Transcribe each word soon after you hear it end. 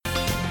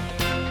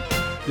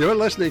You're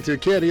listening to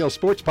KNEL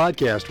Sports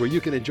Podcast, where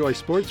you can enjoy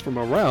sports from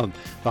around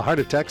the heart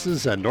of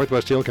Texas and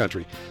Northwest Hill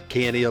Country.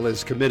 KNEL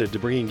is committed to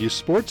bringing you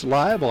sports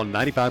live on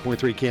 95.3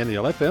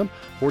 KNEL FM,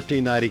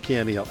 1490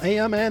 KNEL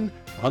AM, and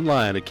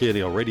online at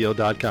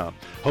KNELradio.com.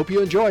 Hope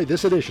you enjoy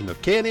this edition of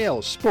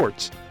KNEL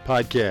Sports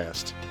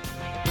Podcast.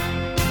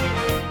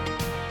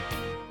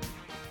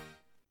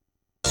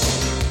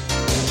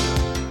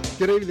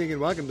 Good evening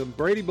and welcome to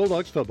Brady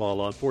Bulldogs football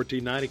on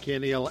 1490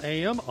 KNEL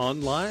AM,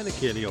 online at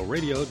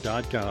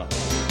KNELradio.com.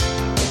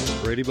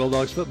 Brady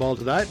Bulldogs football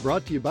tonight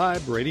brought to you by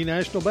Brady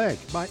National Bank,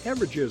 by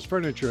Everage's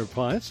Furniture and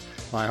Appliance,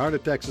 by Heart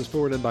of Texas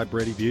Ford, and by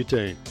Brady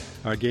Butane.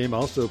 Our game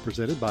also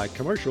presented by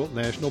Commercial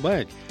National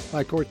Bank,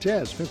 by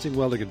Cortez Fencing,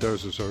 Welding, and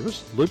Dozer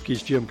Service,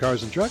 Lupke's Gym,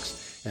 Cars and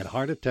Trucks, and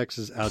Heart of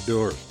Texas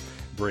Outdoors.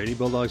 Brady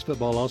Bulldogs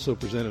football also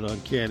presented on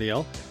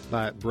KNEL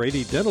by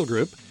Brady Dental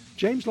Group,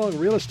 James Long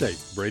Real Estate,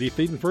 Brady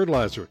Feed and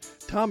Fertilizer,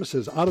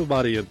 Thomas's Auto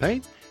Body and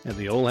Paint, and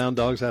the Old Hound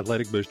Dogs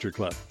Athletic Booster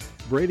Club.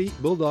 Brady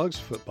Bulldogs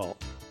football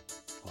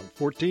on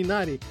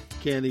 1490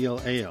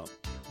 KNEL AM.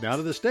 Now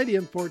to the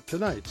stadium for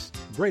tonight's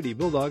Brady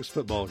Bulldogs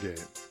football game.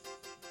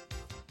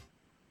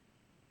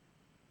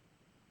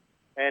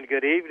 And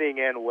good evening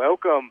and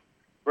welcome,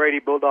 Brady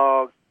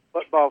Bulldogs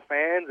football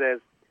fans, as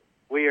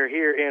we are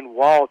here in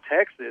Wall,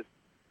 Texas,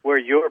 where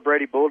your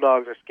Brady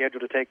Bulldogs are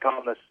scheduled to take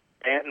on the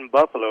Stanton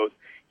Buffaloes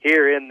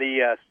here in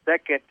the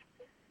second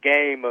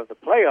game of the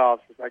playoffs.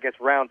 I guess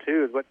round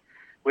two is what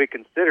we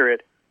consider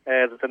it,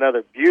 as it's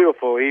another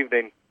beautiful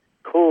evening,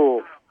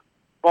 cool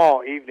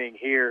fall evening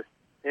here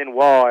in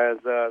Wall, as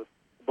the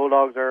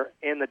Bulldogs are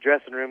in the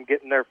dressing room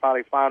getting their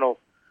final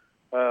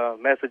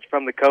message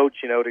from the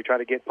coach, to try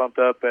to get pumped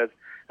up. As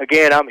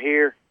again, I'm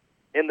here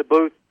in the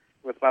booth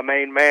with my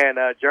main man,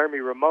 Jeremy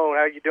Ramon.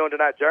 How are you doing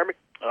tonight, Jeremy?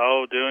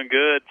 Oh, doing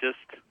good. Just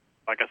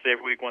like I say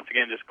every week, once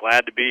again, just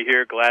glad to be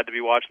here, glad to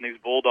be watching these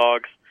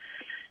Bulldogs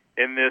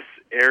in this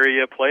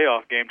area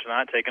playoff game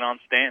tonight, taking on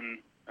Stanton.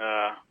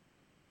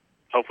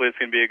 Hopefully it's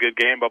going to be a good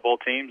game by both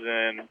teams,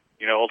 and,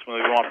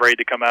 ultimately we want Brady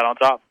to come out on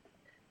top.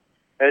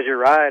 As you're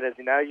right, as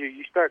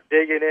you start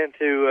digging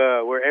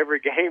into where every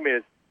game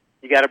is,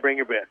 you got to bring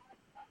your best.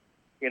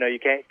 You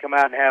can't come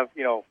out and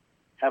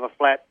have a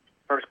flat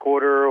first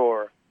quarter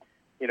or,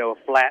 a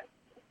flat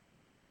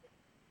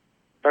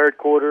third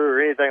quarter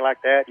or anything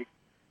like that. You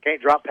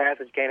can't drop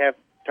passes, you can't have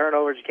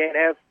turnovers, you can't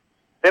have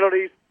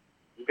penalties.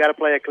 You've got to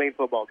play a clean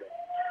football game.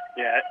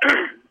 Yeah,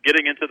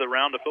 getting into the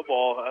round of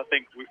football, I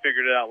think we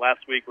figured it out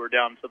last week. We're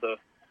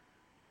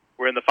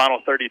in the final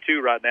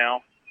 32 right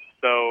now.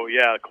 So,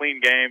 yeah,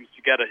 clean games.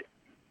 You got to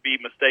be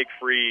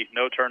mistake-free,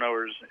 no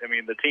turnovers. I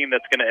mean, the team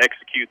that's going to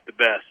execute the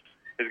best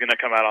is going to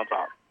come out on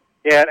top.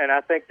 Yeah, and I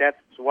think that's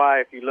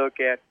why if you look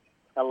at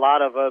a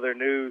lot of other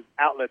news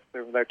outlets,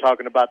 they're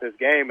talking about this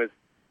game, is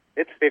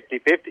it's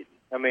 50-50.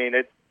 I mean,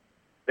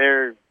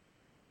 they're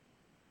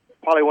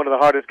probably one of the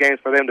hardest games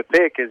for them to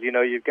pick is,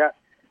 you've got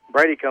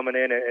Brady coming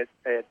in at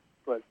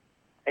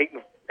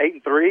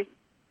 8-3,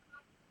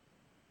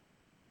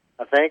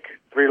 I think,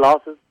 3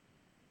 losses.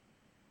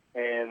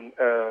 And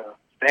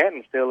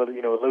Stanton still, a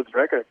losing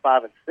record at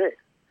 5-6.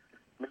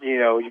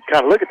 You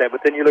kind of look at that,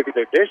 but then you look at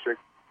their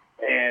district,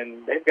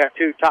 and they've got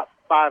 2 top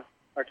 5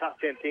 or top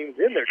 10 teams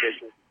in their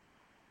district.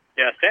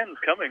 Yeah, Stanton's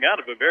coming out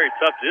of a very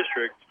tough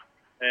district.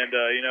 And,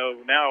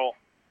 now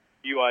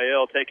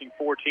UIL taking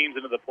 4 teams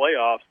into the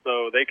playoffs,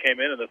 so they came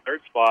in the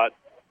third spot.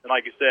 And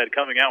like you said,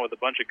 coming out with a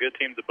bunch of good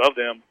teams above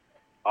them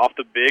off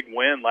the big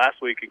win last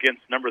week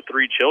against number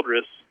 3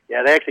 Childress.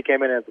 Yeah, they actually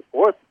came in as the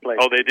 4th place.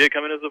 Oh, they did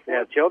come in as the 4th?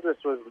 Yeah,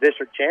 Childress was the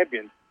district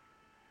champion.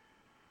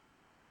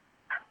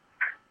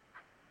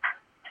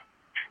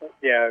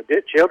 Yeah,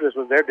 Childress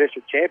was their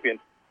district champion.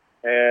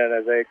 And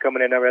as they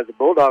coming in as the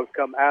Bulldogs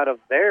come out of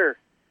their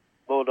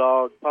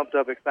Bulldogs, pumped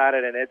up,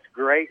 excited, and it's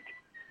great.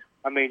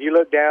 I mean, you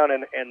look down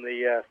and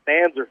the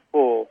stands are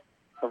full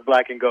of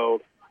black and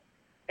gold,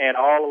 and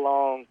all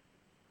along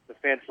the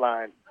fence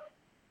line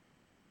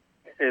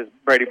is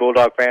Brady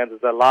Bulldog fans.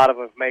 As a lot of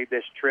them have made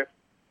this trip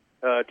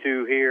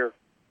to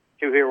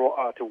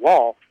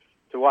Wall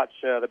to watch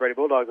the Brady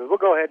Bulldogs. We'll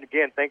go ahead and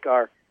again thank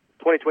our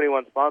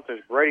 2021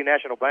 sponsors: Brady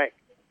National Bank,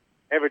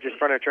 Everage's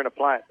Furniture and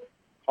Appliance,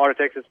 Heart of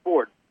Texas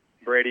Ford,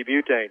 Brady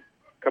Butane,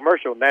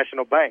 Commercial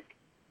National Bank,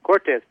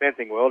 Cortez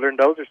Fencing, Welder and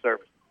Dozer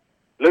Service,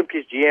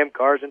 Lupke's GM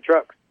Cars and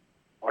Trucks,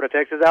 Heart of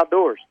Texas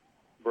Outdoors,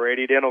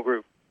 Brady Dental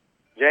Group,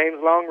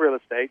 James Long Real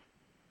Estate,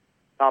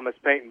 Thomas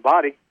Paint and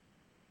Body,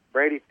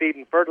 Brady Feed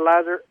and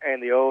Fertilizer,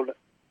 and the Old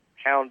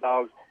Hound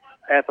Dogs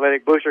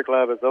Athletic Booster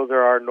Club. As those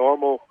are our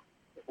normal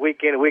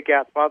week in and week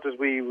out sponsors,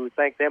 we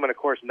thank them. And of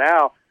course,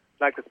 now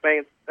I'd like to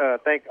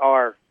thank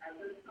our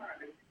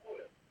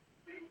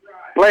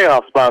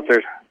playoff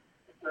sponsors: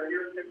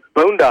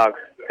 Boondocks,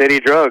 City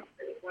Drug,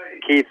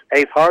 Keith's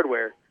Ace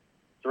Hardware,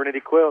 Serenity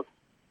Quilts,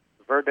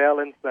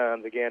 Verdell and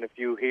Sons. Again, if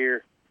you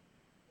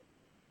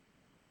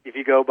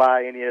go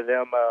by any of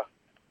them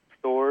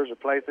stores or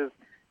places,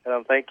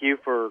 thank you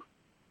for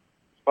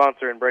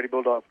sponsoring Brady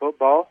Bulldog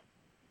football.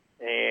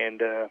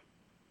 And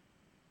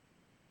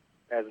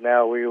as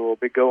now we will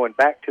be going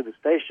back to the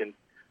station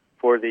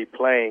for the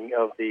playing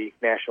of the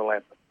national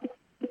anthem.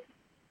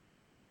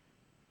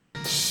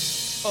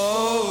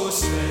 Oh,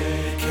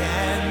 say,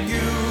 can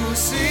you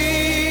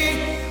see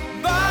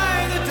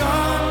by the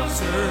dawn's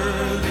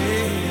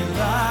early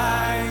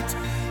light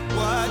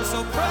what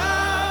so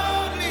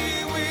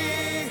proudly we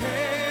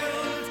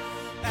hailed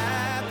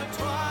at the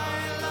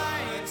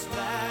twilight's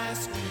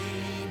last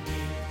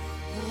gleaming,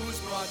 whose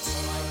broad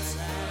stripes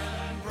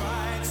and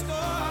bright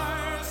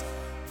stars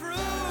through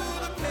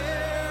the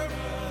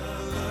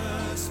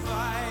perilous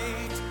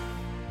fight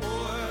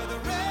o'er the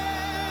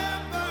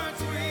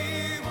ramparts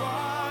we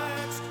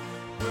watched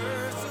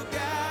were so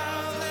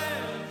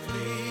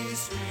gallantly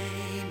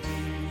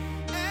streaming,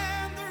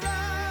 and the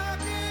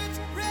rocket's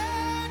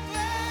red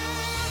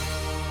glare,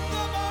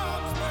 the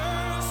bombs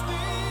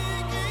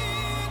bursting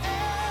in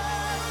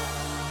air,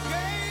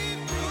 gave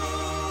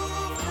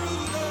proof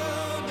through the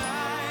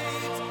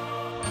night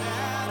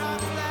that our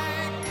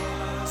flag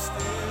was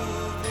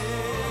still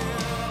there.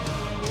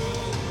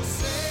 Oh,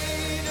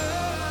 say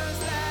does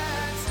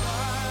that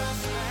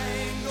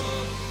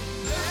star-spangled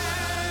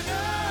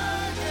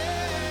banner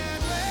yet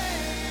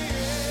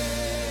wave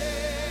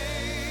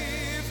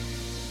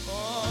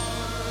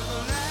o'er the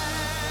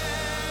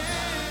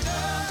land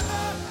of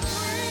the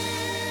free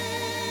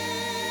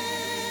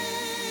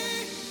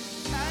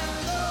and the home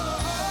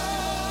of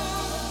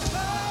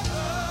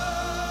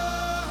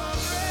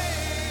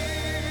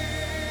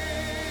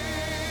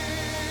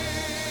the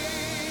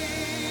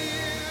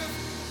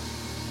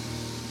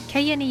brave.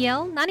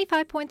 KNEL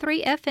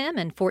 95.3 FM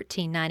and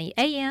 1490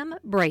 AM,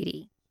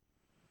 Brady.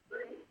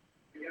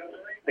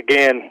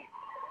 Again,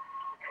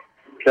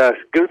 the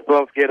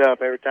goosebumps get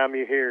up every time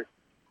you hear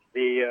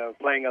the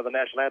playing of the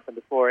national anthem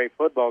before a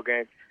football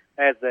game,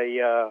 as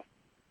the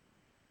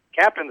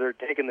captains are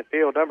taking the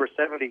field. Number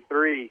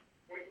 73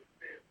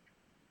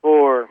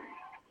 for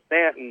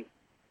Stanton,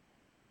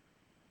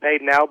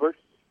 Peyton Alberts.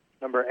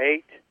 Number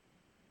 8,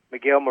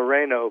 Miguel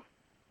Moreno.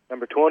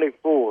 Number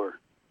 24,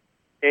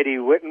 Eddie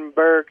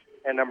Wittenberg.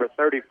 And number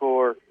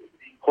 34,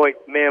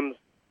 Hoyt Mims.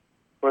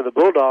 For the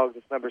Bulldogs,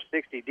 it's number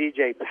 60,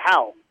 DJ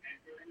Powell.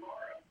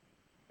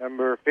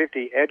 Number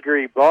 50, Edgar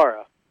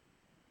Ibarra.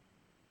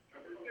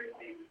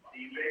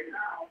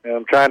 And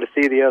I'm trying to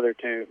see the other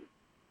two.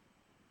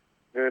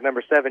 There's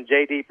number 7,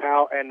 J.D.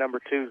 Powell, and number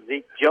 2,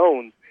 Zeke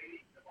Jones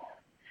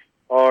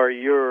are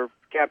your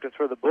captains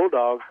for the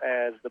Bulldogs,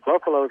 as the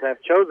Buffaloes have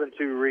chosen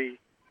to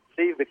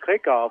receive the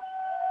kickoff.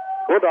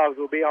 Bulldogs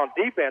will be on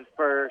defense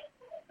first,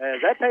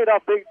 as that paid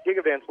off big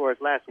events for us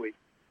last week.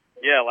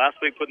 Yeah,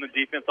 last week putting the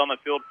defense on the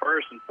field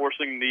first and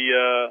forcing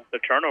the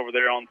turnover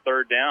there on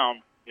third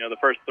down, the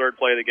first third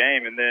play of the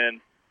game, and then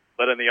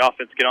letting the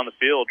offense get on the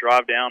field,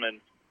 drive down, and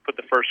put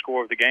the first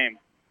score of the game.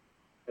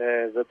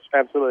 That's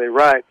absolutely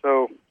right.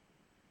 So,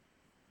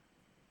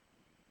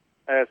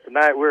 as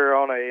tonight we're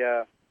on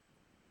a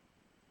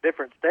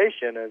different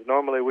station, as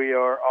normally we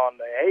are on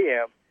the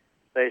AM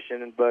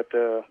station, but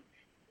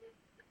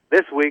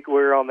this week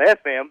we're on the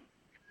FM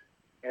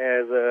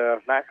as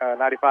a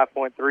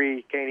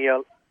 95.3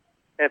 KNEL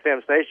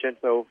FM station.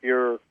 So if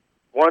you're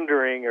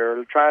wondering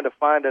or trying to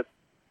find us,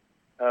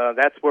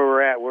 that's where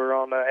we're at. We're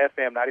on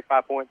FM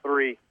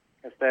 95.3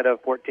 instead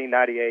of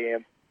 1490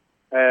 AM.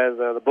 As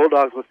the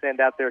Bulldogs will send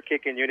out their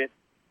kicking unit,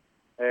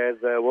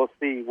 as we'll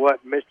see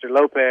what Mr.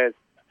 Lopez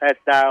has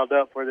dialed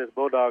up for this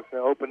Bulldogs to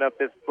open up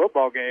this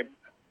football game,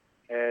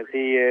 as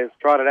he is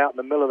trotted out in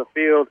the middle of the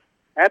field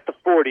at the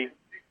 40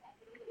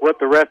 with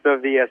the rest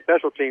of the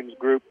special teams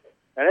group.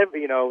 And,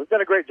 we've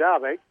done a great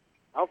job, eh?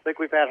 I don't think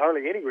we've had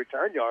hardly any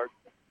return yards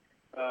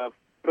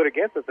put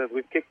against us as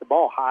we've kicked the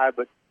ball high,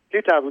 but a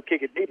few times we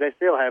kick it deep, they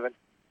still haven't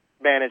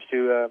managed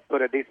to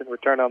put a decent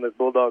return on this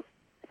Bulldog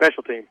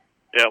special team.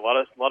 Yeah, a lot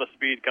of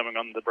speed coming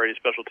on the Brady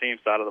special team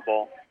side of the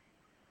ball.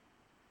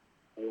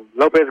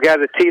 Lopez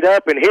got it teed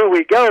up, and here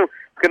we go.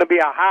 It's going to be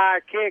a high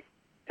kick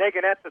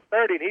taken at the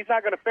 30, and he's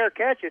not going to fair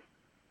catch it.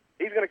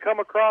 He's going to come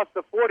across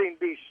the 40 and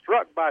be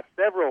struck by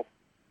several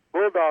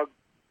Bulldog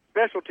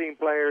special team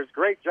players.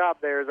 Great job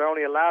there. They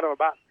only allowed him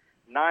about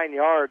 9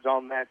 yards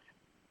on that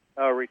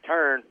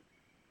return,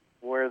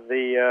 where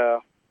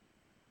the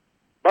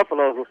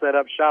Buffaloes will set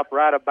up shop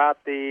right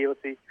about the,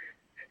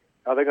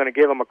 they're going to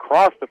give him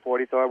across the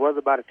 40, so it was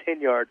about a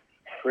 10-yard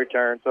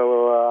return.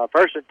 So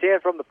first and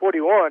 10 from the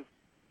 41,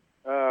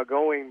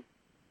 going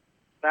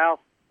south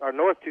or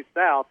north to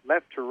south,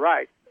 left to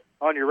right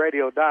on your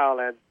radio dial,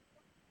 and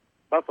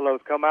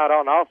Buffaloes come out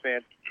on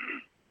offense.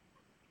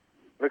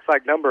 Looks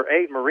like number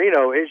 8,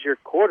 Marino, is your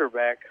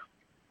quarterback.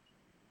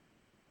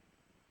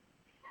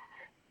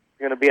 It's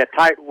going to be a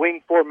tight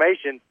wing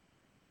formation.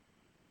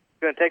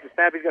 He's going to take the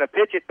snap. He's going to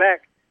pitch it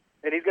back,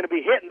 and he's going to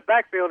be hit in the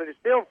backfield, and it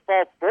still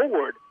fall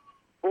forward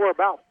for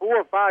about 4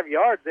 or 5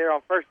 yards there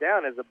on first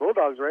down, as the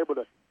Bulldogs were able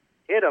to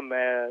hit him,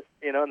 in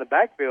the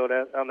backfield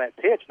on that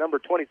pitch. Number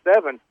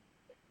 27,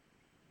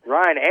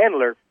 Ryan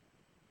Handler.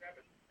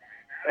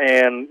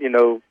 And,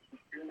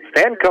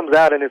 Stanton comes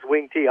out in his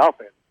wing T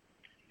offense.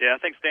 Yeah, I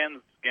think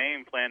Stanton's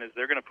game plan is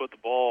they're going to put the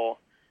ball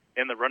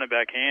in the running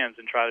back hands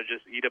and try to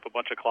just eat up a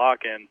bunch of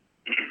clock and,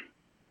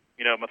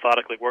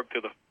 methodically work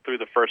through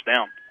the first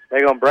down.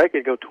 They're going to break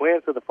it, go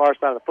twins to the far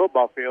side of the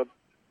football field.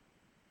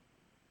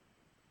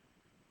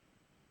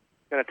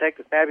 Going to take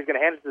the snap. He's going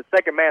to hand it to the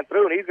second man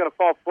through, and he's going to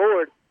fall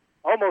forward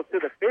almost to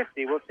the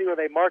 50. We'll see where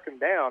they mark him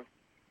down.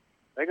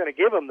 They're going to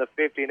give him the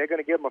 50, and they're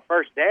going to give him a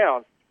first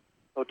down.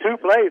 So 2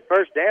 plays,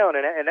 first down,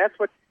 and that's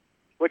what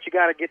you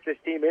got to get this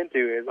team into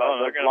is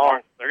they're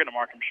going to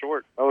mark him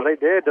short. Oh, they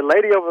did. The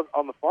lady over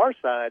on the far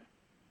side,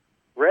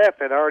 ref,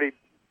 had already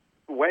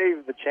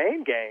waved the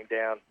chain gang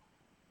down.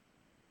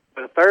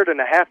 But a 3rd and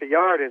a half a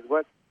yard is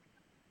what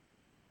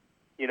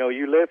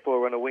you live for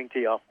when a wing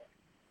tee off.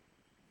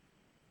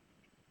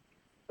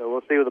 So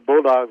we'll see with the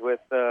Bulldogs with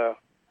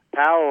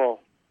Powell,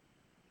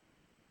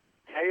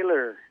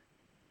 Taylor,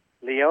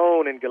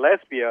 Leone, and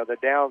Gillespie, the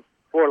down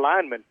 4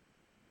 linemen.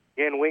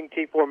 Again, wing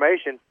tee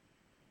formation.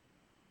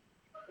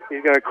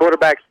 He's going to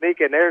quarterback sneak,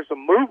 and there's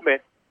some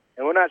movement,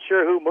 and we're not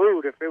sure who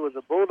moved, if it was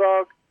a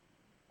Bulldog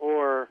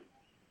or...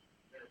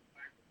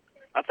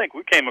 I think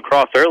we came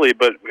across early,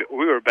 but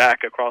we were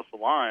back across the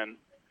line,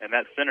 and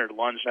that center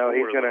lunged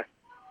forward.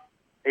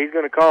 He's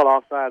gonna call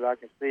offside. I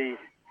can see.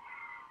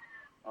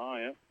 Oh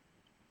yeah.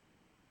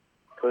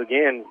 So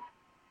again,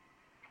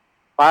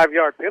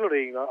 5-yard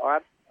penalty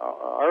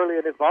early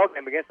in this ball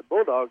game against the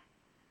Bulldogs.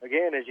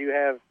 Again, as you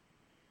have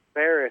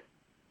Ferris,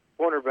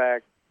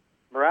 cornerback,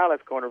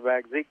 Morales,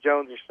 cornerback, Zeke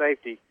Jones, your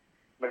safety,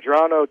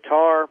 Madrano,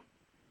 Tarr,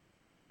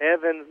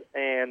 Evans,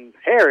 and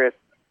Harris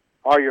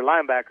are your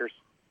linebackers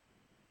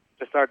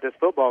to start this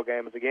football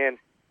game. Is again,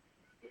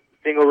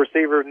 single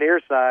receiver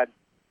near side,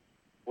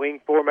 wing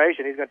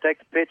formation. He's going to take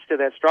the pitch to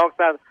that strong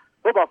side of the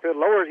football field.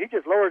 He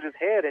just lowers his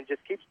head and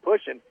just keeps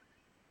pushing.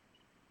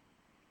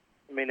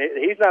 I mean,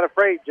 he's not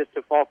afraid just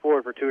to fall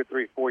forward for 2 or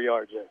 3, 4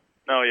 yards.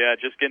 No, yeah,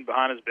 just getting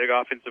behind his big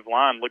offensive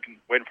line,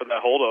 waiting for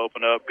that hole to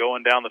open up,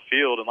 going down the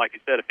field. And like you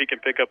said, if he can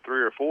pick up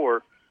 3 or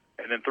 4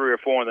 and then 3 or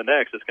 4 in the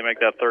next, it's going to make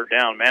that 3rd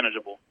down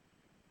manageable.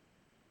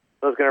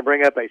 So it's going to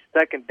bring up a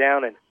 2nd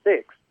down and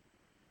 6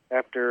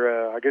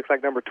 after, I guess,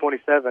 like number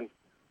 27,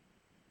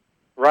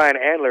 Ryan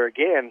Andler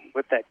again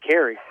with that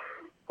carry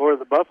for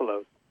the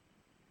Buffaloes.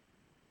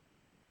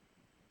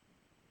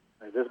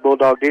 And this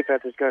Bulldog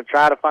defense is going to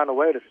try to find a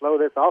way to slow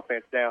this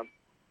offense down.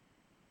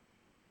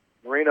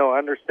 Marino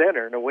under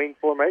center in a wing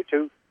formation.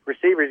 2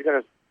 receivers. He's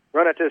going to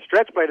run into the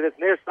stretch play to this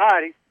near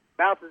side. He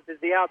bounces to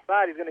the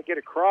outside. He's going to get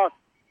across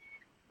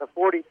the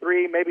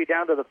 43, maybe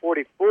down to the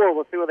 44.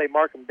 We'll see where they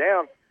mark him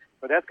down.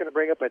 But that's going to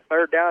bring up a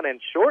 3rd down and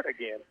short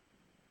again.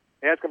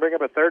 And that's going to bring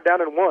up a 3rd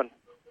down and 1.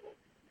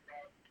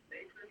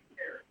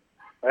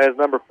 As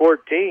number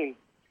 14,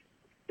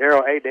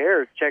 Darrell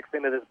Adair checks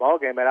into this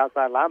ballgame at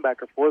outside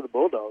linebacker for the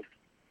Bulldogs.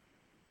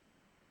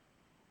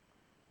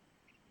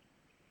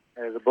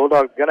 As the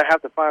Bulldogs going to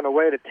have to find a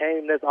way to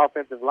tame this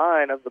offensive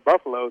line of the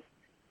Buffaloes.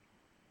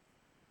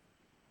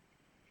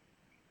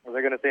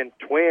 They're going to send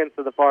twins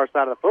to the far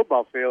side of the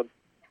football field.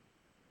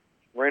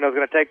 Marino's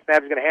going to take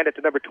snap. He's going to hand it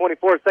to number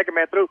 24, 2nd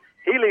man through.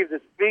 He leaves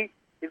his feet.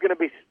 He's going to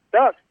be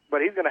stuck,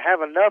 but he's going to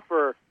have enough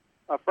for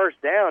a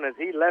first down as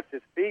he left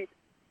his feet.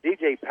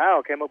 DJ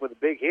Powell came up with a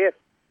big hit,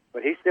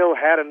 but he still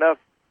had enough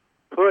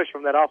push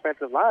from that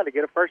offensive line to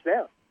get a first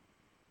down.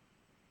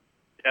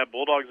 Yeah,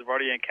 Bulldogs have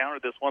already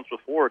encountered this once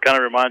before. It kind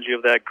of reminds you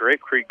of that Great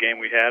Creek game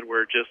we had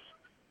where just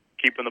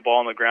keeping the ball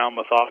on the ground,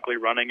 methodically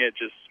running it,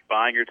 just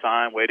buying your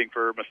time, waiting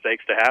for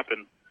mistakes to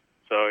happen.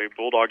 So a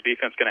Bulldog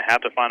defense is going to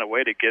have to find a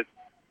way to get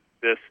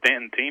this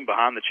Stanton team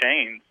behind the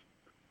chains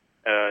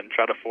and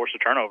try to force a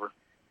turnover.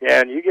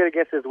 Yeah, and you get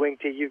against this wing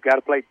tee, you've got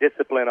to play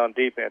discipline on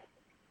defense.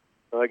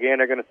 So, again,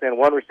 they're going to send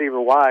 1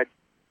 receiver wide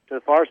to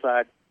the far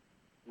side.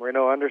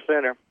 Marino under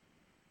center.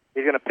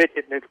 He's going to pitch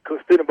it, and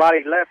his student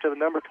body left to the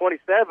number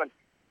 27.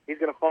 He's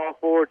going to fall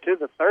forward to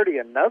the 30,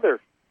 another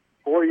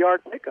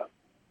 4-yard pickup.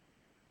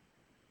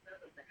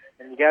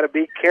 And you got to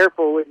be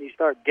careful when you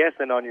start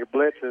guessing on your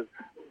blitzes.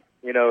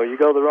 You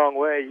go the wrong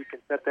way, you can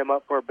set them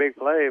up for a big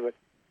play, but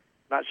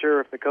not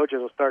sure if the coaches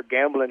will start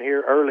gambling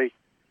here early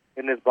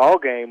in this ball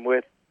game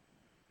with,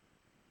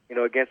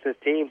 against this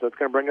team. So it's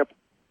going to bring up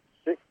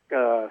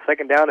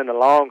 2nd down and a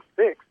long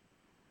 6.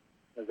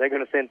 As they're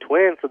going to send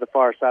twins to the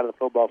far side of the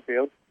football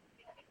field.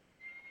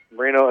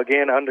 Marino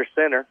again under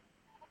center.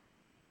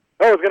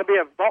 Oh, it's going to be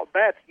a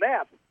bad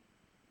snap.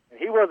 And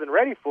he wasn't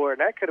ready for it,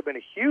 and that could have been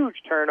a huge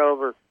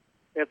turnover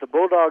if the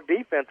Bulldog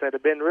defense had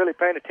been really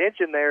paying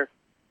attention there,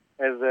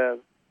 as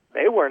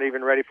they weren't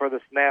even ready for the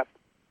snap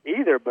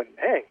either. But,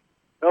 hey,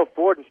 Bill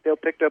Forden still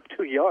picked up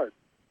 2 yards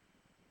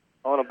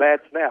on a bad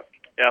snap.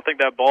 Yeah, I think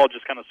that ball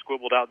just kind of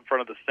squibbled out in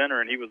front of the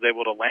center, and he was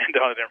able to land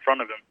on it in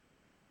front of him.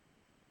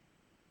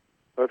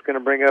 So it's going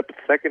to bring up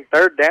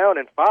 3rd down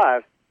and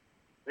 5.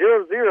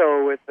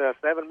 0-0 with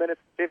 7 minutes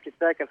and 50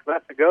 seconds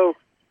left to go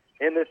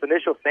in this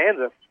initial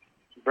stanza.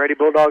 Brady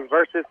Bulldogs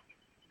versus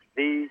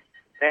the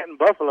Stanton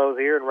Buffaloes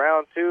here in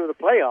round 2 of the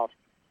playoffs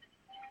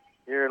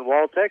here in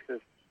Wall, Texas.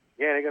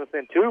 Again, they're going to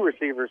send 2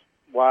 receivers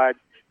wide.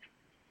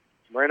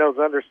 Marino's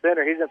under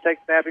center. He's going to take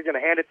snap. He's going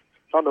to hand it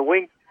on the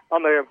wing,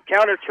 on the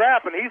counter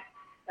trap, and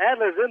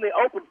Adler's in the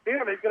open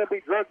field. He's going to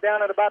be drugged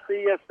down at about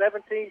the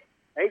 17,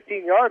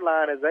 18-yard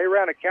line as they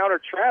ran a counter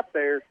trap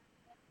there,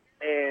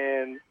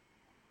 and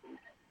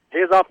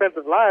his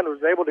offensive line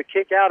was able to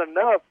kick out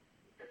enough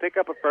to pick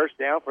up a first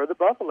down for the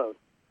Buffaloes.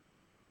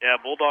 Yeah,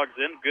 Bulldogs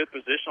in good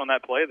position on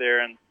that play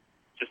there, and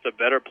just a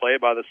better play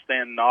by the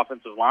Stanton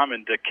offensive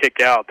lineman to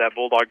kick out that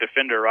Bulldog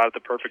defender right at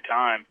the perfect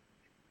time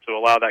to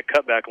allow that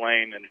cutback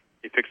lane, and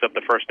he picks up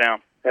the first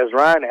down. As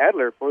Ryan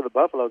Adler for the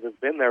Buffaloes has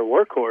been their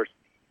workhorse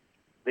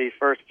these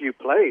first few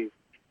plays.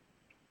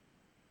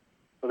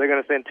 So they're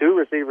going to send two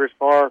receivers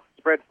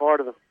spread far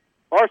to the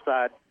far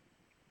side.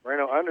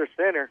 Moreno under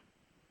center.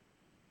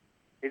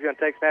 He's going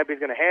to take snap. He's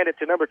going to hand it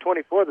to number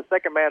 24, the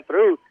second man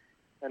through.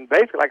 And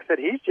basically, like I said,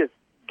 he's just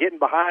getting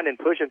behind and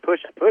pushing,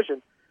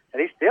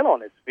 and he's still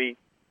on his feet.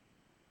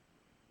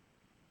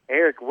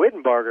 Eddie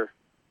Wittenberger,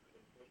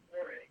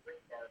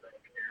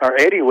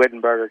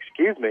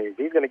 excuse me.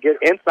 He's going to get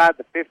inside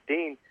the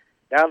 15,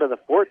 down to the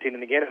 14,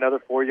 and again, another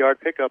 4-yard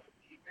pickup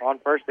on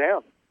first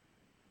down.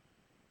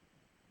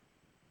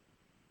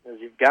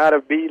 You've got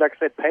to be, like I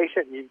said,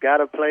 patient. You've got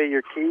to play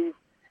your keys,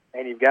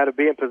 and you've got to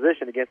be in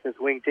position against this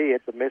wing tee.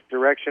 It's a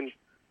misdirection,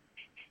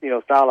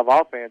 style of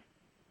offense.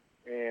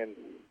 And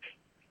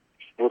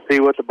we'll see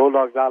what the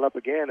Bulldogs dial up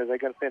again. As they're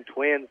going to send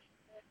twins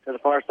to the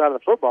far side of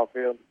the football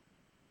field.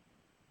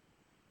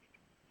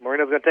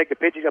 Moreno's going to take the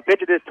pitch. He's going to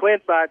pitch to this twin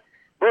side.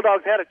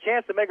 Bulldogs had a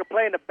chance to make a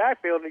play in the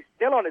backfield, and he's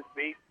still on his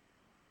feet.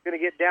 He's going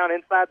to get down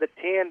inside the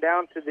 10,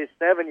 down to the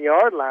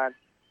 7-yard line.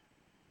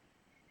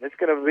 It's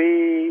going to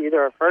be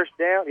either a first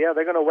down. Yeah,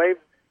 they're going to wave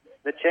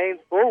the chains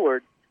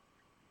forward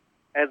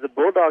as the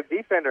Bulldog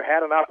defender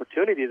had an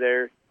opportunity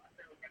there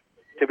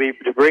to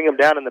bring him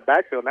down in the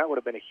backfield, and that would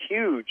have been a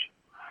huge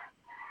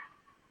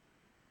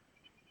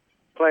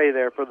play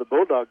there for the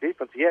Bulldog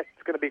defense. Yet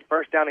it's going to be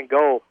first down and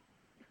goal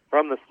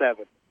from the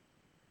 7.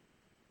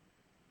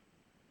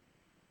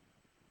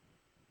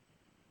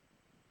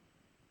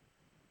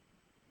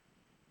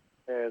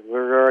 As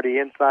we're already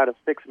inside of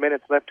 6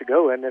 minutes left to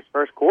go in this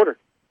first quarter.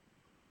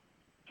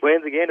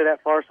 Twins again to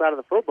that far side of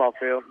the football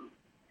field.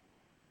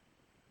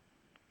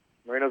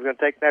 Moreno's going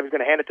to take snap. He's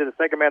going to hand it to the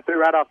second man through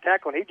right off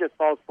tackle, and he just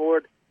falls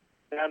forward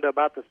down to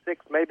about the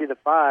 6, maybe the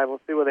 5. We'll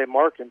see where they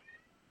mark him.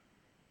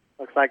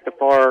 Looks like the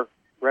far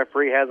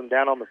referee has him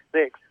down on the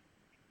 6.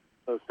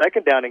 So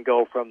second down and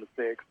goal from the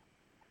 6.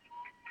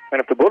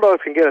 And if the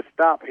Bulldogs can get a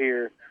stop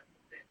here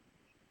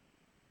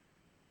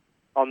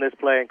on this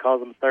play and cause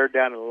them third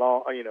down and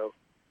long,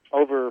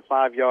 over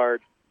 5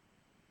 yards,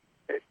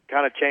 it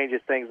kind of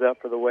changes things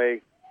up for the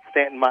way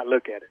Stanton might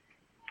look at it.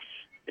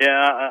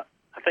 Yeah,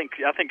 I think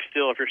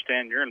still if you're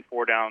Stanton, you're in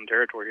 4-down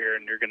territory here,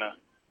 and you're gonna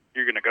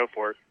go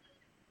for it.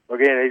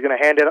 Again, he's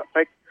gonna hand it up.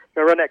 Going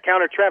to run that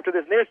counter trap to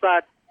this near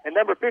side, and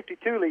number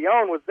 52,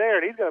 Leon, was there,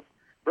 and he's gonna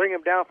bring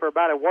him down for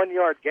about a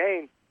 1-yard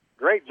gain.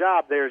 Great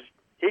job there.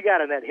 He got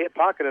in that hip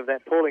pocket of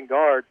that pulling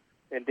guard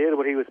and did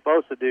what he was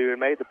supposed to do and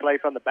made the play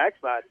from the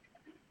backside.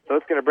 So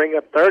it's going to bring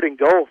up third and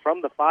goal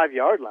from the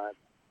 5-yard line.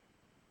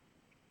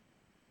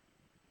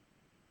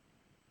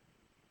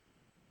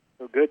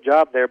 So good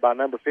job there by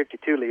number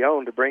 52,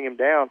 Leon, to bring him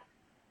down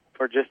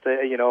for just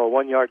a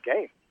 1-yard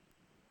gain.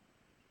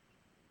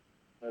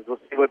 As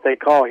we'll see what they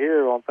call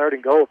here on third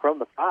and goal from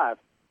the 5.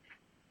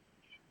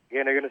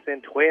 Again, they're going to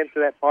send twins to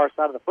that far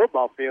side of the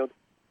football field.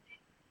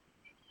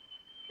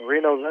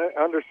 Marino's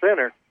under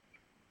center.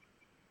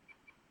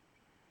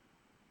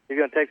 He's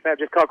going to take snap,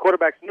 just call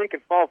quarterback sneak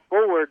and fall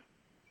forward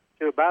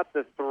to about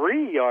the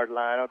 3-yard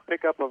line. A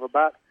pickup of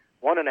about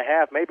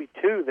 1.5, maybe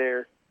 2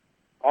 there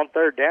on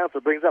third down. So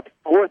it brings up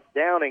fourth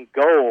down and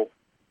goal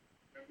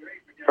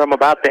from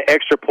about the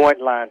extra point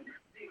line.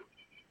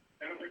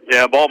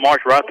 Yeah, ball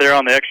marked right there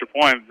on the extra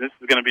point. This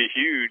is going to be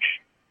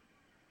huge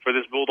for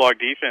this Bulldog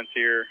defense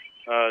here.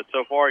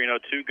 So far,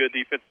 2 good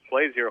defensive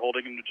plays here,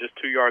 holding them to just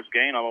 2 yards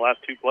gain on the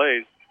last 2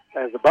 plays.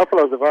 As the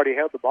Buffaloes have already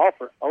held the ball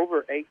for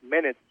over 8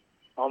 minutes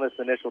on this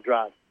initial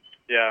drive.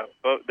 Yeah,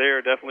 but they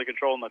are definitely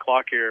controlling the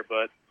clock here,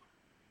 but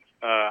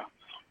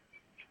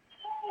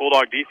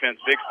Bulldog defense,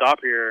 big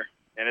stop here,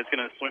 and it's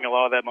going to swing a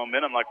lot of that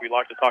momentum like we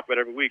like to talk about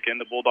every week in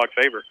the Bulldog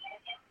favor.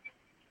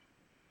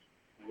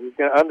 He's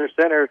going to under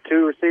center,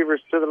 2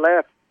 receivers to the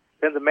left,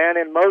 sends a man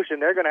in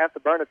motion. They're going to have to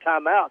burn a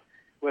timeout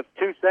with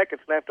 2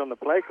 seconds left on the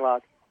play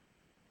clock.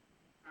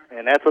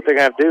 And that's what they're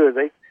going to have to do is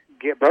they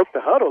broke the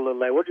huddle a little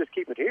late. We'll just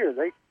keep it here.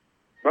 They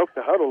broke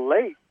the huddle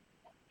late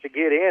to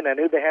get in. I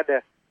knew they had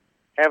to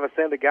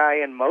send a guy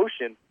in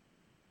motion,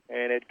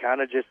 and it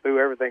kind of just threw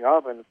everything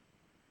off, and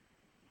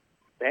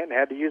Stanton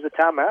had to use a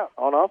timeout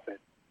on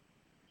offense.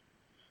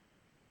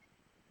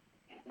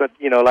 But,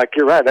 like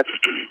you're right,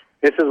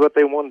 this is what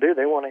they want to do.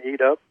 They want to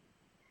eat up,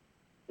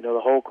 the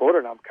whole quarter,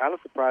 and I'm kind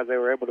of surprised they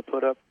were able to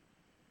put up,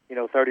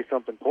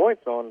 30-something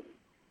points on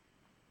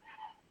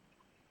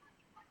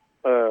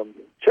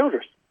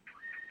Childress.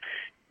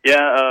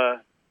 Yeah,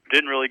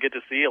 didn't really get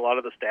to see a lot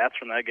of the stats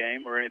from that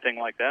game or anything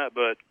like that,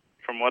 but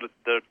from what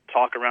the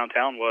talk around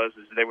town was,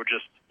 is they were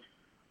just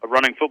a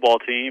running football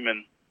team,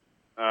 and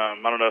I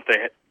don't know if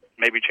they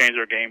maybe changed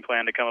their game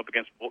plan to come up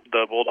against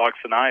the Bulldogs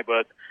tonight,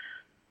 but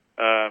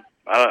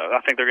I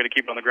think they're going to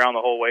keep it on the ground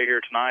the whole way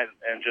here tonight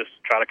and just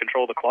try to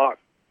control the clock.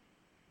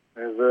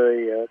 As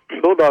the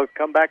Bulldogs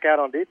come back out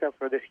on defense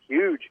for this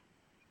huge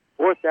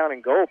 4th down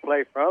and goal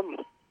play from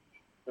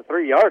the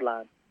 3-yard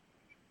line.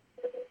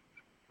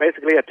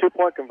 Basically a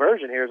 2-point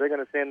conversion here. They're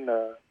going to send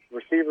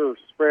receiver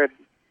spread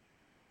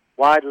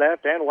wide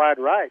left and wide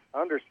right.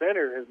 Under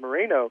center is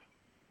Marino.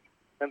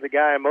 Sends a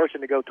guy in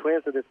motion to go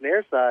twins to this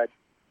near side.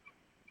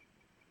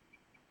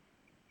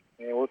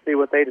 And we'll see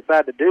what they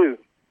decide to do.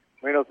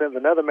 Marino sends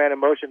another man in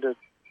motion to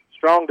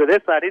Strong to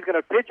this side. He's going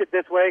to pitch it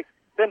this way.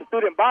 Send the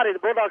student body. The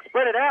Bulldogs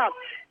spread it out.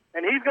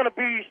 And he's going to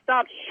be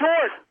stopped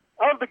short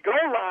of the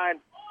goal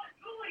line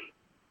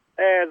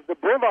as the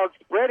Bulldogs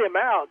spread him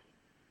out.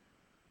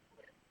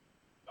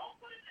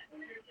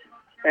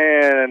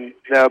 And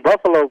the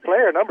Buffalo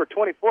player, number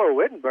 24,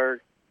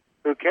 Wittenberg,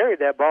 who carried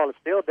that ball, is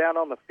still down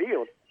on the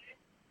field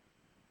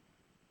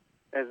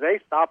as they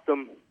stopped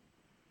him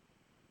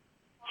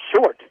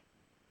short.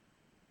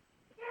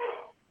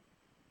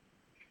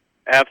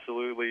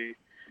 Absolutely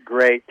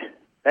great.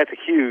 That's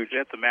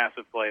a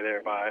massive play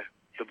there by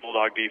the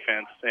Bulldog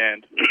defense,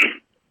 and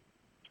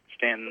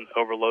Stanton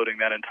overloading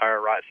that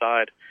entire right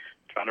side,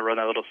 trying to run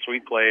that little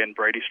sweep play, and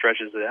Brady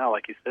stretches it out,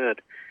 like you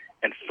said,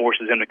 and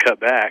forces him to cut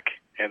back,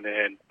 and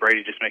then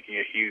Brady just making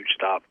a huge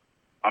stop.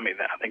 I mean,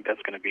 I think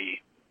that's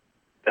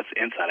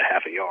inside a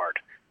half a yard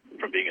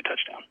from being a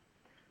touchdown.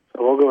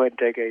 So we'll go ahead and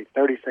take a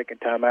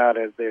 30-second timeout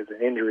as there's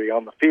an injury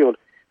on the field.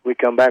 We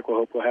come back, we'll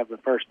hope we'll have the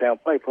first down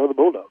play for the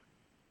Bulldogs.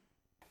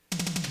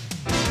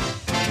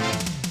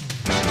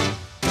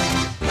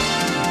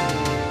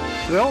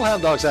 The Old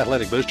Hound Dogs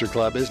Athletic Booster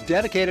Club is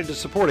dedicated to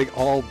supporting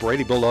all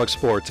Brady Bulldog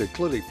sports,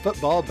 including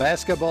football,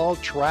 basketball,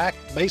 track,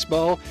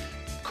 baseball,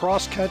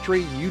 cross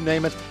country, you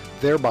name it.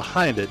 They're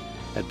behind it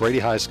at Brady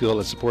High School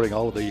and supporting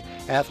all of the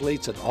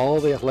athletes and all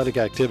the athletic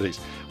activities.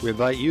 We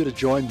invite you to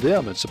join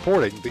them in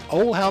supporting the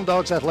Old Hound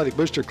Dogs Athletic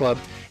Booster Club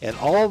and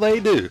all they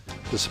do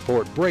to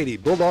support Brady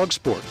Bulldog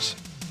sports.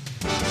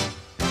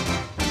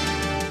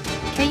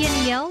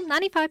 KNEL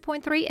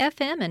 95.3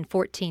 FM and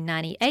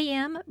 1490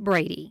 AM,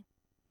 Brady.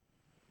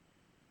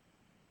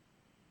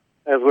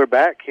 As we're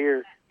back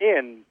here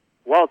in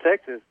Wall,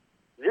 Texas,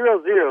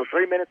 0-0,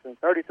 3 minutes and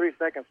 33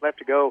 seconds left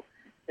to go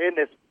in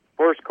this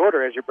first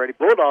quarter as your Brady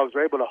Bulldogs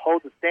were able to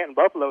hold the Stanton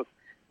Buffaloes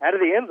out of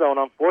the end zone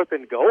on 4th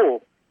and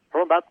goal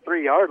from about the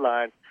 3-yard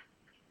line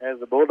as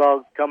the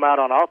Bulldogs come out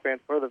on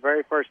offense for the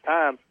very first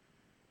time.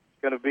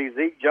 It's going to be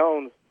Zeke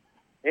Jones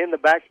in the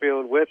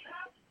backfield with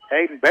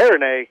Hayden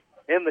Baronay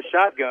in the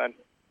shotgun,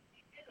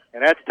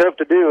 and that's tough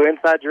to do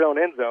inside your own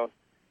end zone.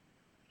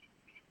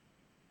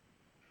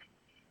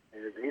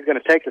 He's going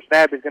to take the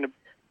snap. He's going to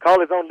call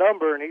his own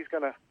number, and he's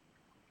going to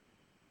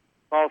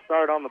false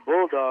start on the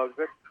Bulldogs.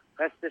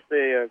 That's just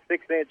a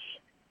 6-inch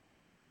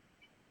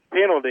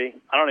penalty.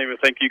 I don't even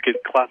think you could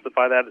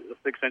classify that as a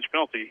 6-inch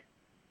penalty.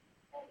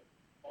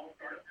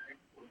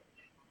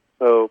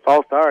 So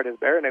false start as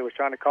Baronay was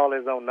trying to call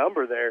his own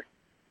number there.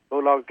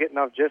 Bulldogs getting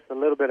off just a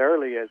little bit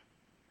early as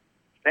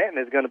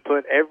Stanton is going to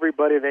put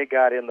everybody they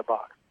got in the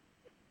box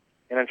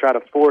and then try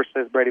to force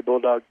this Brady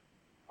Bulldog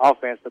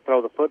offense to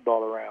throw the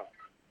football around.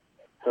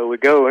 So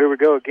here we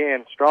go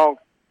again. Strong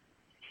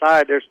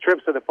side. There's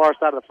trips to the far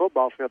side of the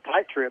football field.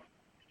 Tight trip.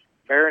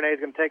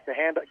 Baronay's going to give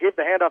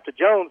the handoff to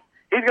Jones.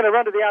 He's going to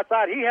run to the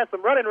outside. He has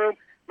some running room.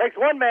 Makes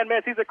one man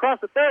miss. He's across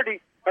the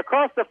 30,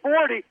 across the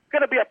 40. It's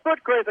going to be a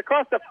foot craze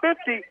across the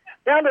 50,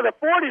 down to the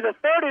 40, the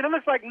 30. And it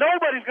looks like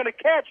nobody's going to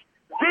catch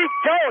Zeke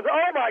Jones.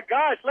 Oh, my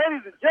gosh,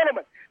 ladies and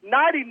gentlemen,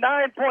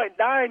 99.9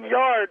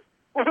 yards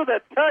with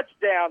a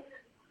touchdown.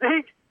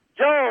 Zeke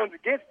Jones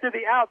gets to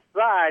the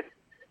outside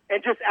and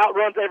just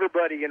outruns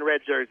everybody in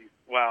red jerseys.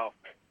 Wow.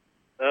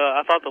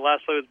 I thought the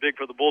last play was big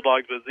for the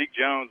Bulldogs, but Zeke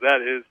Jones, that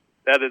is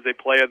a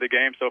play of the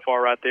game so far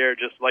right there.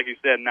 Just like you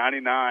said,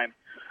 99.9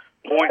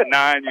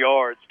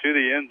 yards to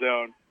the end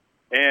zone.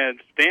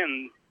 And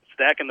Stanton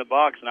stacking the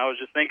box, and I was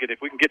just thinking if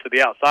we can get to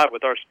the outside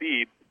with our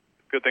speed,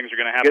 good things are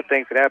going to happen. Good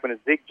things could happen. And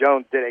Zeke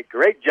Jones did a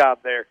great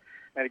job there,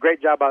 and a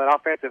great job by that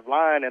offensive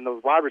line and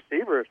those wide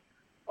receivers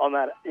on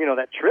that,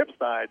 that trip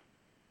side.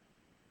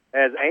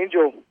 As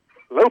Angel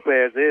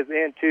Lopez is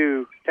in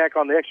to tack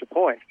on the extra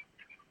point.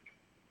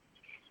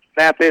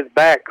 Snap is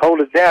back, hold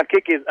is down,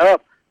 kick is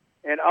up,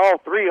 and all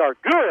three are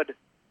good.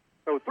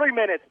 So 3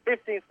 minutes,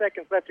 15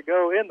 seconds left to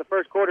go in the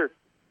first quarter.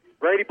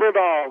 Brady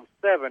Bulldogs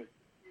 7,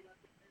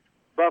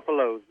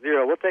 Buffaloes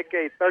 0. We'll take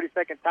a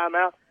 30-second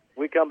timeout.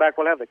 When we come back,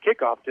 we'll have the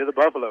kickoff to the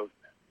Buffaloes.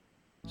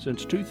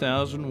 Since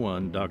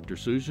 2001, Dr.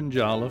 Susan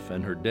Jolliffe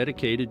and her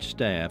dedicated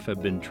staff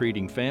have been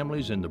treating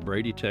families in the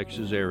Brady,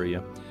 Texas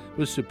area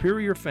with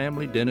superior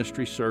family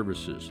dentistry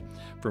services,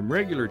 from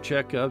regular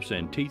checkups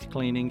and teeth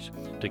cleanings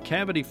to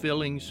cavity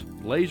fillings,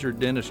 laser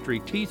dentistry,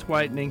 teeth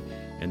whitening,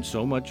 and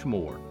so much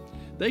more.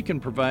 They can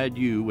provide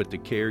you with the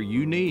care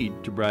you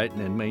need to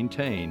brighten and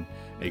maintain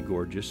a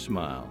gorgeous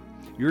smile.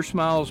 Your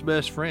smile's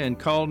best friend.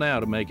 Call now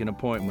to make an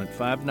appointment.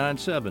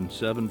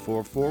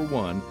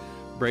 597-7441,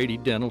 Brady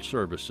Dental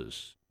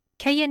Services.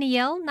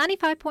 KNEL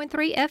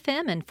 95.3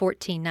 FM and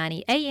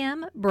 1490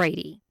 AM,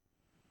 Brady.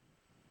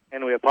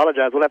 And we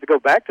apologize. We'll have to go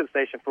back to the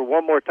station for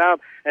one more time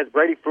as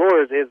Brady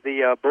Flores is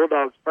the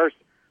Bulldogs' first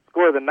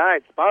score of the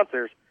night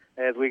sponsors,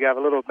 as we got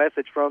a little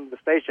message from the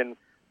station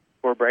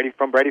from Brady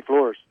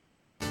Flores.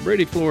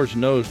 Brady Floors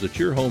knows that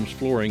your home's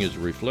flooring is a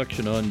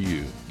reflection on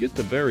you. Get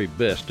the very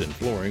best in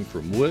flooring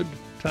from wood,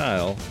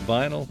 tile,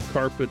 vinyl,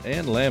 carpet,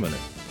 and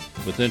laminate.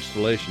 With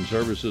installation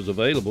services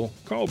available,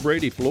 call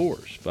Brady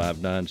Floors,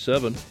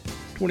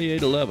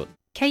 597-2811.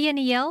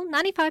 KNEL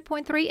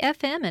 95.3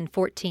 FM and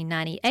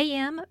 1490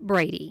 AM,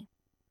 Brady.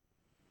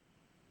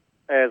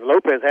 As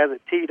Lopez has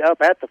it teed up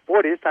at the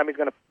 40. This time he's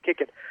going to kick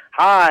it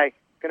high.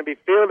 Going to be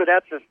fielded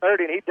at the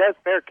 30, and he does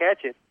fair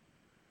catch it.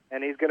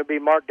 And he's going to be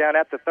marked down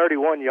at the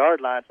 31-yard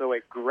line. So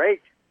a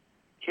great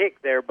kick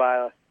there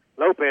by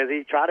Lopez.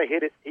 He tried to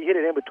hit it. He hit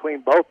it in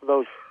between both of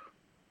those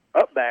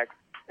upbacks,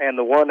 and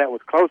the one that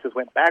was closest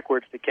went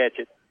backwards to catch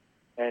it.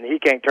 And he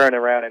can't turn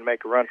around and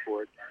make a run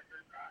for it.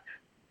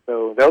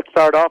 So they'll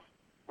start off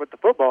with the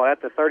football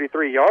at the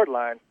 33-yard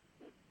line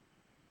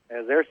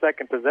as their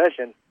second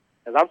possession.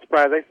 As I'm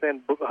surprised they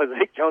send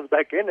Zeke Jones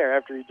back in there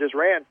after he just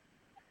ran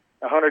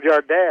a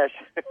 100-yard dash.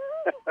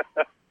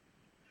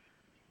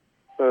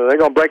 So they're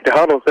going to break the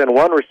huddle and send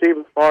one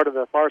receiver far to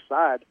the far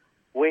side.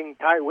 Wing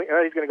tight.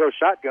 He's going to go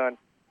shotgun.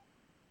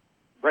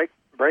 Break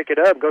it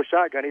up, go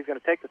shotgun. He's going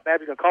to take the snap.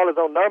 He's going to call his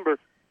own number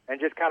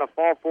and just kind of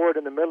fall forward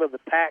in the middle of the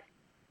pack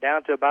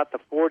down to about the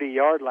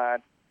 40-yard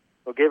line.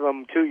 We'll give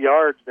him 2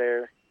 yards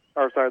there.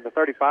 The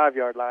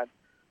 35-yard line.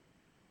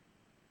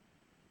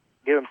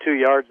 Give him 2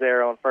 yards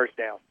there on first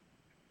down.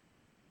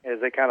 As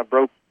they kind of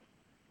broke,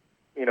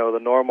 the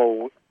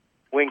normal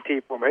wing T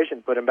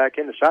formation, put him back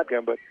in the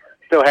shotgun, but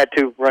still had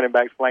 2 running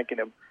backs flanking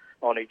him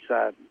on each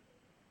side.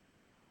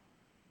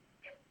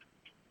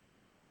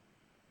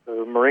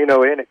 So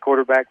Marino in at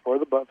quarterback for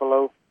the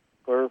Buffalo,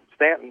 for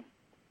Stanton.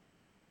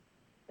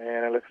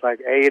 And it looks like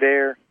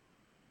Adler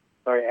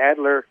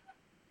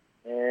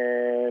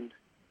and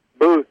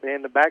Booth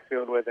in the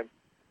backfield with him.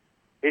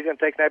 He's going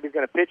to take snap. He's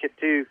going to pitch it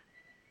to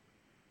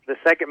the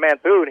second man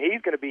through, and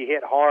he's going to be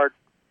hit hard,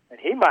 and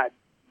he might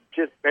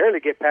just barely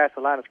get past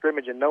the line of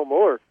scrimmage and no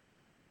more,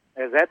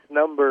 as that's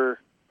number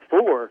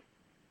 4.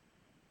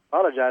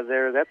 Apologize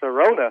there. That's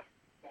Arona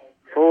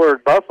for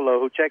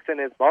Buffalo, who checks in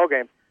his ball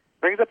game.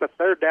 Brings up a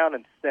 3rd down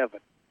and 7.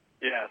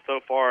 Yeah, so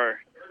far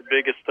the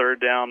biggest third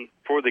down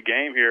for the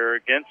game here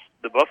against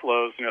the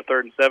Buffaloes.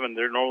 3rd and 7.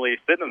 They're normally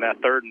sitting in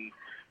that third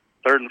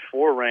and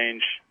 4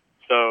 range.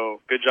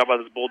 So good job by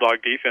this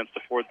Bulldog defense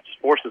to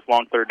force this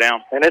long 3rd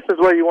down. And this is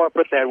where you want to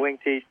put that wing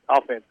T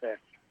offense at.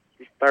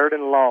 He's 3rd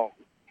and long.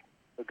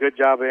 So good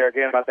job there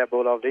again about that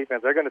Bulldog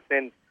defense. They're going to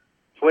send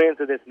Twins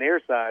to this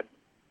near side.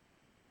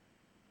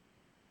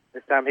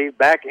 This time he's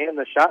back in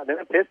the shot, then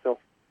a pistol.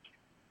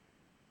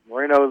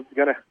 Marino's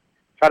going to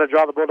try to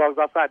draw the Bulldogs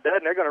offside.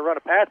 They're going to run a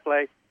pass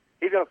play.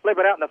 He's going to flip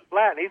it out in the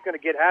flat, and he's going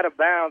to get out of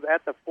bounds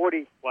at the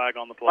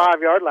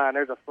 45-yard line.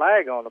 There's a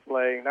flag on the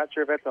play. Not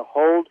sure if that's a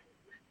hold.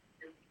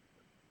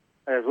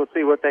 As we'll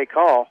see what they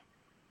call.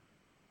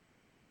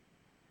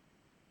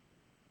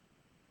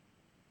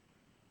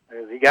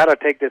 As he got to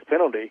take this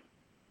penalty.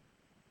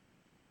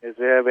 As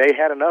they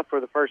had enough for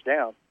the first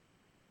down.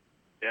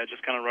 Yeah,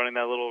 just kind of running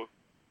that little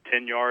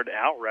 10-yard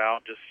out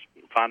route, just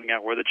finding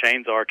out where the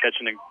chains are,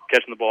 catching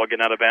the ball,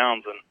 getting out of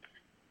bounds.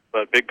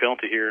 But big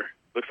penalty here.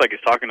 Looks like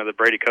he's talking to the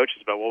Brady coaches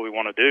about what we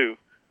want to do.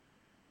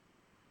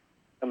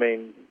 I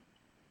mean,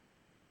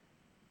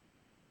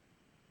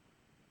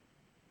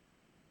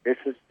 this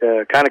is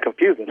kind of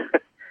confusing.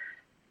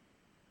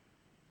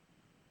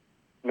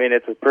 I mean,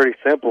 it's a pretty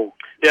simple.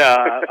 Yeah,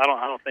 I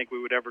don't think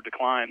we would ever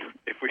decline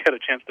if we had a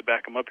chance to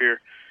back him up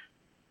here.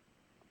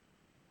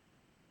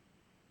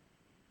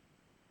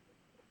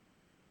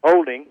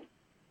 Holding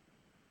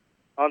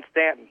on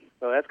Stanton,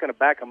 so that's going to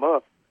back him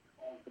up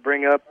to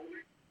bring up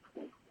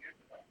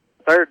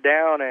 3rd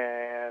down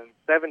and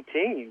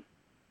 17.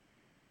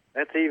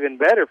 That's even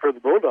better for the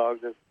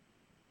Bulldogs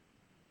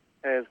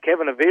as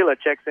Kevin Avila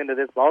checks into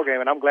this ballgame,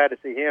 and I'm glad to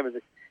see him as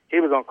he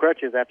was on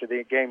crutches after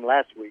the game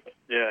last week.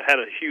 Yeah, had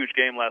a huge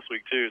game last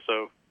week too,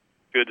 so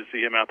good to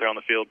see him out there on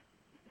the field.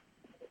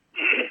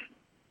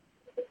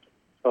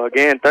 So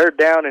again, 3rd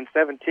down and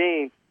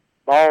 17,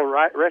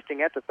 ball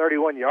resting at the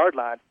 31-yard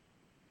line.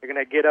 They're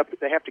going to get up.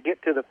 They have to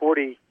get to the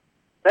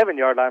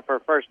 47-yard line for a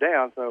first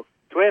down. So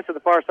Twins to the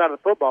far side of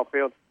the football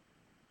field.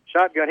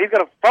 Shotgun. He's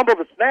going to fumble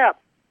the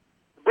snap.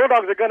 The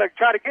Bulldogs are going to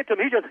try to get to him.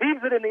 He just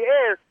heaves it in the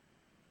air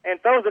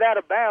and throws it out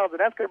of bounds, and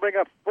that's going to bring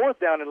up 4th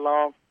down and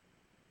long.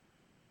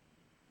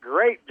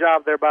 Great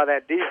job there by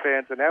that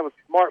defense, and that was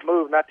a smart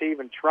move not to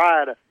even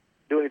try to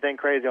do anything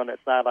crazy on that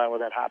sideline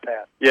with that high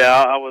pass. Yeah,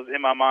 I was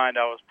in my mind.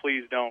 I was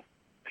please don't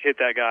hit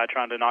that guy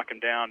trying to knock him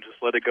down.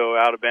 Just let it go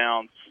out of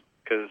bounds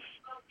because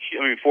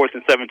 4th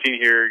and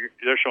 17 here.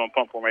 They're showing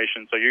pump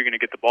formation, so you're going to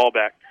get the ball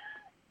back.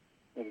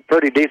 In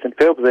pretty decent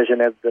field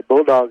position as the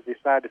Bulldogs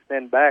decide to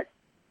send back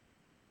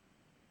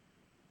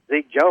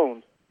Zeke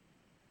Jones.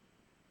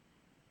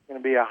 It's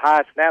going to be a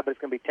high snap, but it's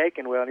going to be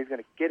taken well, and he's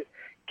going to kick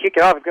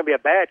it off. It's going to be a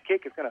bad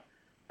kick. It's going to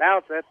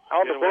bounce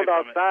on the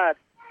Bulldog side,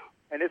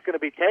 and it's going to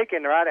be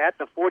taken right at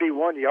the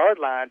 41-yard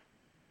line.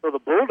 So the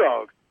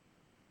Bulldogs,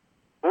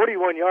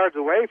 41 yards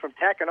away from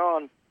tacking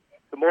on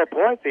some more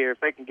points here if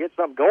they can get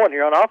something going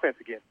here on offense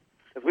again.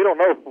 Because we don't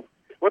know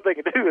what they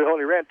can do. They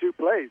only ran 2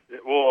 plays.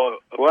 Well,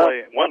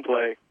 one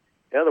play.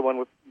 The other one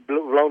was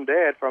blown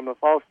dead from a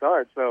false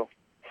start. So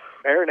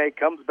Baronet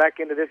comes back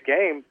into this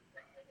game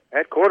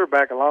at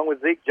quarterback along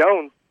with Zeke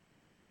Jones.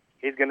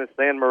 He's going to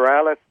send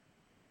Morales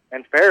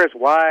and Ferris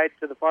wide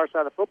to the far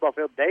side of the football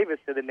field. Davis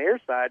to the near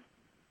side.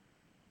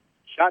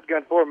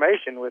 Shotgun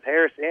formation with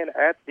Harris in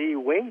at the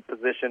wing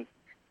position.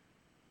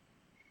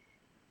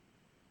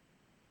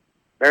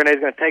 Baronet's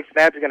going to take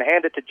snaps. He's going to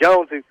hand it to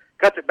Jones, who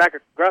cuts it back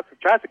across,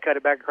 tries to cut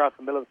it back across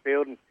the middle of the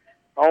field, and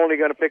only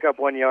going to pick up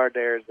 1 yard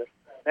there.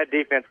 That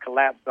defense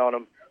collapsed on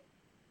him,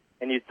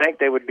 and you'd think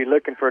they would be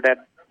looking for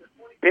that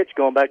pitch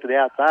going back to the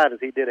outside, as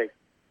he did a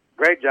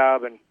great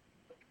job and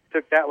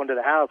took that one to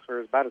the house for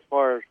about as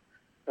far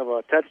of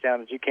a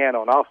touchdown as you can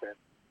on offense.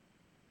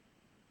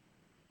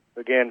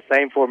 Again,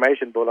 same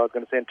formation. Bulldogs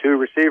going to send 2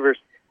 receivers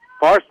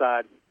far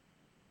side,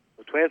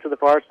 the twins to the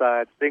far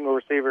side, single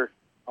receiver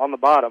on the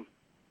bottom.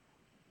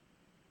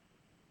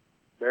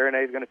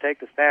 Baronet is going to take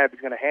the snap. He's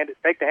going to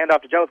take the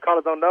handoff to Jones, call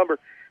his own number,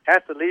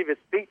 has to leave his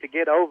feet to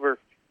get over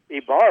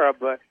Ibarra,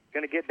 but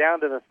going to get down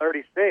to the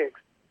 36.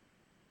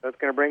 So it's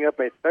going to bring up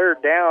a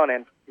 3rd down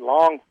and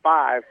long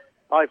 5,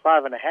 probably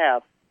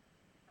 5.5.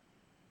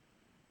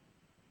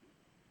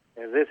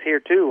 And this here,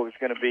 too, is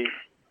going to be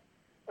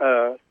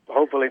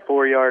hopefully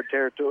 4-yard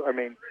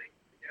territory.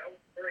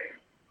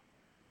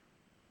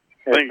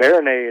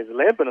 Baronet is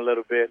limping a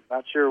little bit.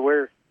 Not sure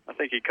where. I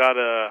think he caught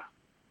the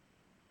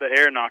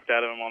air knocked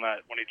out of him on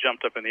that when he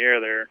jumped up in the air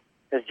there.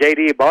 As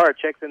J.D. Ibarra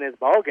checks in his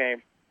ball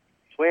game,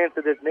 swings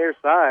to this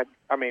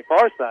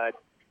far side,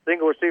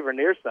 single receiver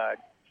near side.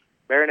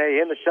 Baronet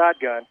in the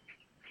shotgun.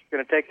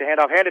 Going to take the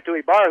handoff, hand it to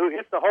Ibarra, who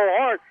hits the hole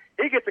hard.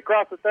 He gets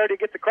across the 30,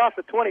 gets across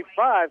the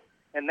 25,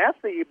 and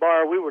that's the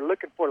Ibarra we were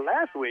looking for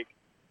last week.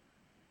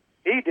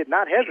 He did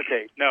not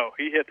hesitate. No,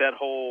 he hit that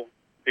hole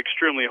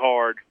extremely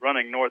hard,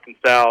 running north and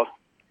south,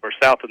 or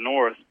south and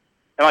north.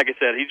 And like I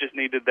said, he just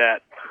needed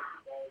that.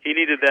 He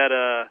needed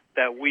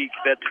that week,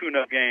 that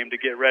tune-up game to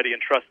get ready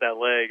and trust that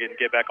leg and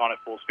get back on at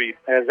full speed.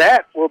 As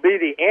that will be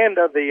the end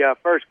of the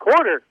first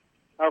quarter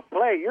of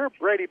play. Your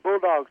Brady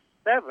Bulldogs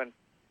 7,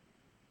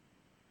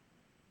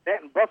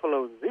 Stanton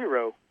Buffalo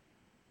 0.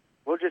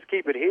 We'll just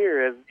keep it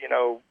here as,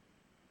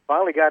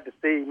 finally got to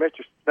see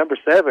Mr. Number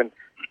 7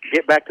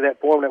 get back to that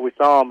form that we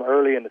saw him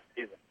early in the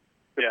season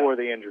before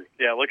the injury.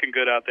 Yeah, looking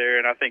good out there,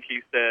 and I think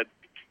he said,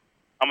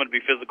 I'm going to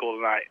be physical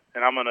tonight,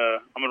 and I'm going to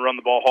run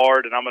the ball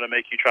hard, and I'm going to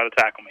make you try to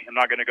tackle me. I'm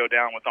not going to go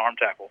down with arm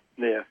tackle.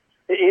 Yeah.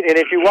 And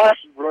if you watch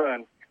him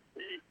run,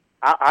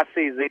 I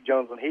see Zeke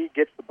Jones when he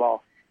gets the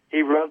ball.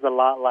 He runs a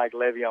lot like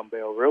Le'Veon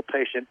Bell, real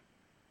patient.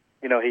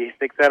 He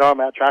sticks that arm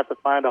out, tries to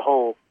find a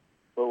hole.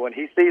 But when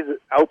he sees it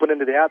opening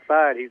to the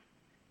outside,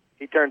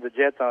 he turns the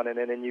jets on it,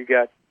 and then you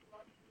got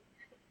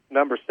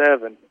number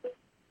 7,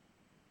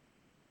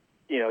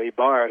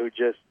 Ibarra, who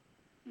just,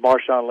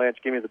 Marshawn Lynch,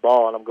 give me the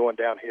ball, and I'm going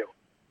downhill.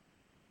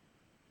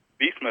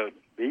 Beast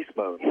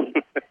mode.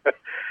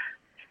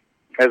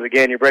 As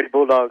again, your Brady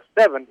Bulldogs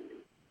 7,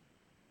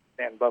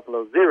 and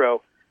Buffalo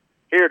 0.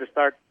 Here to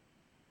start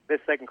this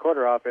second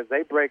quarter off as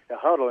they break the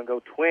huddle and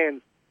go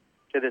twins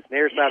to this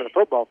near side of the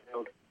football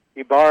field.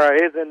 Ibarra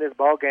is in this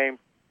ball game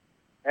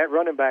at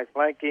running back,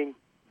 flanking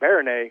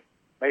Baronet.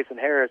 Mason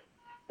Harris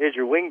is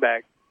your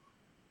wingback.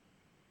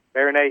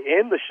 Baronet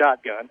in the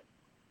shotgun.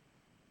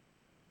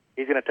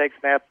 He's going to take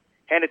snap,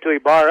 hand it to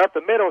Ibarra up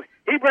the middle.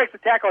 He breaks the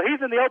tackle.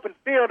 He's in the open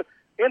field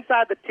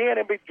inside the 10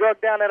 and be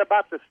drugged down at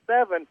about the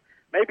 7,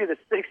 maybe the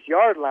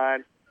 6-yard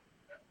line.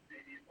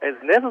 And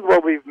this is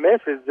what we've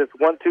missed is this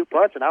 1-2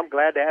 punch, and I'm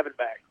glad to have it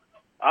back.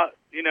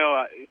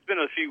 It's been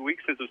a few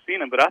weeks since we've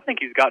seen him, but I think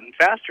he's gotten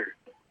faster.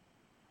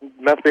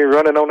 Must be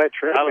running on that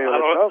treadmill. I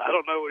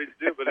don't know what he's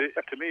doing, but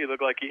to me, it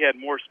looked like he had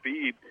more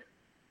speed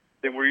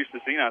than we're used to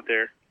seeing out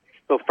there.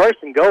 So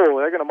 1st and goal,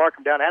 they're going to mark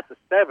him down at the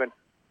 7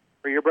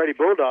 for your Brady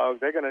Bulldogs.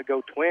 They're going to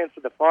go twins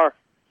to the far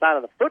side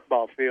of the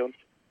football field.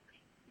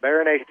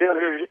 Baronet still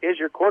is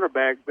your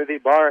quarterback with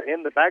Ibarra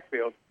in the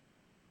backfield.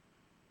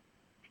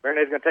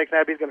 Baronet's going to take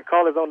snap. He's going to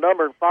call his own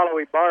number and follow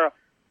Ibarra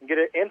and get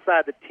it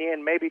inside the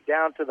 10, maybe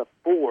down to the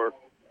 4.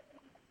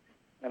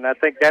 And I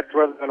think that's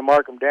where they're going to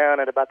mark him down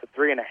at about the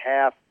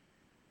 3.5.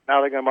 Now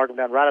they're going to mark him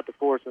down right at the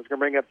 4, so it's going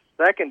to bring up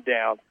 2nd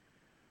down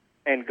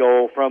and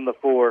goal from the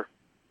 4.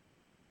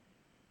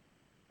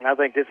 And I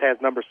think this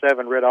has number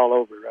 7 writ all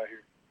over it right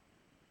here.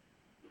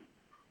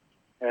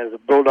 As the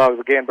Bulldogs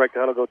again break the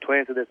huddle, go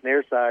twins to this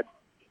near side.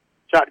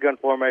 Shotgun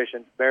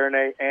formation,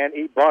 Baronet and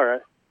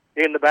Ibarra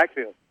in the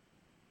backfield.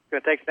 He's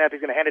going to take snap. He's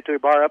going to hand it to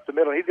Ibarra up the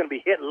middle. He's going to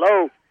be hit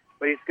low,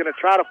 but he's going to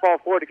try to fall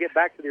forward to get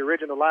back to the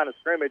original line of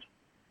scrimmage.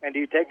 And do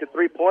you take the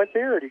 3 points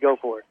here, or do you go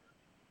for it?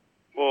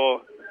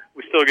 Well,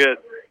 we still get,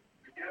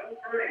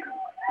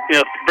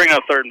 bring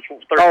up third and four.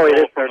 Oh, it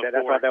is third.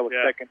 That's right. That was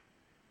second.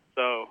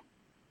 So,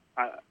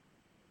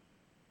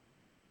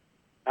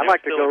 I'd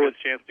like to still go a with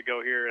good chance to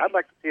go here. I'd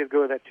like to see us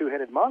go with that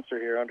two-headed monster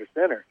here under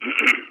center.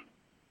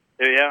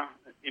 Yeah,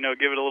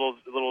 give it a little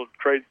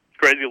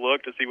crazy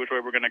look to see which way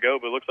we're going to go.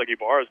 But it looks like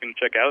Ibarra is going to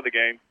check out of the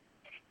game.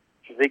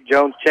 Zeke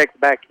Jones checks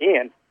back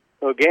in.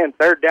 So again,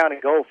 3rd down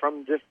and goal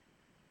from just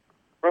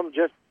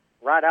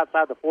right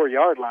outside the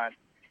 4-yard line.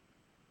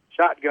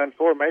 Shotgun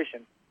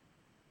formation.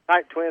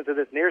 Tight twins to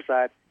this near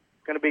side.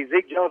 It's going to be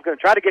Zeke Jones going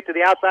to try to get to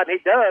the outside, and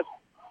he does.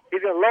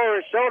 He's going to lower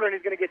his shoulder, and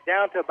he's going to get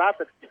down to about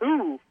the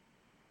 2,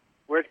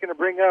 where it's going to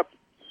bring up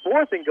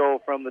 4th and goal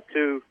from the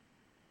 2.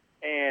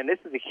 And this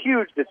is a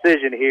huge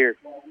decision here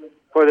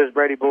for this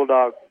Brady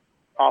Bulldog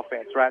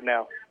offense right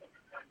now,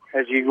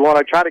 as you want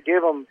to try to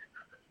give them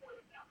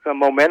some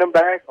momentum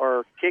back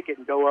or kick it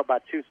and go up by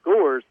 2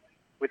 scores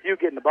with you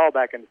getting the ball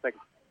back in the second.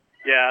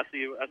 Yeah, I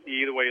see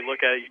either way you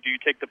look at it. Do you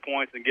take the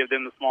points and give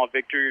them the small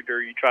victory,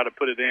 or you try to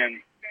put it in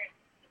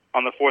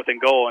on the 4th and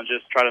goal and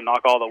just try to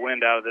knock all the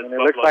wind out of this? And it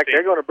looks like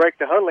they're going to break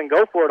the huddle and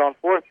go for it on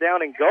 4th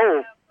down and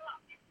goal.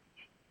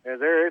 As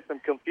there is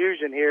some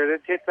confusion here. There's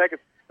 10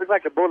 seconds. Looks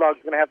like the Bulldogs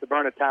are going to have to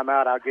burn a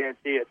timeout. I'll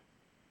guarantee it.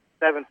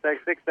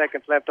 6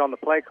 seconds left on the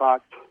play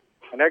clock,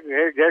 and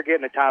they're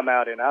getting a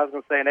timeout in. I was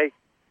going to say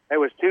there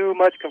was too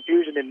much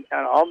confusion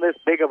on this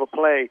big of a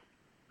play.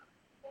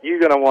 You're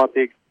going to want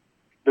the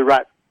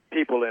right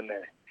people in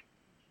there.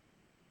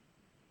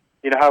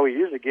 You know how we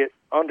usually get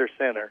under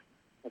center,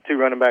 and 2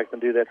 running backs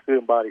and do that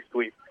student body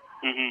sweep.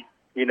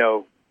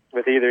 Mm-hmm.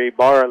 With either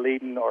Ibarra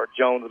leading or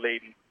Jones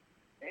leading,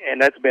 and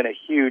that's been a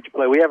huge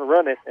play. We haven't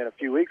run it in a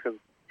few weeks because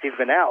he's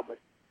been out, but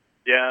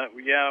yeah,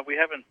 we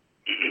haven't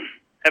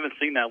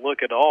seen that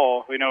look at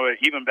all.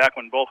 Even back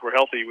when both were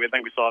healthy, I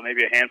think we saw it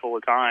maybe a handful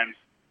of times.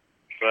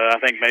 But I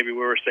think maybe we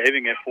were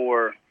saving it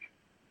for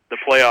the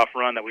playoff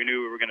run that we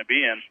knew we were going to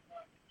be in.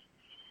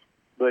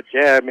 But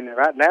yeah, I mean,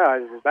 right now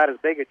it's about as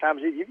big a time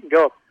as you can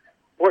go up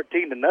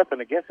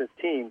 14-0 against this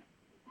team.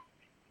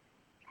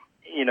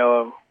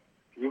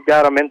 You've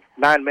got them in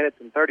 9 minutes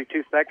and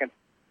 32 seconds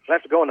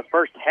left to go in the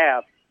first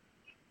half.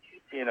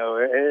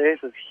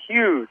 It's a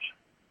huge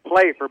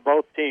play for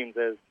both teams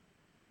as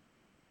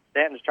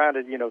Stanton's trying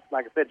to,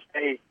 like I said,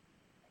 stay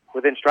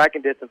within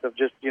striking distance of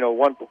just,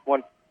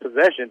 one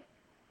possession,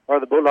 or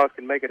the Bulldogs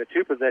can make it a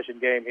 2-possession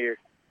game here.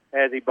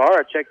 As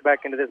Ibarra checks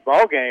back into this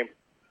ball game,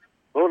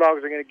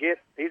 Bulldogs are going to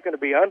he's going to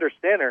be under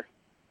center.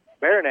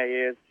 Baronet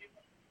is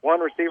one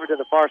receiver to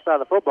the far side of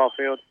the football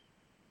field.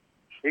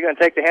 He's going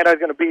to take the handoff. He's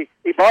going to be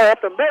Ibarra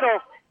up the middle,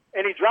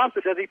 and he drops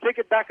it. Does he pick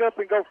it back up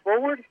and go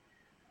forward?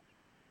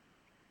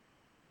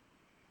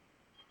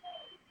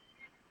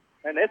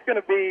 And it's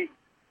going to be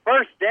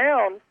first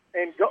down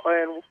and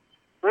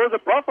for the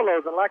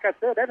Buffaloes. And like I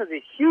said, that is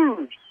a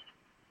huge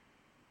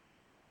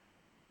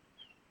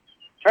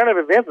turn of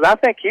events. I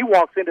think he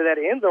walks into that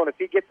end zone if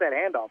he gets that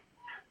handoff.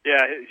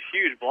 Yeah, it's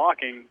huge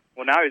blocking.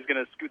 Well, now he's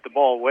going to scoot the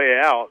ball way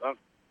out. A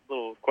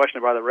little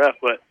question by the ref,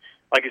 but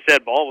like you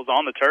said, ball was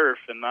on the turf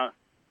and not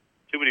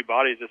too many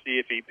bodies to see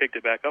if he picked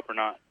it back up or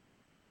not.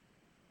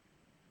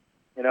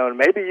 And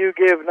maybe you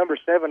give number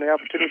 7 the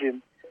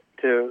opportunity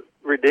to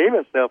redeem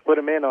himself, put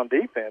him in on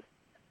defense.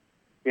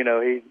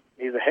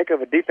 He's a heck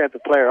of a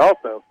defensive player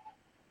also.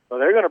 So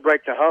they're going to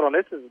break the huddle, and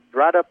this is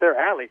right up their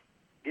alley.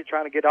 He's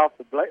trying to get off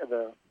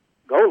the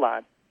goal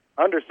line.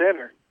 Under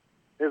center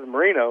is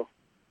Marino.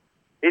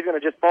 He's going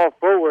to just fall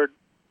forward.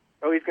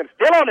 Oh, he's going to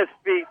still on his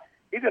feet.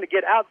 He's going to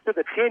get out to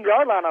the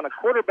 10-yard line on a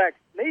quarterback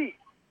sneak.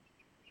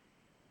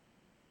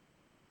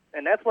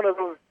 And that's one of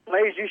those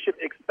plays you should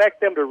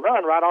expect them to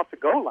run right off the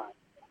goal line.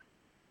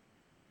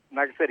 And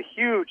like I said, a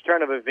huge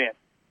turn of events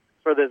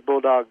for this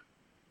Bulldog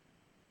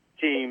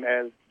team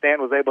as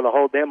Stan was able to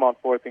hold them on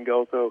 4th and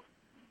goal. So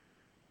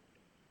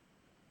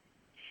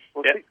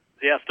we'll see.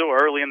 Yeah, still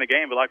early in the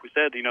game, but like we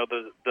said,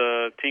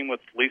 the team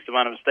with least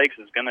amount of mistakes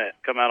is going to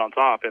come out on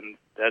top, and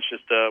that's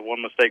just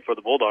one mistake for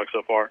the Bulldogs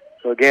so far.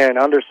 So again,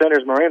 under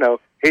center's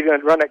Moreno. He's going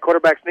to run that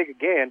quarterback sneak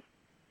again.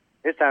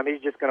 This time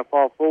he's just going to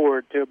fall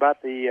forward to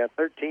about the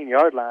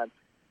 13-yard line.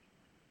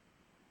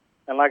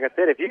 And like I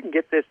said, if you can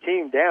get this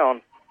team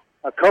down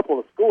a couple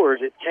of scores,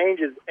 it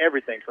changes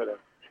everything for them.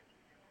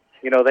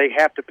 They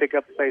have to pick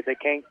up the pace. They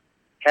can't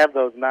have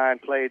those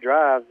 9-play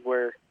drives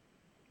where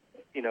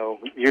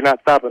you're not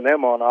stopping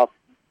them on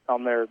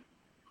their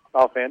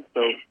offense.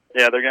 So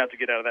yeah, they're going to have to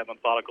get out of that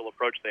methodical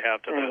approach they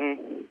have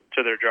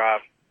to their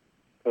drive.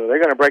 So they're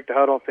going to break the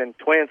huddle and send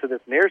twins to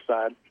this near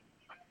side.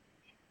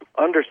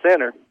 Under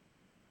center.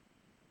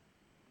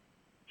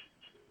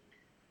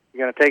 He's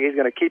going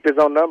to keep his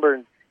own number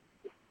and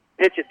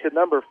pitch it to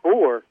number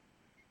 4.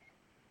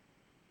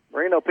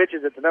 Marino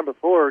pitches it to number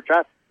 4,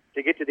 tries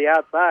to get to the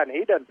outside, and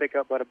he doesn't pick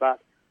up but about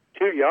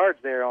 2 yards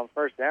there on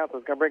first down. So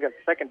it's going to bring up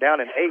 2nd down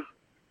and 8.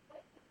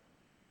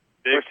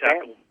 Big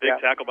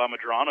tackle by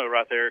Madrano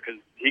right there because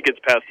he gets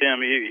past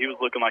him. He was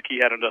looking like he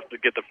had enough to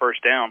get the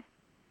first down.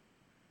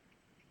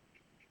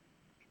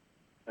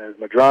 As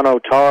Madrano,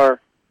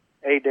 Tar,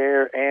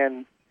 Adair,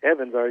 and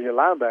Evans are your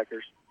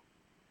linebackers.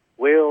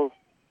 Wills,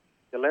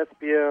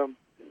 Gillespie,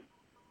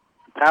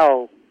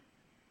 Powell.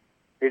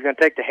 He's going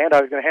to take the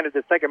handoff. He's going to hand it to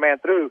the second man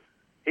through.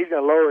 he's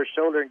going to lower his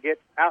shoulder and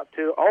get out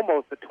to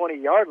almost the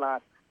 20-yard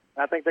line.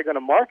 I think they're going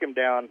to mark him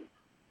down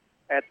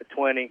at the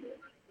 20.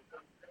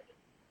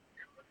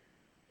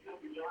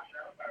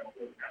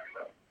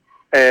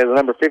 As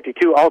number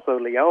 52, also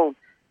Leon,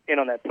 in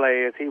on that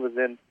play as he was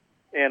in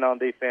on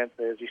defense.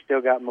 As you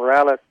still got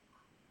Morales,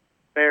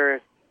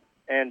 Ferris,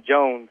 and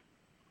Jones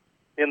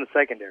in the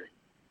secondary.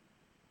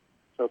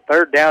 So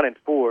 3rd down and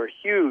 4,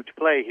 huge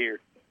play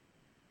here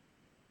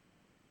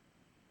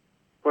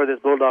for this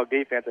Bulldog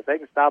defense. If they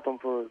can stop them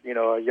for,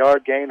 a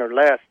yard gain or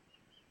less,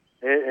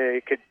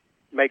 it could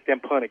make them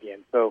punt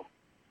again. So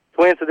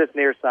Twins to this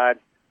near side.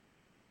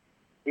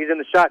 He's in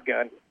the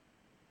shotgun.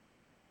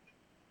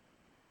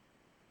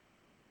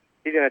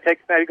 He's going to take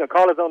the snap. He's going to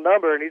call his own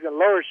number, and he's going to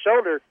lower his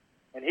shoulder,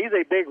 and he's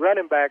a big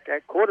running back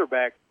at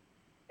quarterback,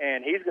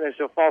 and he's going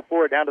to fall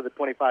forward down to the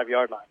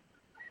 25-yard line.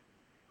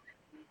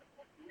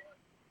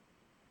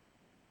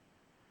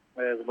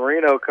 As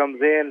Marino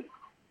comes in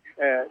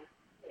at,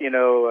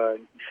 senior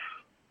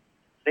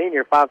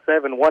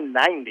 5'7",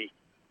 190.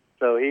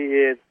 So he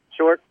is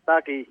short,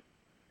 stocky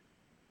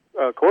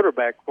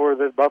quarterback for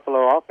this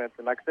Buffalo offense.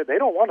 And like I said, they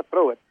don't want to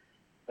throw it.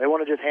 They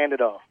want to just hand it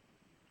off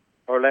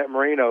or let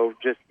Marino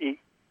just eat,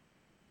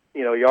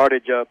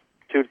 yardage up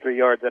 2 to 3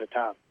 yards at a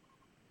time.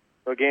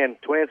 So again,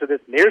 Twins to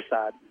this near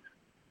side.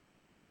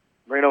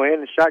 Marino in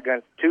the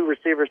shotgun, 2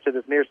 receivers to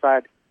this near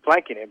side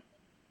flanking him.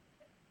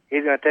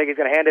 He's going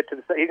to hand it to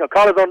he's going to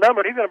call his own number,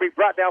 and he's going to be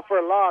brought down for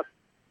a loss.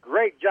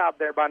 Great job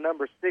there by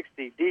number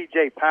 60,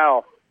 DJ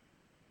Powell.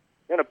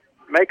 Going to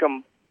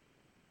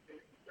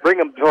bring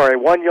him for a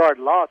 1-yard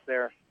loss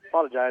there.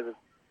 Apologizes.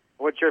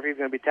 I wasn't sure if he's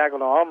going to be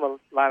tackled on the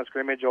line of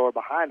scrimmage or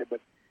behind it, but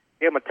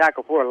give him a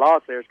tackle for a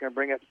loss there. It's going to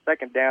bring up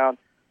 2nd down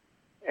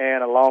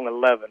and a long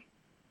 11.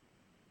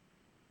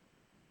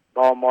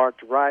 Ball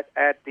marked right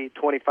at the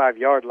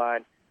 25-yard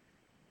line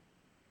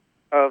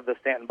of the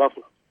Stanton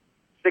Buffalo.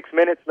 6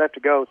 minutes left to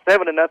go.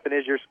 7-0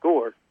 is your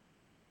score.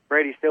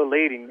 Brady still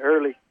leading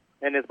early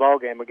in this ball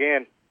game.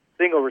 Again,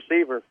 single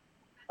receiver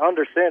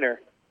under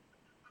center.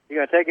 He's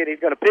going to take it. He's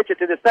going to pitch it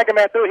to the second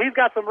man through. He's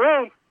got some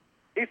room.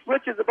 He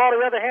switches the ball to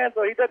the other hand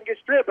so he doesn't get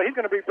stripped, but he's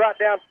going to be brought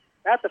down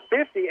at the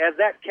 50 as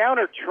that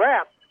counter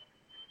trap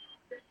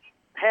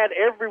had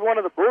every one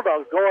of the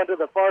Bulldogs going to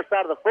the far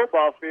side of the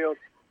football field.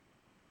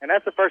 And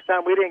that's the first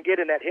time we didn't get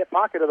in that hip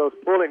pocket of those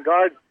pulling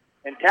guards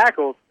and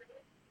tackles.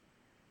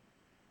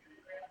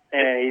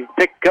 And he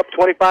picked up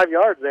 25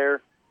 yards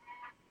there.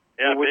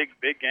 Yeah,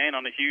 big gain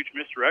on a huge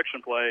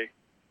misdirection play,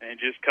 and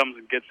just comes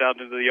and gets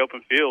out into the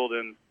open field.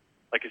 And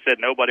like you said,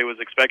 nobody was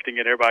expecting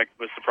it. Everybody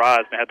was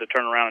surprised and had to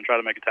turn around and try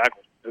to make a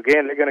tackle.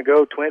 Again, they're going to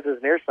go Twins to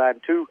the near side,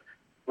 and 2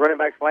 running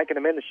backs flanking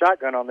them in the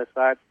shotgun on this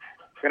side.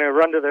 Going to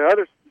run to the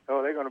other.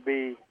 Oh, they're going to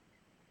be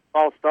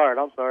false start.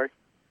 I'm sorry.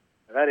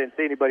 I didn't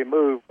see anybody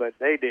move, but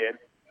they did.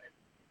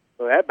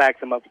 So that backs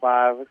them up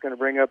 5. It's going to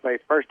bring up a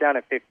 1st down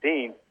at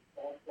 15.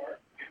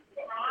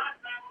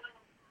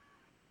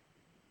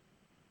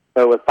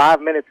 So with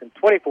 5 minutes and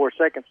 24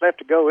 seconds left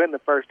to go in the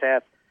first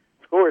half,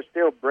 score is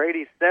still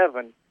Brady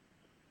 7,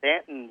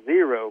 Stanton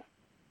 0.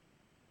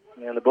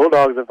 And the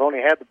Bulldogs have only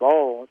had the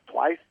ball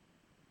twice.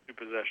 2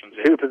 possessions.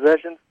 2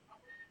 possessions.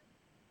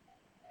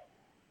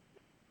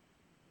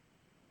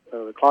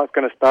 So the clock's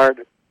going to start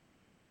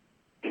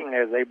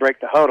as they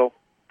break the huddle.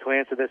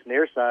 Twins to this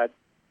near side.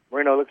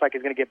 Marino looks like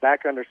he's going to get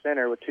back under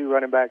center with 2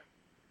 running backs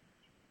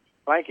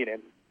flanking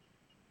him.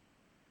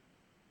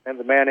 And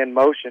the man in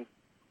motion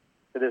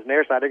to this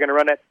near side. They're going to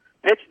run that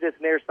pitch to this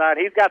near side.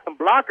 He's got some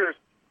blockers.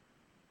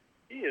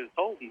 He is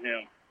holding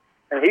him.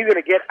 And he's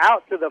going to get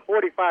out to the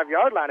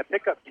 45-yard line and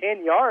pick up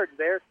 10 yards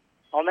there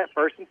on that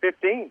 1st and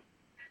 15.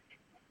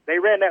 They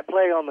ran that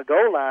play on the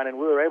goal line, and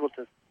we were able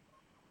to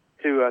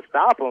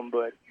stop them,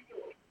 but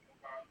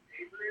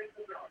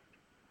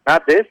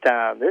not this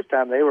time. This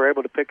time they were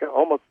able to pick up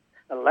almost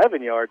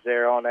 11 yards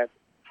there on that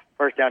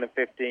 1st down and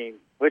 15,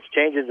 which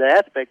changes the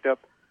aspect of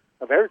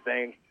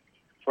everything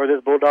for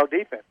this Bulldog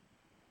defense.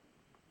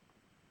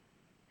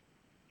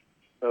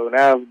 So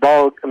now the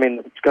ball, it's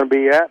going to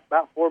be at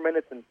about 4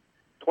 minutes and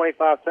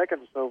 25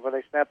 seconds or so before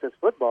they snap this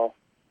football.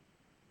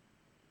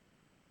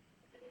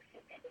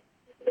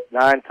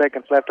 9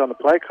 seconds left on the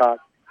play clock.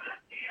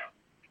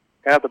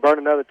 Going to have to burn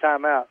another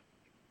timeout,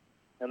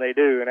 and they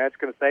do, and that's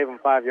going to save them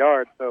 5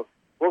 yards. So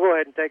we'll go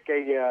ahead and take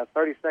a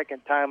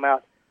 30-second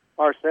timeout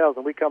ourselves,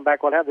 and we come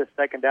back. We'll have this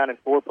 2nd down and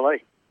 4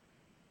 play.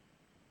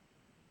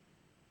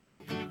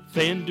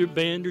 Fender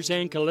benders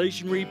and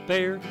collision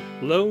repair,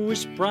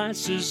 lowest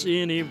prices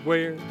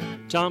anywhere.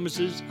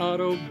 Thomas's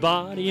Auto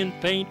Body and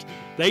Paint,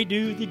 they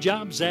do the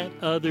jobs that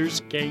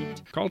others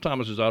can't. Call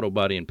Thomas's Auto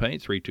Body and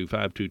Paint,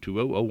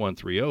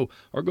 325-220-0130,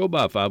 or go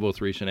by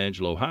 503 San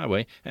Angelo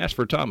Highway. Ask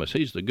for Thomas.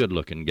 He's the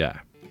good-looking guy.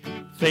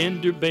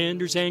 Fender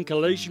benders and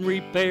collision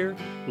repair,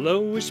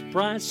 lowest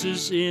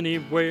prices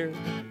anywhere.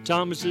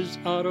 Thomas's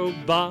Auto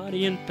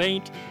Body and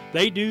Paint,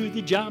 they do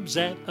the jobs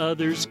that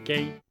others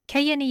can't.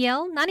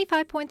 KNEL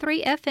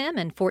 95.3 FM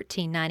and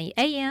 1490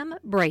 AM,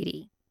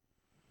 Brady.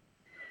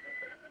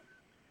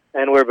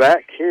 And we're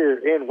back here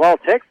in Wall,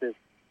 Texas.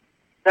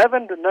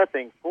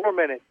 7-0, 4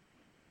 minutes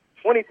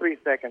 23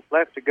 seconds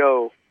left to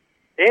go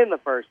in the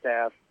first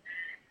half.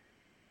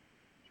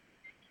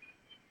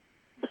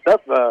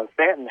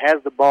 Stanton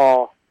has the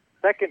ball,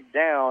 second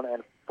down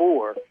and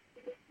 4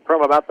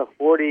 from about the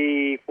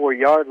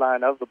 44-yard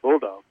line of the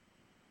Bulldogs.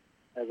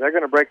 As they're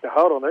going to break the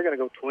huddle, and they're going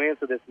to go twins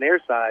to this near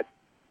side.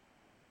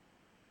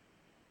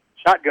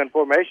 Shotgun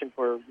formation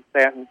for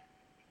Stanton.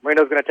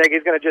 Marino's going to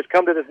he's going to just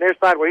come to this near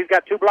side where he's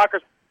got 2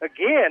 blockers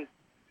again,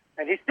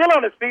 and he's still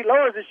on his feet,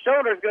 lowers his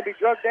shoulder, is going to be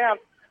drugged down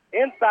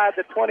inside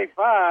the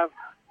 25.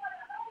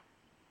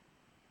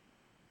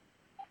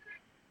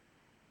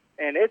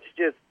 And it's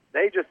just,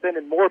 they just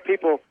sending more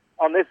people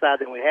on this side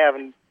than we have,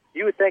 and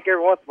you would think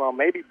every once in a while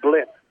maybe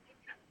blitz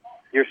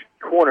your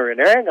corner in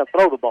there. Ain't going to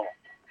throw the ball.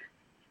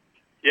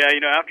 Yeah,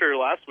 after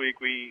last week,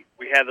 we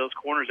had those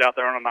corners out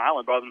there on an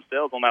island by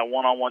themselves on that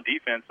one-on-one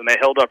defense, and they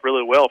held up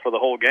really well for the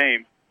whole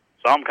game.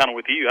 So I'm kind of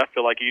with you. I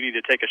feel like you need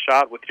to take a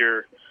shot with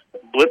your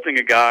blitzing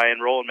a guy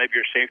and rolling maybe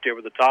your safety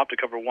over the top to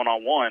cover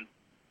one-on-one,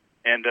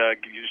 and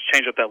you just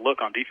change up that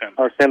look on defense.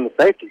 Or send the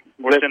safety.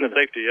 Or send the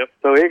safety, yep.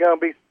 So he's going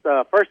to be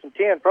first and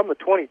 10 from the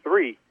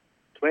 23.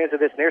 Twins to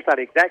this near side,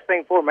 exact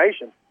same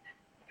formation.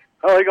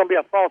 Oh, he's going to be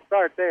a false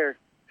start there.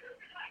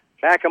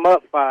 Back him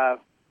up 5.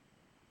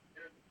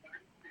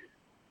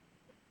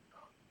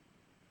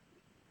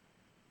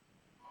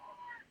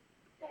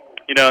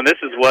 And this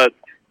is what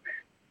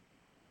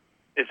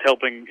is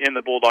helping in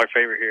the Bulldog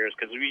favor here is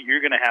because you're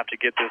going to have to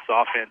get this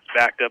offense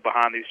backed up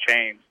behind these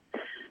chains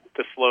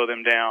to slow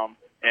them down,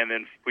 and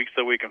then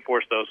so we can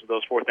force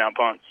those fourth down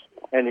punts.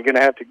 And you're going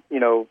to have to,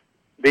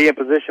 be in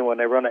position when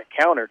they run that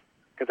counter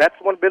because that's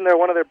been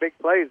one of their big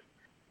plays,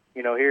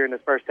 here in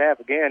this first half.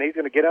 Again, he's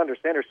going to get under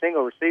center,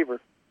 single receiver.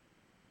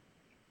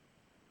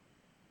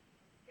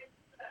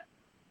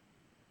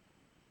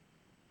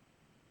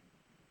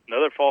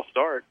 Another false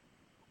start.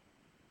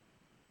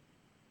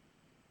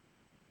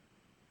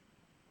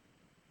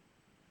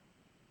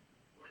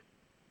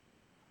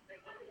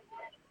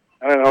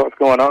 I don't know what's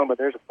going on, but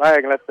there's a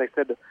flag unless they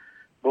said the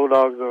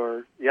Bulldogs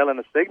are yelling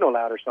a signal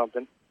out or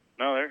something.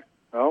 No, there.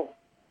 No.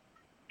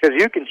 Because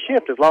you can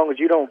shift as long as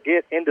you don't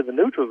get into the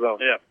neutral zone.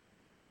 Yeah.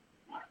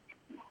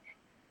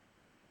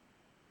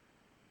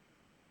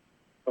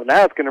 So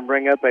now it's going to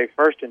bring up a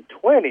 1st and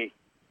 20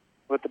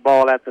 with the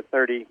ball at the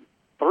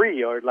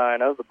 33-yard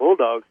line of the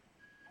Bulldogs.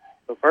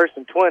 So 1st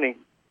and 20.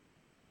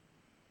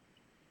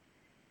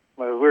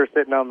 Well, we're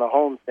sitting on the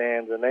home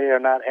stands, and they are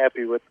not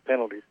happy with the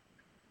penalties.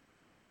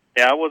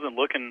 Yeah, I wasn't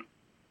looking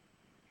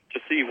to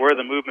see where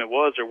the movement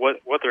was or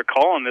what they're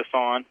calling this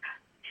on.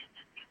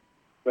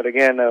 But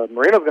again,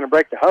 Marino's going to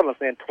break the huddle,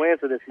 saying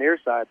twins to this near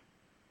side.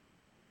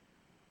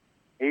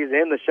 He's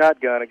in the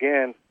shotgun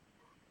again.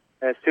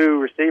 Has 2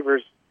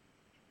 receivers,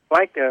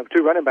 2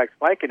 running backs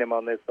flanking him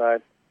on this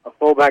side, a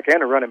fullback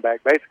and a running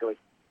back, basically.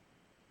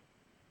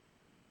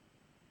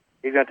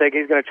 He's going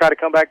to try to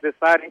come back this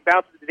side. He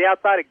bounces to the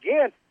outside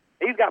again.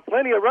 He's got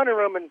plenty of running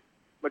room, and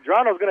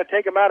Madrano's going to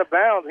take him out of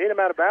bounds, hit him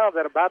out of bounds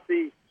at about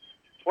the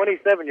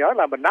 27-yard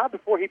line, but not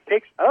before he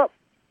picks up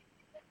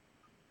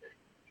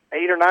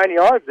 8 or 9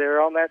 yards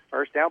there on that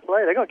first down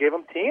play. They're going to give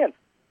him 10,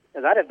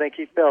 because I didn't think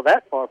he fell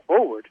that far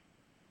forward.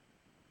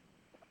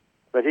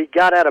 But he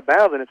got out of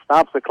bounds, and it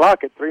stops the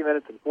clock at 3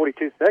 minutes and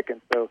 42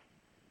 seconds. So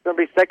it's going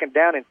to be 2nd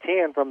down and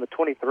 10 from the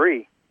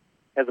 23,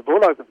 as the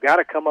Bulldogs have got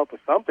to come up with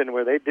something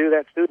where they do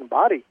that student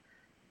body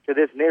to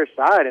this near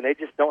side, and they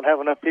just don't have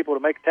enough people to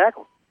make a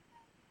tackle.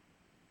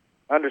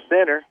 Under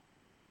center,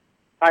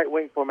 tight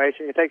wing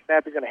formation. He takes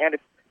snap. He's going to hand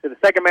it to the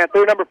second man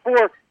through, number 4.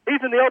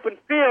 He's in the open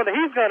field, and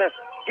he's going to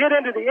get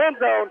into the end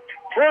zone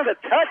for the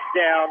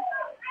touchdown.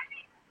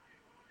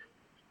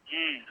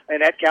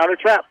 And that counter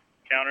trap.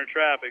 Counter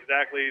trap,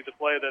 exactly the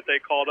play that they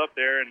called up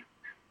there. And,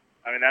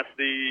 I mean, that's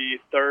the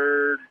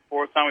 3rd,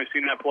 4th time we've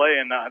seen that play,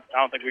 and I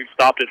don't think we've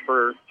stopped it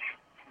for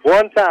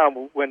one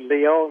time when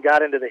Leon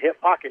got into the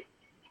hip pocket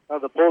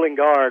of the pulling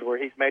guard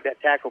where he's made that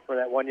tackle for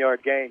that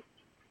 1-yard gain.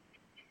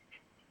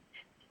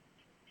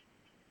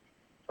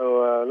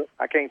 So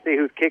I can't see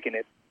who's kicking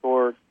it.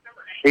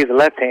 He's a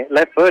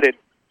left-footed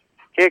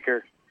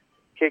kicker.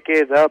 Kick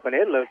is up, and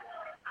it looks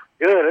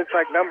good. It looks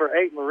like number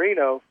 8,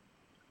 Marino.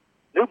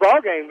 New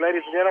ball game,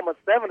 ladies and gentlemen,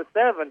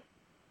 7-7.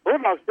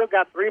 Bulldogs still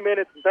got 3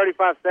 minutes and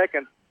 35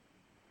 seconds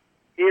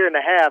here in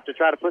the half to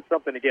try to put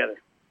something together.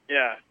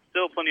 Yeah,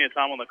 still plenty of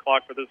time on the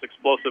clock for this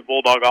explosive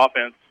Bulldog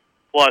offense.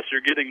 Plus,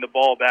 you're getting the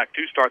ball back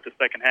to start the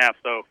second half.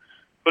 So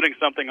putting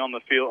something on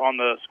the field, on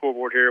the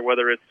scoreboard here,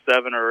 whether it's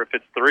 7 or if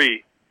it's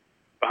 3,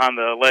 behind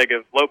the leg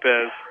of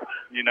Lopez,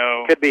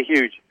 could be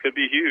huge. Could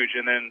be huge,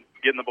 and then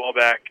getting the ball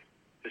back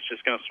is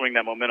just going to swing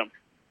that momentum.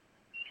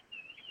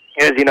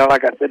 As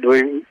like I said,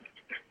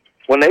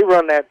 when they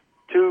run that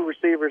 2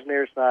 receivers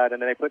near side,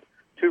 and then they put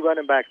 2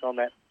 running backs on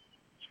that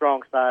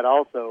strong side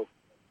also,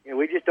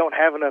 we just don't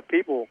have enough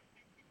people.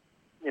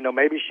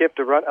 Maybe shift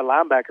a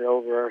linebacker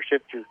over, or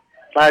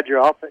slide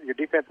your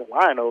defensive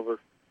line over,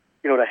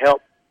 to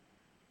help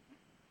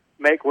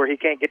make where he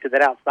can't get to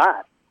that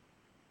outside.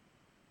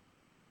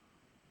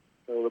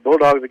 So the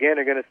Bulldogs, again,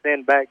 are going to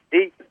send back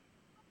deep.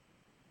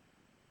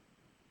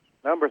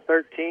 Number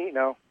 13,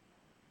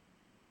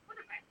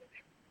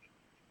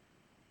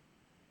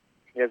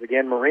 As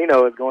again,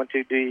 Marino is going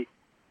to be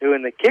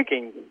doing the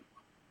kicking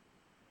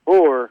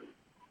for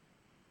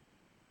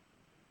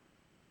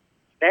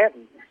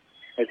Stanton,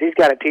 as he's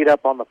got it teed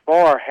up on the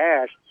far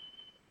hash.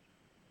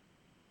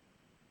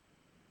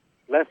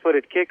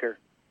 Left-footed kicker.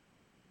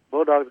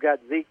 Bulldogs got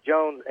Zeke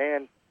Jones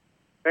and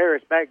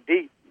Ferris back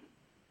deep.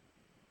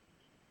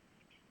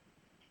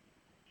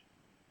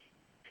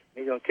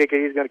 He's going to kick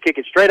it. He's going to kick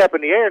it straight up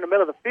in the air in the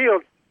middle of the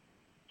field.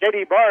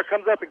 J.D. Barr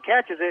comes up and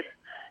catches it.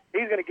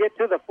 He's going to get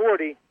to the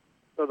 40.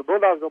 So the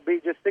Bulldogs will be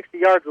just 60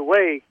 yards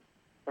away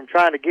from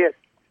trying to get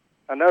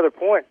another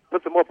point,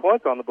 put some more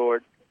points on the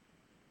board.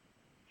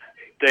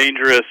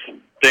 Dangerous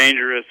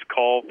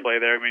call play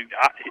there. I mean,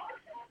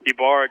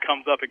 Ibarra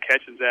comes up and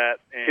catches that.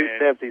 And 2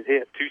 steps he's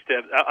hit. 2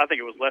 steps. I think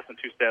it was less than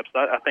 2 steps.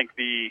 I think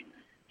the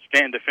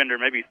Stanton defender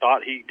maybe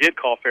thought he did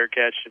call fair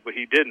catch, but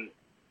he didn't.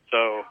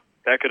 So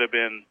that could have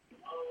been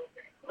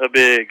a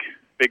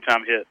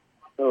big-time hit.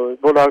 So the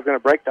Bulldogs going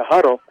to break the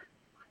huddle.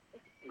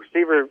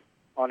 Receiver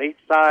on each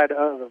side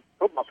of the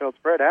football field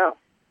spread out.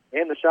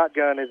 In the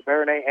shotgun is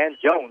Baronet and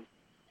Jones.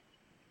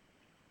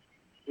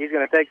 He's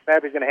going to take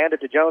snap. He's going to hand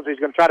it to Jones. He's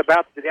going to try to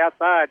bounce it to the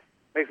outside.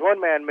 Makes one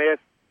man miss.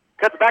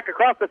 Cuts back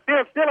across the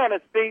field, still on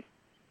his feet.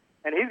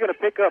 And he's going to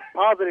pick up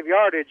positive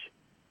yardage.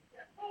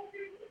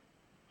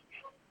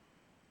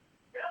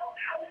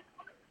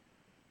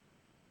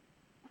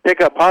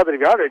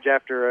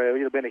 After it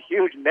would have been a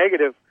huge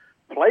negative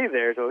play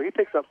there. So he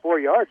picks up 4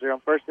 yards there on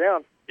first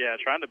down. Yeah,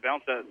 trying to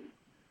bounce that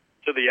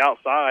to the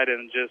outside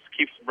and just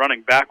keeps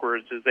running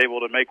backwards, is able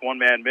to make one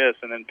man miss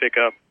and then pick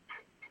up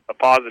a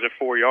positive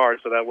 4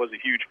 yards. So that was a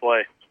huge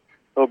play.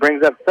 So it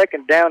brings up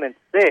second down and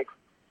 6.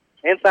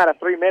 Inside of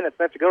 3 minutes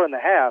left to go in the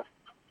half.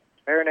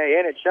 Baronet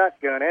in at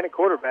shotgun and a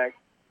quarterback.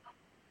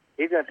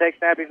 He's going to take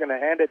snap. He's going to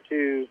hand it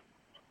to.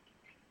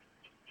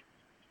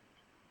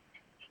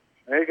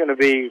 There's going to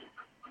be,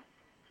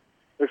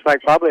 looks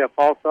like probably a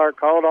false start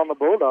called on the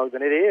Bulldogs,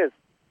 and it is.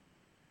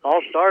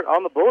 False start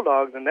on the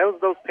Bulldogs, and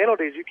those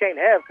penalties you can't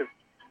have, because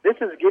this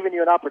is giving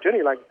you an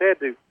opportunity, like I said,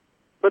 to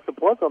put some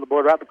points on the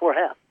board right before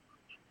half.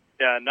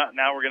 Yeah,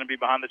 now we're going to be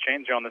behind the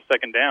chains here on the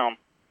second down.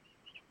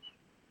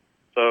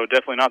 So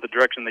definitely not the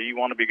direction that you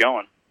want to be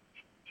going.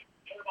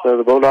 So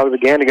the Bulldogs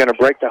again are going to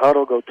break the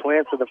huddle, go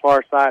twins to the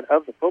far side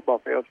of the football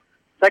field.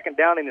 Second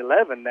down and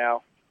 11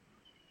 now.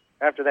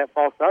 After that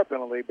false start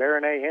penalty,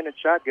 Baronet in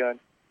shotgun.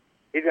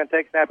 He's going to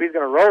take snap. He's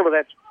going to roll to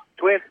that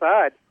twin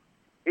side.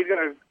 He's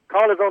going to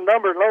call his own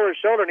number, lower his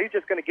shoulder, and he's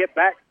just going to get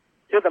back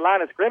to the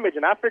line of scrimmage.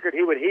 And I figured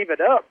he would heave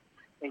it up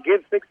and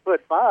give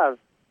 6'5"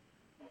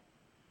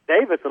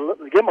 Davis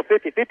give him a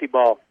 50-50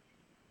 ball.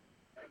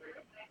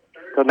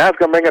 So now it's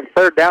going to bring up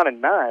third down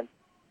and 9.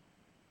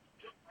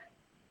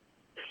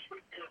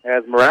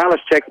 As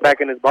Morales checks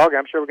back in his ballgame,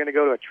 I'm sure we're going to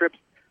go to a trips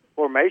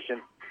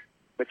formation.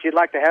 But you'd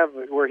like to have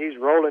where he's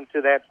rolling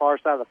to that far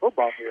side of the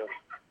football field.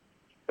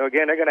 So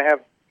again, they're going to have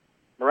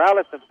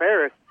Morales and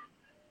Ferris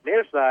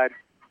near side.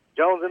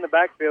 Jones in the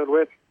backfield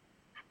with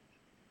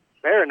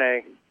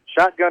Baronet.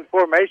 Shotgun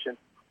formation.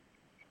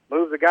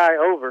 Moves the guy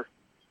over.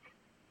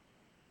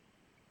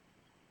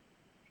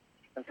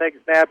 And takes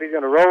a snap. He's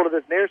going to roll to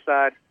this near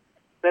side.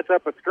 Sets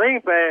up a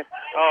screen pass.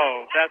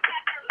 Oh, that's...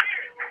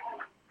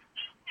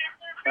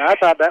 Now, I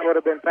thought that would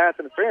have been pass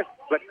interference,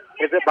 but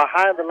is it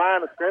behind the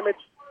line of scrimmage?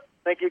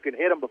 I think you can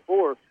hit him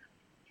before.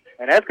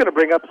 And that's going to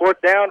bring up fourth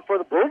down for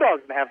the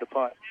Bulldogs to have the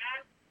punt.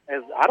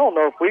 As I don't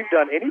know if we've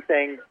done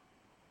anything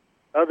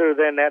other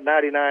than that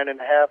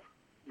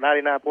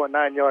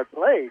 99.9 yard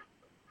play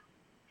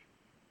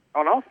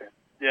on offense.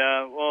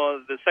 Yeah, well,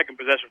 the second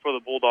possession for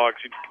the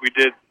Bulldogs, we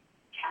did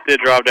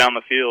drive down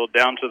the field,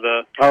 down to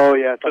the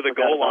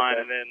goal line,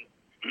 and then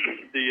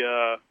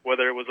the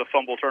whether it was a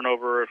fumble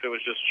turnover or if it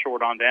was just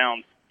short on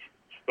downs.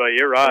 But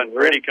you're right,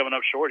 Brady coming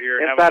up short here.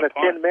 Inside of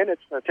 10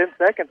 minutes or 10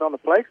 seconds on the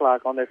play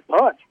clock on this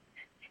punt.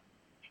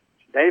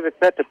 Davis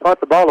set to punt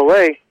the ball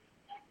away.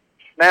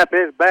 Snap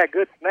is back.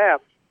 Good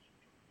snap.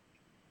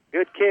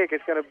 Good kick.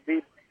 It's going to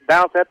be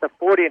bounce at the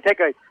 40 and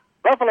take a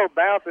Buffalo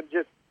bounce and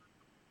just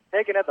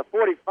take it at the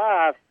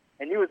 45.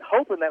 And you was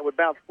hoping that would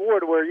bounce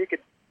forward where you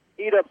could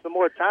eat up some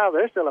more time.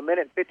 There's still 1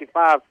 minute and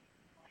 55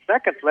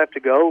 seconds left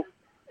to go,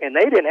 and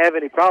they didn't have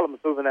any problems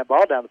moving that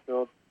ball down the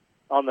field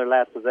on their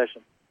last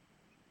possession.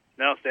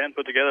 No, Stanton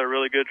put together a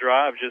really good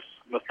drive, just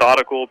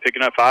methodical,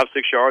 picking up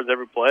 5-6 yards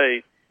every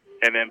play,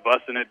 and then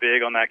busting it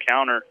big on that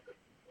counter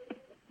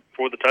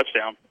for the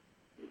touchdown.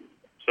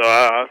 So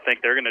I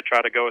think they're going to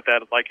try to go with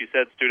that, like you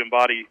said, student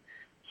body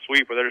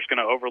sweep, where they're just going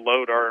to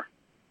overload our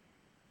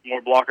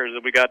more blockers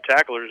that we got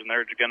tacklers, and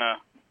they're going to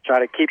try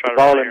to keep the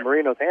ball in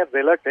Marino's hands.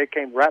 They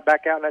came right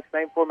back out in that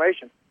same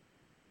formation.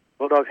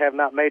 Bulldogs have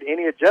not made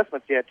any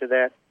adjustments yet to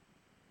that.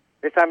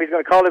 This time he's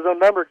going to call his own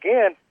number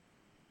again.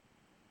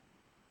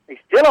 He's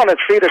still on his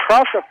feet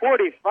across the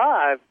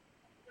 45.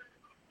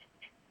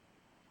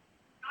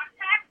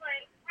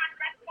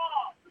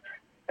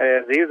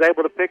 As he was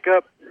able to pick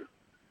up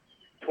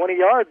 20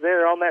 yards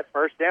there on that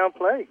first down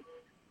play.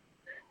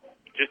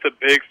 Just a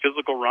big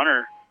physical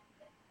runner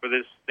for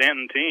this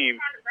Stanton team,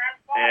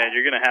 and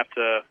you're going to have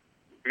to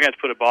You're going to have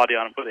to put a body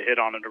on him, put a hit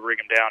on him to bring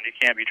him down. You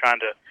can't be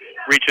trying to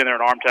reach in there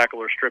and arm tackle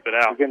or strip it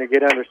out. He's going to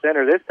get under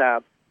center this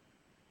time.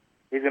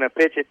 He's going to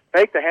pitch it,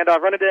 fake the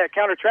handoff, run into that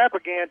counter trap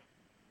again.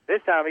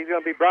 This time he's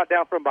going to be brought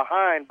down from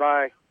behind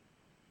by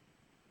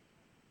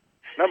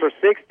number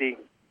 60,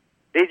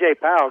 DJ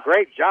Powell.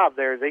 Great job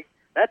there.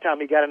 That time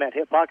he got in that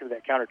hip pocket of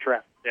that counter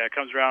trap. Yeah,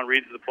 comes around,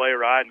 reads the play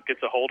right, and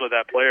gets a hold of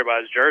that player by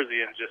his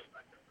jersey and just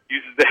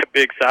uses that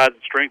big size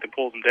and strength and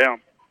pulls him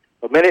down.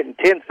 A minute and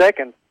 10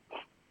 seconds.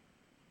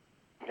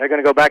 They're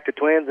going to go back to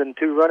twins and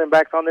two running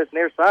backs on this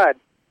near side.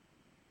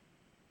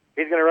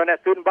 He's going to run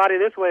that student body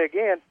this way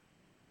again.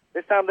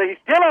 This time he's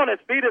still on his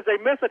feet as they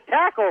miss a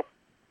tackle.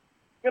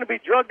 He's going to be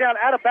drugged down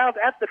out of bounds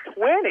at the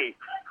 20.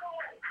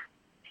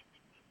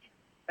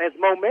 As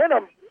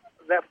momentum,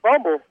 that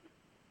fumble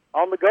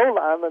on the goal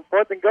line, and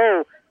 4th and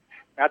goal.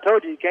 I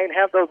told you can't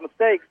have those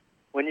mistakes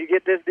when you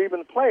get this deep in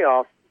the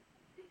playoffs.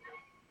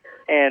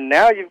 And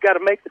now you've got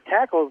to make the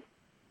tackles.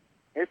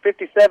 There's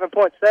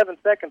 57.7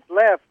 seconds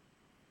left,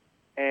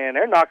 and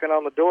they're knocking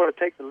on the door to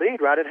take the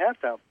lead right at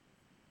halftime.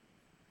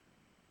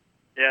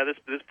 Yeah,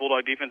 this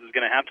Bulldog defense is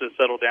going to have to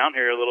settle down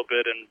here a little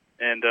bit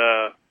and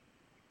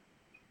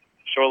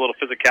show a little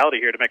physicality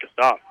here to make a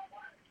stop.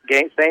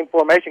 Same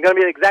formation, going to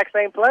be the exact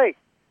same play.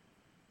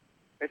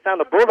 This time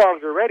the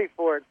Bulldogs are ready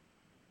for it,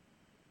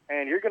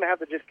 and you're going to have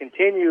to just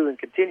continue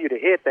to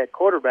hit that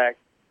quarterback,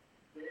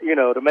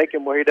 to make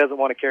him where he doesn't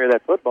want to carry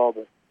that football.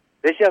 But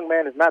this young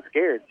man is not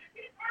scared.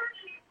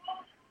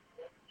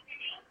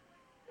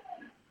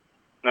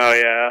 No,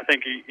 yeah, I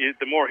think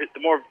the more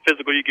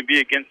physical you can be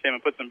against him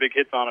and put some big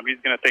hits on him,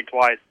 he's going to think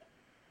twice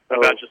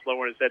about just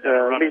lowering his head down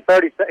and running. It'll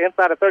be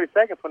inside of 30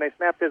 seconds when they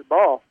snap this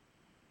ball.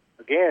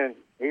 Again,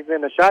 he's in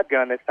the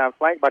shotgun this time,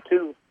 flanked by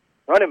two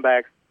running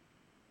backs.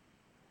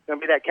 It's going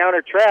to be that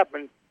counter trap,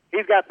 and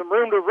he's got some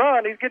room to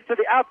run. He's getting to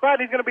the outside.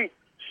 He's going to be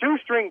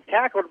shoestring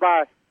tackled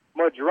by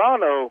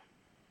Madrano,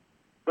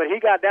 but he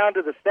got down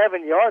to the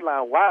 7-yard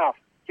line. Wow.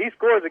 He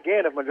scores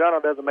again if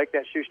Madrano doesn't make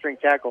that shoestring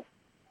tackle.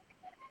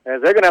 As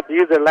they're going to have to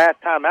use their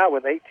last timeout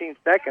with 18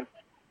 seconds.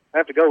 They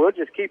have to go, we'll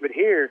just keep it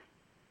here.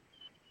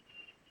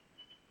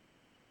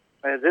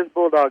 As this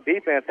Bulldog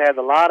defense has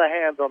a lot of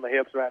hands on the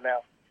hips right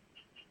now.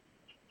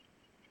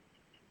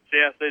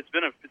 Yeah, it's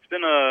been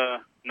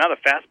a not a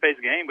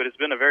fast-paced game, but it's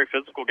been a very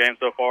physical game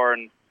so far,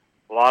 and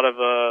a lot of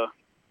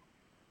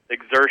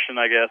exertion,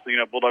 I guess.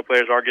 Bulldog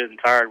players are getting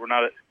tired.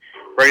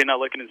 Brady not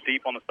looking as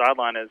deep on the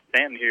sideline as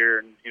Stanton here,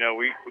 and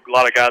a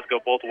lot of guys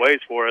go both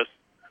ways for us.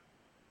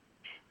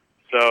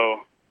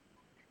 So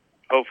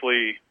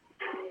hopefully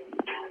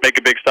make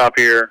a big stop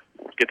here,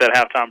 get that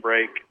halftime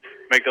break,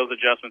 make those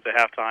adjustments at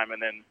halftime,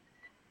 and then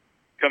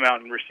come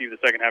out and receive the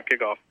second half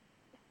kickoff.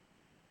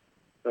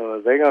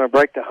 So they're going to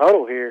break the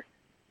huddle here.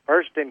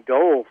 1st and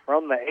goal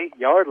from the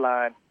 8-yard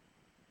line.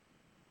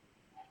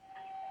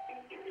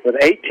 With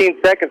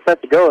 18 seconds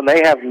left to go, and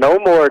they have no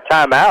more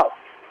timeouts.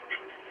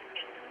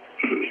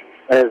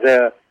 As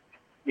this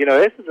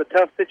is a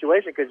tough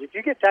situation because if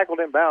you get tackled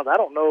inbounds, I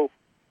don't know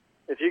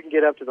if you can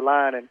get up to the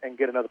line and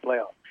get another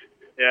playoff.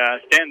 Yeah,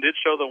 Stanton did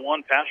show the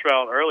one pass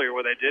route earlier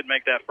where they did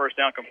make that first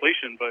down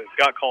completion, but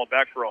got called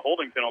back for a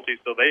holding penalty,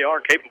 so they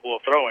are capable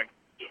of throwing.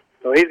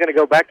 So he's going to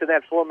go back to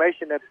that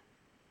formation that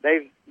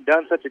they've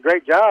done such a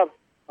great job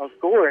of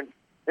scoring.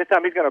 This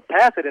time he's going to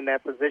pass it in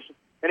that position,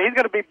 and he's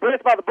going to be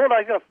blitzed by the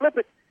Bulldogs. He's going to flip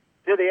it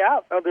to the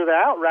out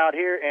route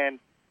here, and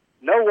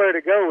nowhere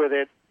to go with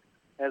it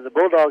as the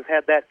Bulldogs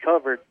had that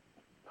covered.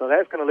 So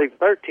that's going to leave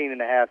 13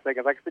 and a half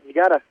seconds. Like I said, you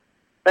got to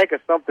think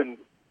of something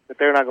that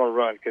they're not going to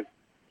run because,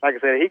 like I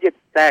said, he gets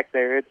sacked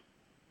there. It's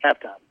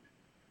halftime.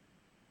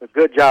 A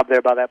good job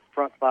there by that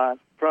front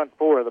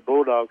four of the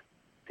Bulldogs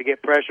to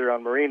get pressure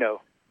on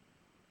Marino.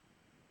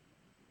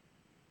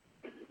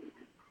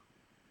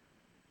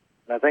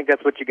 And I think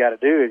that's what you got to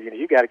do is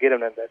you got to get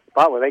them in that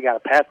spot where they got to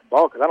pass the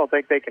ball because I don't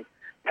think they can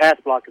pass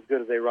block as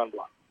good as they run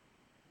block.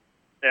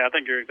 Yeah, I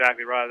think you're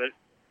exactly right. That's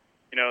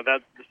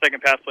the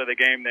second pass play of the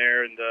game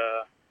there, and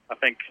I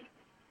think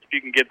if you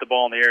can get the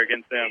ball in the air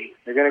against them.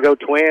 They're going to go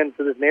twins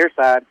to this near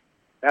side.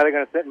 Now they're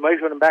going to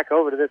move them back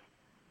over to this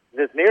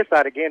near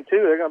side again,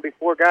 too. They're going to be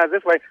 4 guys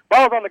this way.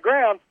 Ball's on the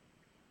ground,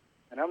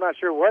 and I'm not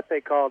sure what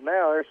they called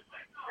now. There's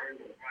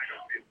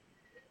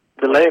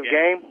delay of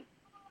game,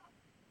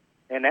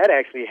 and that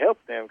actually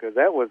helped them because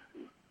that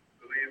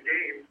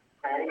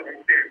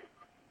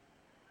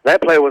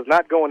play was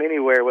not going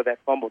anywhere with that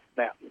fumble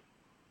snap. Is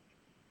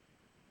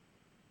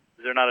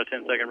there not a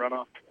 10-second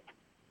runoff?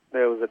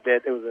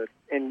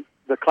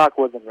 The clock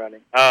wasn't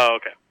running. Oh,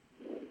 okay.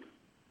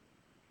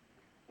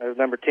 There's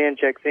number 10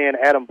 checks in,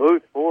 Adam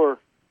Booth for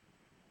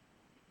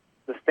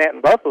the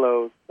Stanton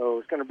Buffaloes. So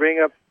it's going to bring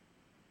up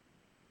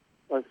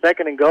a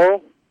 2nd and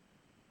goal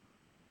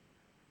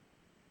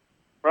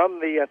from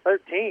the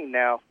 13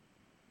 now.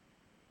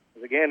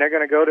 Again, they're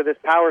going to go to this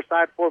power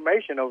side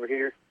formation over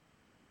here.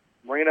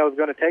 Marino's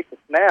going to take the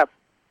snap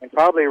and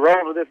probably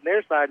roll to this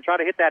near side and try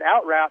to hit that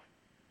out route.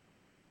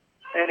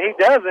 And he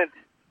doesn't.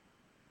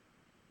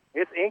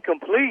 It's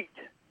incomplete.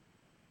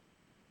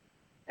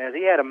 As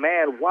he had a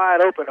man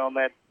wide open on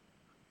that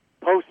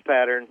post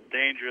pattern.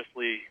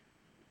 Dangerously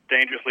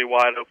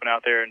wide open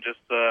out there, and just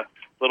a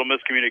little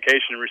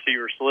miscommunication,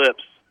 receiver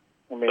slips.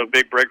 I mean, so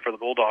big break for the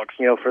Bulldogs.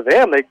 You know, for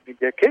them,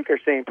 their kicker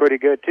seemed pretty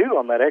good too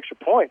on that extra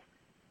point.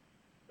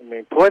 I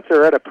mean, points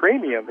are at a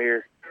premium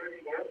here.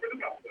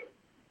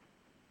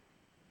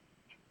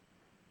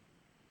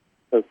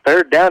 So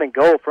 3rd down and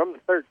goal from the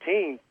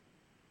 13.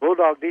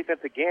 Bulldog defense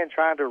again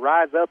trying to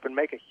rise up and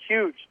make a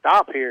huge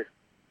stop here.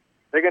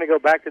 They're going to go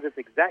back to this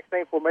exact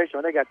same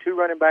formation. They got 2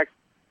 running backs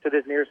to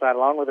this near side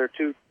along with their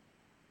 2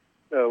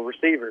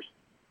 receivers.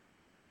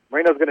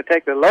 Marino's going to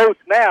take the low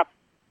snap.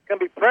 It's going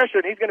to be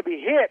pressured. He's going to be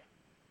hit.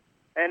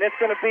 And it's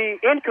going to be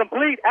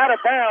incomplete, out of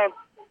bounds.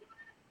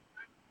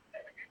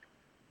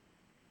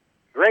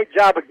 Great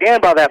job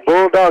again by that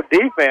Bulldog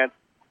defense.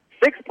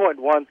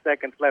 6.1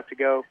 seconds left to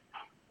go.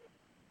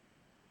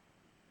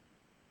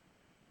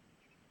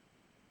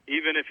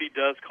 Even if he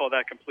does call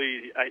that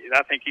complete,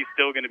 I think he's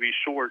still going to be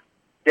short.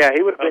 Yeah,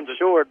 he would have been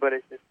short, but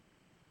it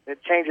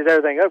changes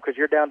everything up because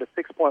you're down to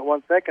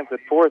 6.1 seconds at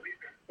 4th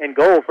and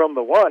goal from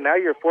the 1. Now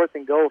you're 4th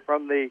and goal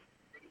from the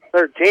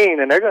 13,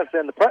 and they're going to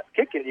send the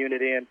kicking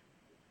unit in.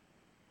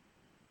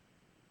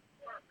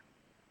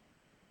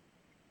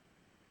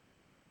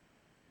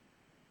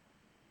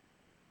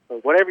 So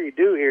whatever you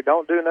do here,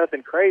 don't do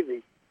nothing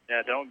crazy.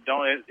 Yeah, don't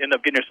end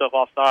up getting yourself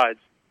off sides.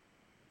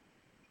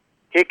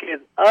 Kick is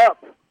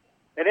up,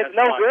 and it's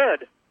That's no fine.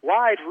 good.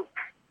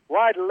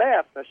 Wide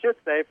left, I should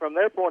say, from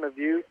their point of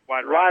view.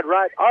 Wide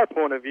right, our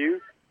point of view.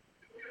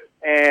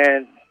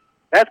 And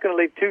that's going to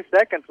leave 2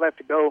 seconds left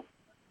to go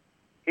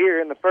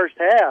here in the first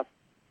half.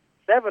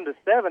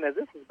 7-7, as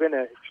this has been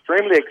an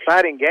extremely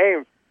exciting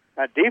game,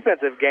 a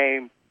defensive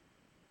game,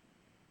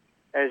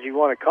 as you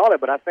want to call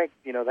it. But I think,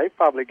 they've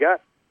probably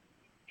got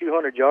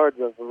 200 yards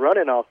of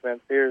running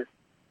offense here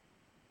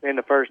in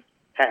the first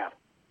half.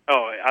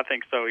 Oh, I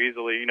think so,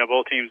 easily.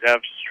 Both teams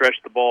have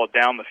stretched the ball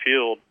down the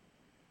field.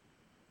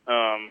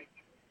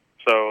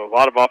 So a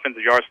lot of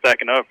offensive yards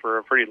stacking up for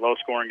a pretty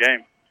low-scoring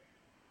game.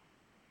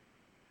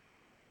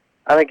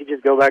 I think you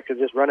just go back to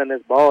just running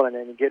this ball and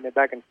then getting it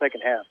back in the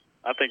second half.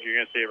 I think you're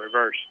going to see a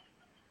reverse.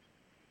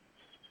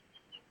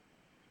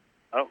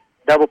 Oh.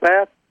 Double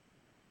pass.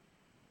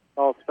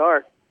 False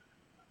start.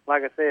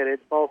 Like I said,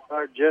 it's false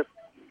start just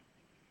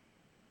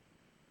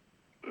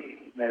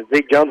as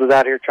Zeke Jones was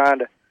out here trying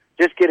to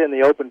just get in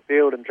the open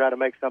field and try to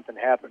make something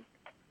happen.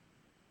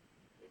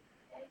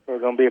 So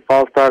it's going to be a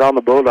false start on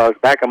the Bulldogs.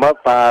 Back them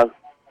up 5.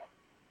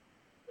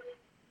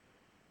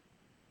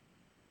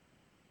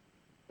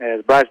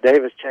 As Bryce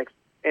Davis checks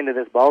into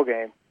this ball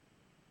game.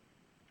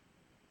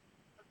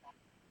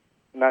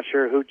 I'm not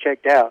sure who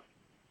checked out.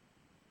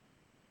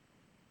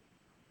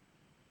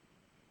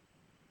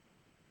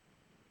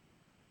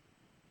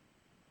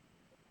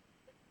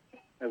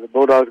 As the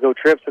Bulldogs go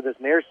trips to this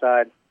near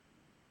side.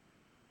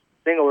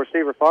 Single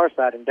receiver far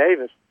side, and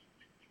Davis.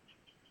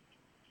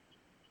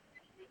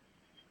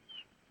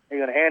 He's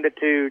going to hand it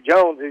to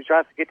Jones, who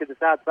tries to get to the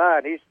side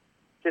side. He's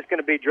just going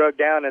to be drugged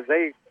down, as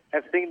they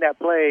have seen that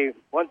play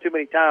one too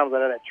many times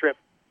out of that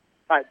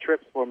tight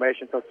trips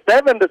formation. So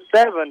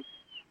 7-7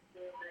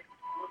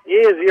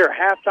 is your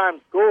halftime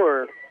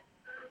score,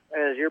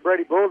 as your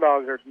Brady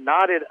Bulldogs are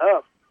knotted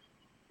up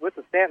with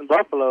the Stanton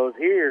Buffaloes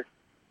here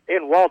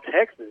in Wall,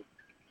 Texas.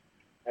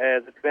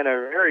 As it's been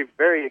a very,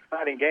 very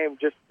exciting game,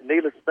 just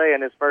needless to say, in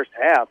this first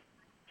half.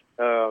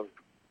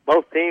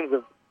 Both teams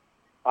have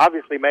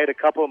obviously made a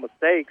couple of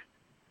mistakes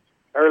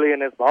early in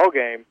this ball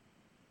game.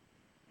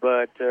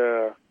 But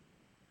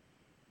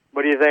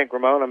what do you think,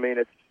 Ramon? I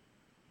mean,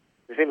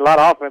 you've seen a lot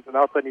of offense, and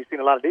all of a sudden you've seen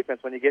a lot of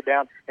defense when you get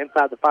down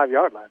inside the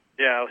 5-yard line.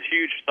 Yeah,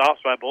 huge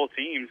stops by both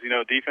teams.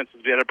 Defense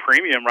is at a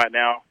premium right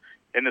now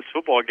in this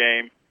football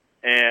game,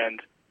 and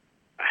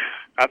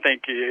I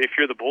think if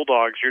you're the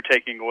Bulldogs, you're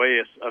taking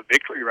away a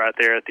victory right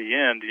there at the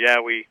end. Yeah,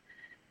 we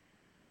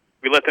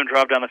let them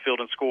drive down the field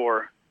and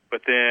score,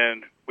 but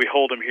then we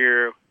hold them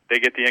here. They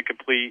get the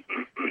incomplete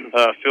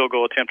field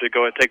goal attempt to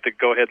go and take the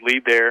go-ahead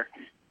lead there,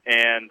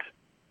 and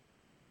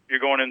you're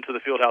going into the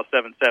field house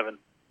 7-7,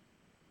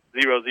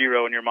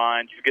 0-0 in your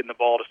mind. You're getting the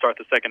ball to start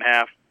the second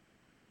half.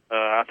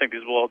 I think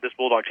this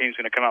Bulldog team is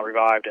going to come out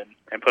revived and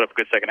put up a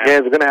good second half.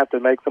 Yeah, they're going to have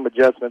to make some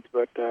adjustments,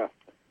 but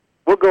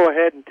we'll go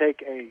ahead and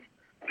take a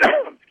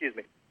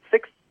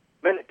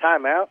 6-minute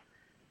timeout.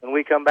 When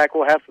we come back,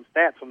 we'll have some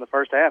stats from the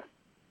first half.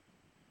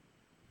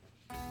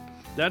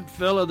 That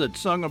fella that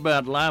sung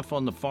about life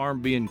on the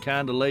farm being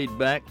kind of laid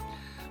back,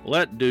 well,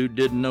 that dude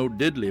didn't know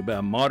diddly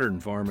about modern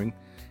farming.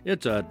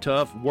 It's a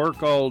tough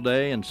work all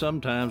day and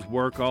sometimes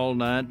work all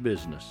night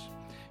business.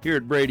 Here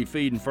at Brady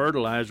Feed and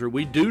Fertilizer,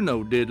 we do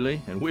know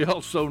diddly, and we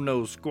also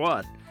know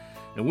squat.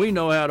 And we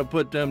know how to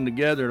put them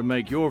together to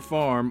make your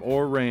farm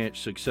or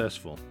ranch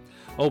successful.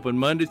 Open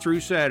Monday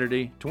through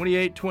Saturday,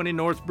 2820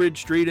 North Bridge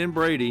Street in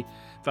Brady.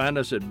 Find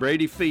us at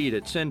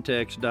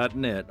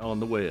bradyfeed@syntex.net on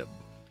the web.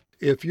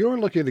 If you're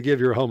looking to give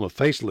your home a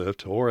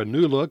facelift or a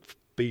new look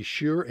Be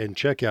sure and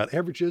check out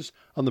Everage's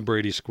on the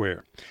Brady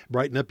Square.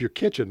 Brighten up your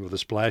kitchen with a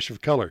splash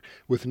of color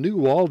with new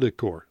wall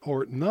decor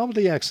or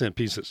novelty accent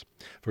pieces.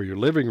 For your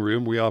living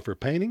room, we offer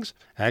paintings,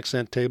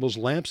 accent tables,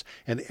 lamps,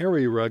 and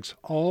area rugs,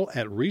 all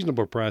at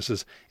reasonable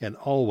prices and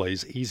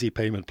always easy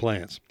payment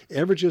plans.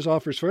 Everage's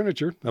offers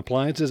furniture,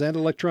 appliances, and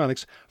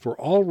electronics for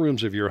all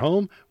rooms of your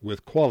home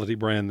with quality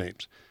brand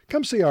names.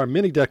 Come see our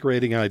many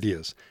decorating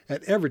ideas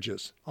at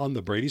Everage's on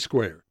the Brady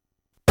Square.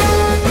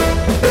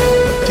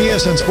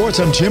 TSN Sports,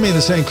 I'm Jimmy.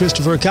 The St.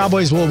 Christopher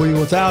Cowboys will be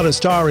without a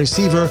star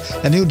receiver.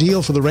 A new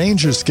deal for the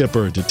Rangers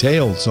skipper.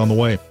 Details on the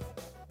way.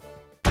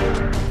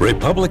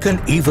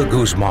 Republican Eva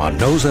Guzman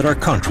knows that our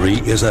country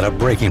is at a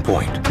breaking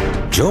point.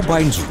 Joe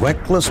Biden's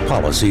reckless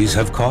policies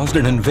have caused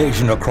an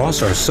invasion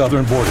across our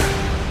southern border.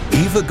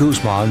 Eva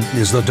Guzman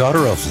is the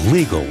daughter of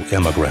legal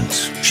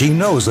immigrants. She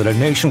knows that a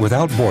nation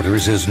without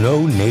borders is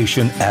no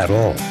nation at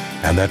all,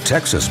 and that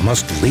Texas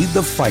must lead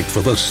the fight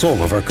for the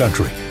soul of our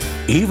country.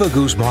 Eva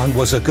Guzman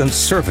was a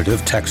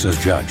conservative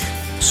Texas judge,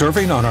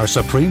 serving on our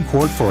Supreme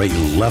Court for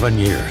 11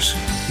 years.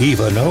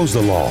 Eva knows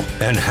the law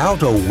and how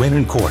to win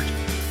in court.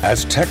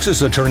 As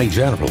Texas Attorney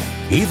General,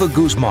 Eva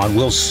Guzman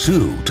will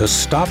sue to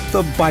stop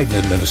the Biden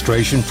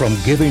administration from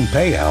giving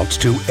payouts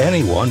to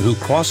anyone who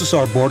crosses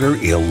our border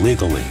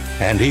illegally.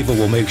 And Eva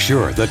will make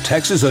sure the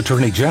Texas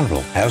Attorney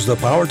General has the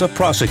power to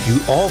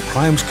prosecute all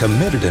crimes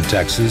committed in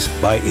Texas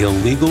by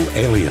illegal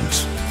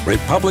aliens.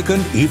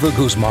 Republican Eva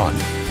Guzman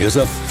is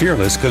a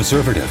fearless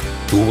conservative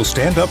who will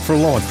stand up for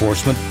law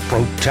enforcement,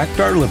 protect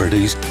our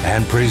liberties,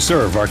 and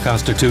preserve our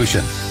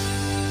Constitution.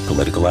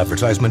 Political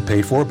advertisement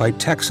paid for by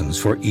Texans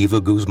for Eva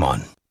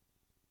Guzman.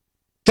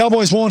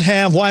 Cowboys won't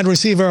have wide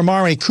receiver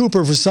Amari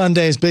Cooper for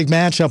Sunday's big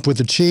matchup with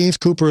the Chiefs.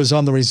 Cooper is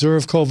on the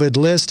reserve COVID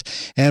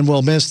list and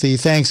will miss the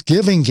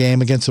Thanksgiving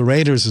game against the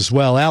Raiders as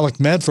well. Alec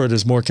Medford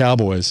has more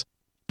Cowboys.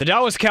 The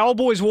Dallas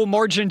Cowboys will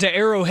march into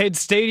Arrowhead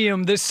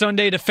Stadium this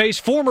Sunday to face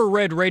former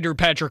Red Raider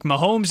Patrick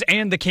Mahomes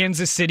and the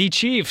Kansas City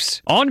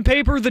Chiefs. On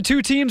paper, the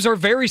two teams are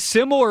very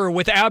similar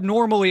with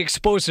abnormally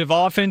explosive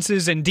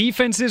offenses and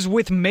defenses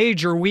with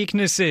major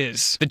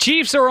weaknesses. The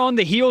Chiefs are on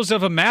the heels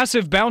of a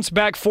massive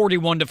bounce-back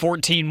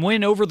 41-14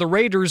 win over the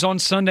Raiders on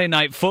Sunday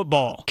Night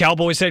Football.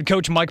 Cowboys head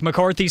coach Mike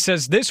McCarthy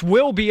says this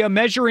will be a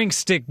measuring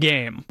stick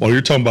game. Well,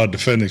 you're talking about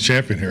defending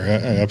champion here.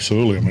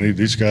 Absolutely. I mean,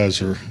 these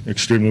guys are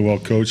extremely well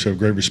coached, have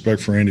great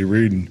respect for Andy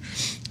Reid and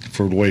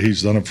for the way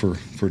he's done it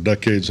for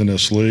decades in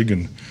this league.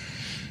 And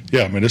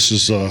yeah, I mean, this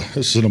is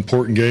an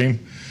important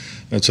game.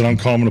 It's an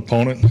uncommon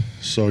opponent,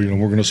 so we're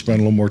going to spend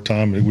a little more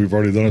time. We've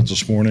already done it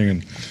this morning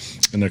and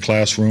in the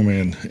classroom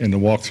and in the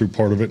walkthrough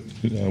part of it.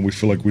 We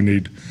feel like we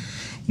need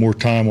more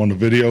time on the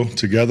video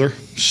together.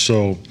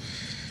 So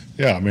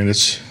yeah, I mean,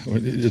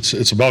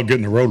 it's about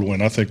getting the road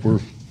win. I think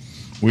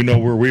we know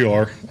where we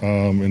are,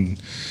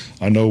 and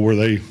I know where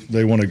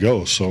they want to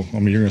go. So I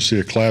mean, you're going to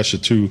see a clash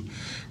of two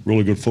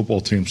really good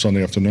football team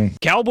Sunday afternoon.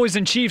 Cowboys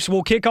and Chiefs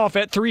will kick off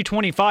at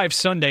 3:25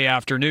 Sunday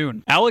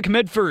afternoon. Alec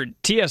Medford,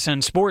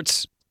 TSN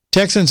Sports.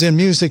 Texans in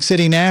Music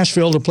City,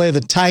 Nashville to play the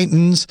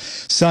Titans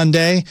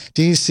Sunday.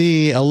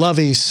 DC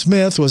Lovie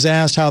Smith was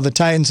asked how the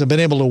Titans have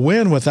been able to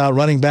win without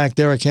running back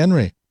Derrick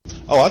Henry.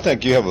 Oh, I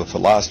think you have a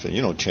philosophy.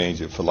 You don't change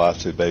your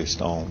philosophy based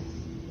on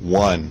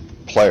one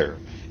player,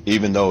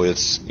 even though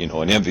it's an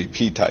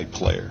MVP type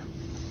player.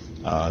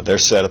 They're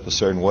set up a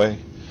certain way,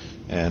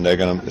 and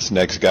it's the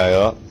next guy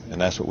up. And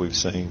that's what we've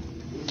seen.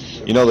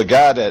 The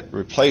guy that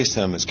replaced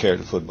him has carried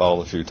the football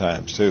a few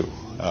times too,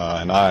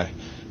 and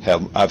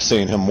I've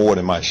seen him more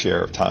than my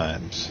share of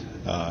times.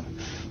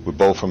 We're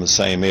both from the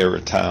same area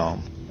of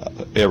town,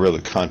 area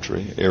of the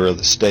country, area of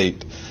the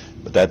state,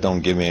 but that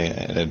don't give me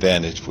an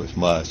advantage with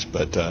much.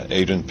 But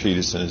Adrian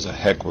Peterson is a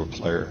heck of a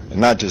player,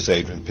 and not just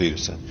Adrian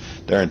Peterson.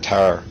 Their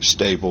entire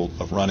stable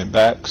of running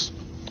backs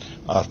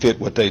fit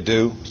what they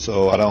do,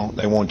 so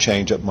they won't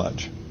change up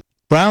much.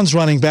 Browns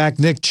running back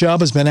Nick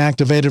Chubb has been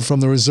activated from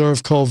the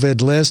reserve COVID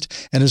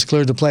list and is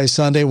cleared to play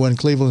Sunday when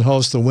Cleveland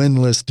hosts the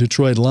winless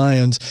Detroit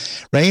Lions.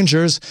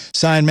 Rangers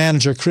signed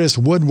manager Chris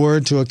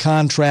Woodward to a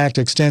contract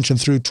extension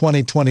through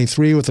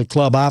 2023 with a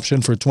club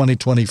option for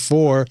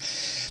 2024.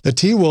 The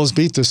T-Wolves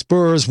beat the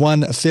Spurs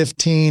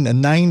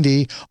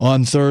 115-90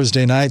 on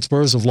Thursday night.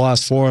 Spurs have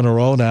lost 4 in a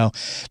row now.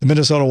 The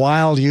Minnesota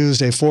Wild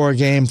used a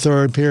 4-game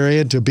third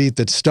period to beat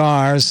the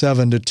Stars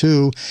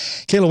 7-2.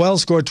 Kayla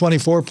Wells scored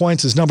 24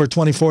 points as number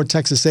 24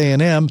 Texas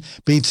A&M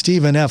beat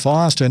Stephen F.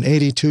 Austin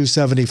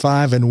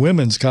 82-75 in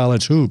women's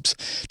college hoops.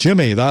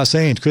 Jimmy, the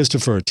St.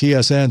 Christopher,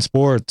 TSN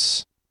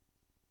Sports.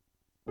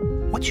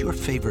 What's your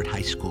favorite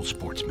high school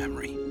sports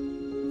memory?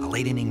 A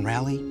late-inning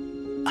rally?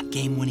 A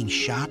game-winning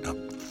shot? A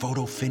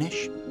photo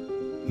finish?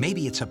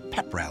 Maybe it's a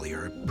pep rally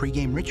or a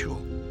pregame ritual.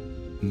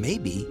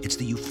 Maybe it's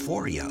the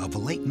euphoria of a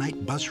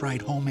late-night bus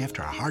ride home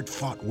after a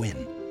hard-fought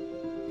win.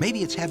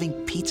 Maybe it's having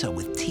pizza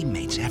with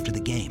teammates after the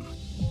game.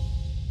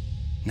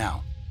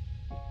 Now,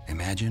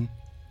 imagine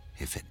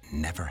if it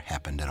never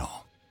happened at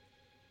all.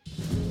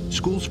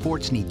 School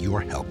sports need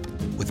your help.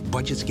 With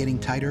budgets getting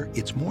tighter,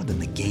 it's more than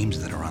the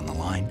games that are on the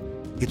line.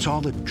 It's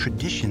all the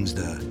traditions,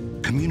 the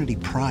community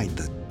pride,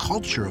 the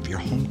culture of your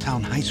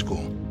hometown high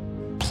school,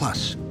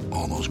 plus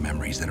all those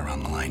memories that are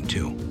on the line,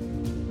 too.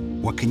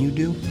 What can you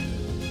do?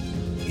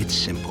 It's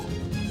simple.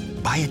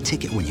 Buy a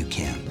ticket when you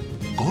can.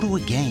 Go to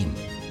a game.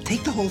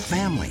 Take the whole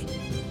family.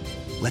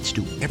 Let's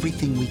do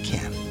everything we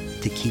can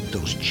to keep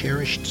those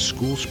cherished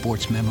school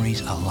sports memories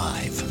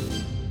alive.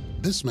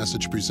 This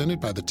message presented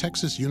by the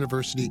Texas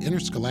University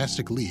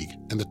Interscholastic League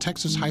and the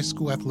Texas High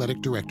School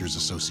Athletic Directors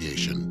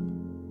Association.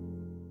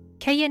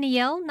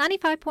 KNEL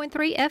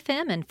 95.3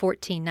 FM and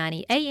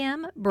 1490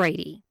 AM,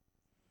 Brady.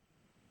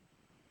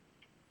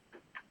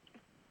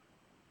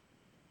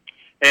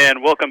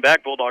 And welcome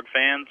back, Bulldog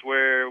fans,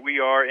 where we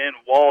are in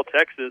Wall,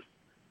 Texas,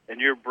 and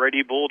your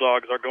Brady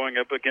Bulldogs are going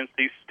up against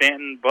the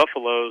Stanton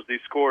Buffaloes. The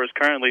score is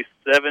currently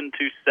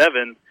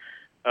 7-7.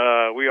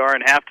 We are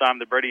in halftime.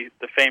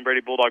 The famed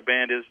Brady Bulldog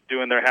Band is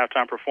doing their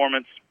halftime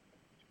performance.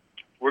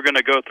 We're going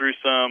to go through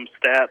some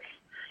stats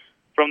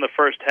from the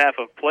first half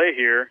of play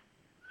here.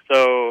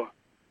 So,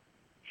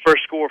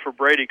 first score for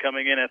Brady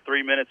coming in at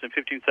 3 minutes and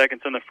 15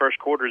 seconds in the first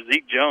quarter.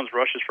 Zeke Jones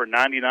rushes for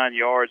 99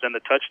 yards and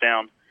the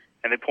touchdown,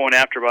 and the point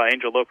after by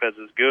Angel Lopez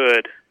is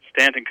good.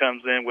 Stanton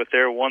comes in with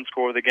their one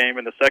score of the game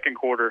in the second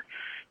quarter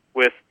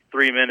with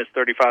 3 minutes,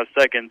 35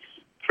 seconds.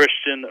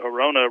 Christian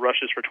Arona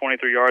rushes for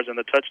 23 yards and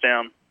the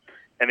touchdown,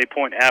 and the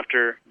point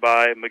after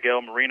by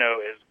Miguel Marino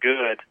is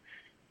good.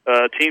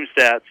 Team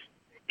stats,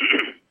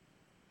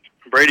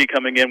 Brady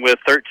coming in with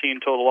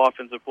 13 total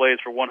offensive plays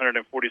for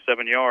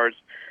 147 yards.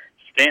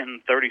 Stanton,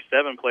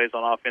 37 plays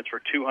on offense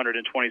for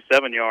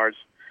 227 yards.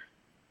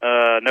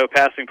 No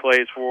passing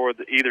plays for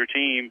either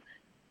team.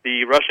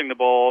 The rushing the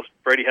ball,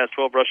 Brady has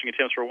 12 rushing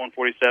attempts for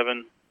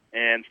 147,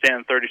 and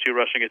Stanton 32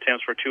 rushing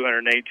attempts for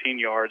 218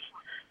 yards.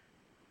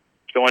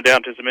 Going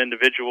down to some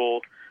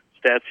individual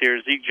stats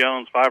here, Zeke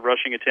Jones, 5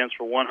 rushing attempts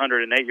for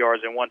 108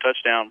 yards and 1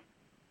 touchdown.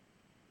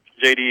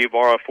 J.D.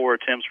 Ibarra, 4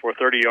 attempts for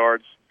 30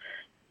 yards,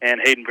 and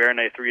Hayden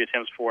Baronay, 3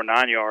 attempts for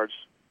 9 yards.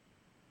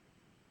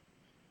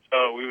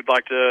 So we would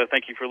like to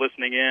thank you for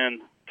listening in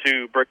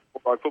to Brady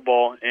Bulldog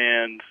Football,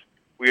 and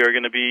we are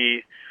going to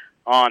be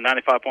on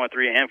 95.3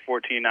 and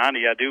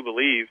 1490, I do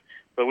believe.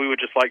 But we would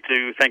just like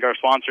to thank our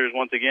sponsors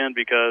once again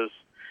because,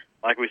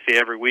 like we say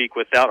every week,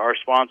 without our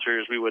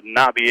sponsors, we would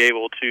not be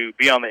able to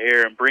be on the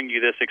air and bring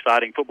you this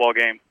exciting football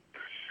game.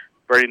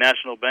 Brady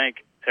National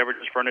Bank,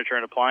 Everage's Furniture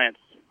and Appliance,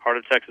 Heart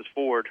of Texas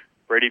Ford,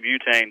 Brady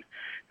Butane,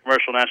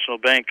 Commercial National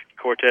Bank,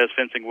 Cortez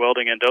Fencing,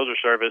 Welding, and Dozer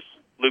Service,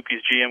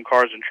 Lukey's GM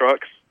Cars and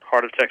Trucks,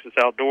 Heart of Texas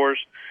Outdoors,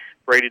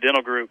 Brady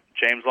Dental Group,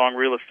 James Long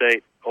Real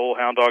Estate, Old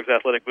Hound Dogs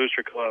Athletic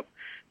Booster Club,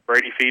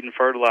 Brady Feed and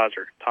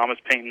Fertilizer, Thomas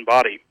Paint and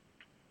Body,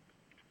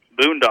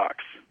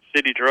 Boondocks,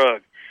 City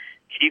Drug,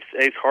 Keith's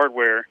Ace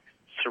Hardware,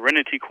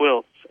 Serenity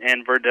Quilts,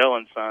 and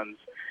Verdell & Sons.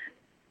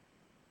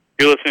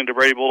 You're listening to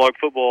Brady Bulldog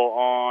Football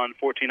on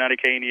 1490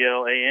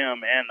 KNEL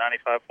AM and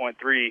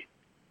 95.3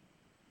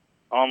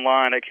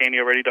 online at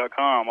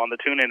KNELradio.com, on the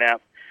TuneIn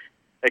app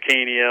at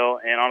KNEL,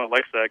 and on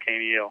Alexa at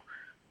KNEL.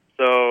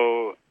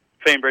 So,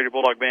 famed Brady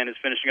Bulldog Band is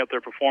finishing up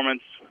their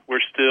performance.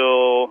 We're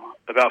still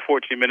about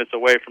 14 minutes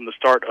away from the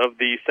start of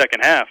the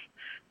second half,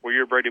 where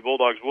your Brady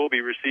Bulldogs will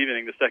be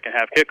receiving the second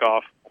half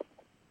kickoff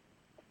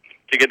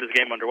to get this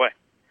game underway.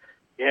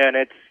 Yeah, and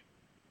it's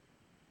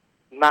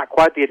not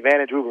quite the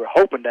advantage we were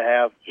hoping to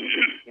have.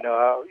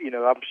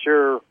 I'm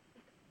sure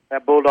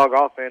that Bulldog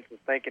offense was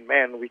thinking,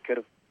 man, we could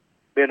have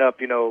been up,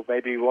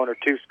 maybe 1 or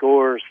 2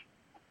 scores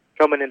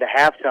coming into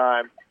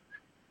halftime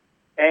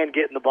and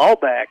getting the ball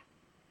back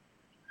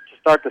to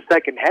start the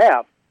second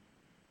half,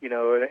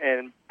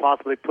 and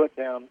possibly put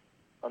down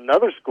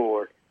another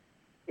score,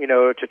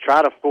 to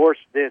try to force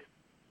this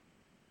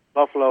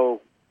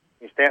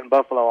Stanton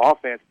Buffalo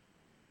offense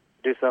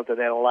to do something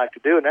they don't like to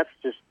do, and that's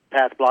just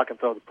pass, block, and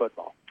throw the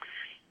football.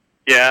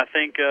 Yeah, I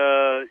think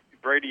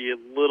Brady a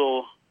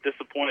little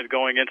disappointed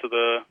going into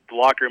the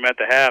locker room at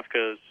the half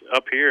because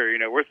up here,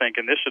 we're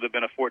thinking this should have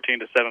been a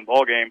 14-7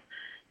 ball game,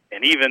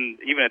 and even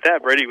at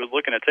that, Brady was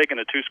looking at taking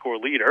a 2-score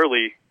lead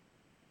early.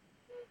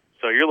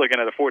 So you're looking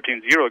at a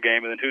 14-0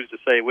 game, and then who's to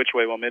say which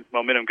way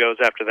momentum goes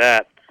after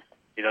that?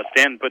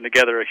 Stanton putting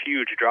together a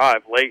huge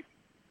drive late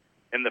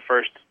in the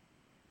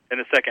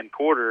second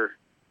quarter,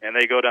 and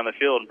they go down the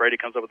field, and Brady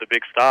comes up with a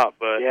big stop.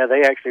 But yeah,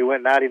 they actually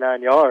went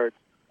 99 yards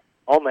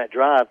on that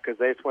drive because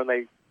that's when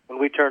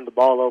we turned the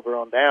ball over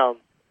on down.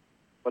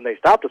 When they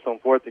stopped us on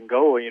 4th and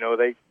goal,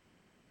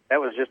 that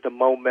was just a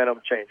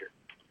momentum changer.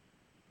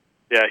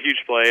 Yeah,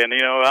 huge play, and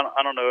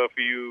I don't know if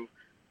you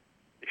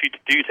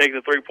take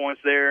the 3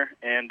 points there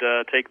and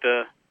take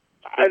the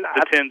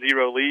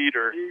 10-0 lead,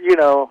 or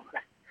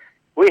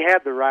we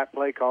had the right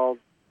play called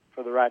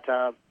for the right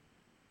time.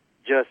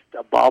 Just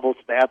a bobbled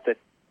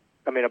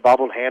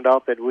bobbled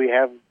handoff that we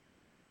haven't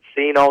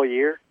seen all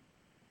year.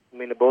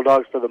 The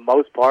Bulldogs, for the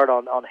most part,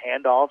 on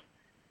handoffs,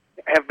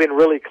 have been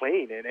really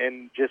clean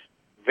and just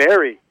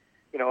very,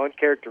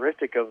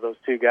 uncharacteristic of those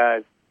two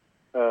guys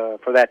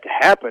for that to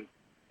happen.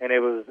 And it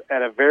was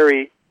at a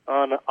very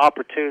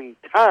unopportune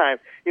time.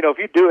 If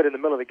you do it in the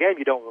middle of the game,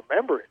 you don't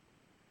remember it.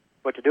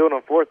 But to do it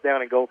on 4th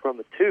down and go from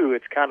the 2,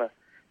 it's kind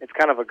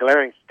of a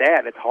glaring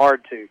stat. It's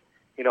hard to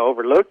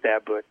overlook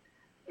that. But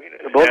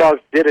the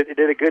Bulldogs did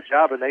a good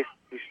job, and they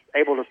were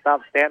able to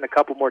stop Stanton a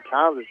couple more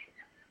times.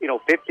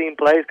 15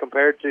 plays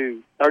compared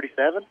to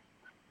 37.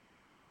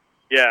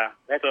 Yeah,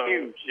 that's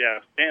huge. Yeah,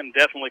 Stanton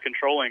definitely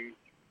controlling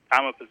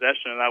time of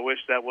possession, and I wish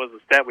that was a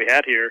stat we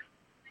had here,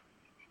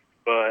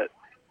 but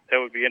that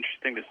would be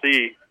interesting to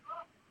see.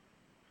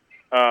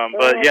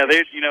 But yeah,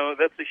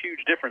 that's a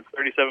huge difference,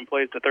 37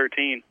 plays to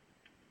 13.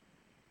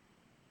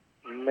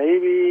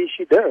 Maybe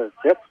she does.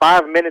 That's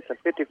 5 minutes and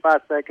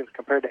 55 seconds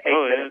compared to 8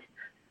 minutes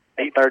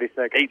and 30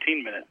 seconds.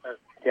 18 minutes.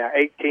 Yeah,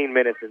 18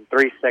 minutes and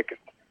 3 seconds.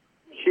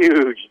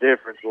 Huge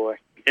difference, boy.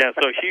 Yeah,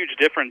 so huge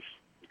difference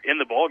in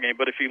the ball game.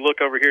 But if you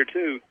look over here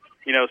too,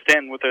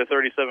 Stanton with their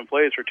 37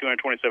 plays for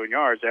 227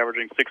 yards,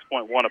 averaging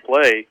 6.1 a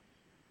play,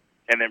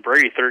 and then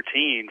Brady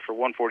 13 for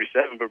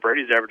 147. But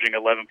Brady's averaging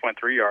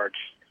 11.3 yards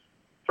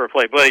for a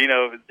play. But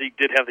Zeke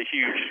did have the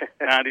huge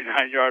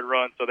 99-yard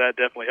run, so that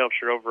definitely helps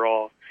your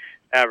overall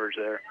average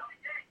there.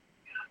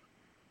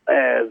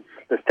 As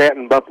the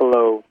Stanton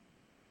Buffalo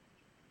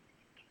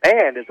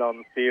band is on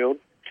the field,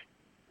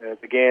 as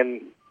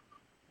again,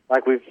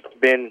 like we've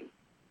been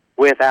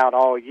without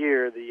all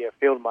year, the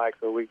field mic,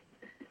 so we've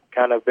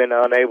kind of been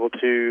unable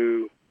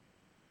to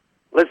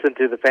listen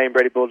to the famed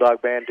Brady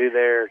Bulldog band do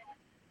their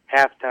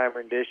halftime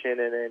rendition,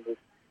 and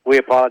we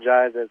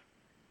apologize, as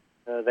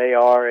they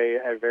are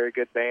a very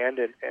good band,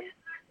 and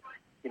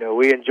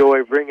we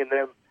enjoy bringing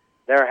them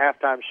their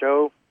halftime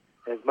show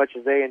as much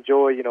as they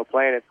enjoy,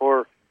 playing it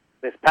for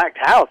this packed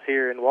house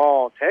here in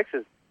Wall,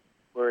 Texas,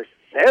 where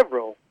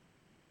several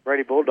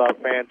Brady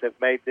Bulldog fans have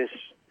made this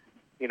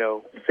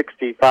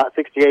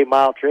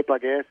 68-mile trip, I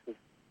guess, is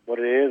what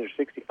it is, or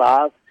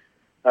 65,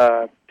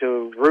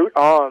 to root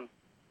on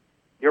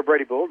your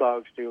Brady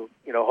Bulldogs to,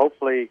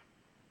 hopefully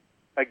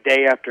a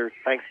day after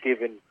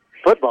Thanksgiving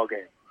football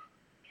game.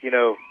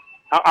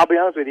 I'll be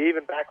honest with you,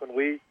 even back when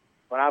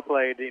I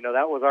played,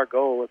 that was our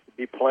goal, was to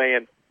be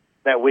playing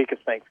that week of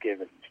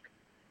Thanksgiving.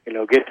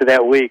 Get to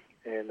that week.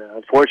 And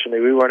unfortunately,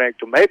 we weren't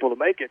able to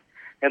make it,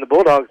 and the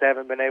Bulldogs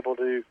haven't been able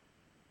to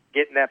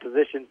get in that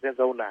position since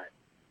 2009.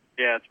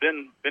 Yeah, it's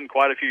been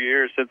quite a few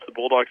years since the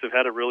Bulldogs have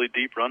had a really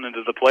deep run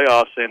into the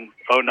playoffs in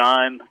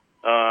 2009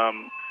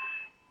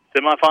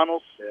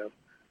 semifinals. Yeah.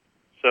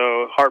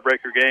 So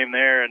heartbreaker game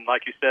there, and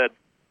like you said,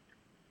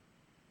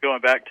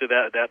 going back to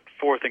that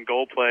 4th and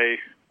goal play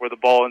where the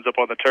ball ends up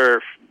on the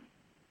turf,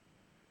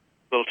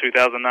 little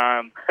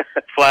 2009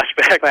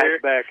 flashback there.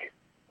 Flashback.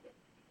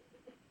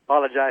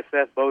 Apologize,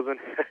 Seth Bozen.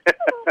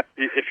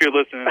 If you're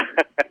listening,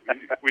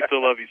 we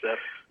still love you, Seth.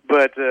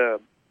 But the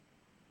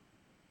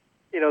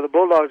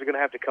Bulldogs are going to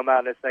have to come out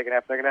in the second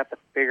half. They're going to have to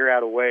figure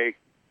out a way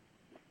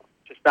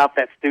to stop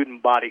that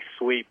student body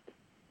sweep,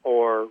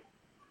 or,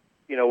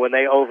 when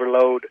they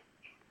overload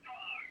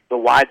the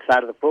wide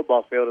side of the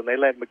football field and they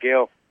let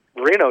Miguel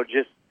Marino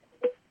just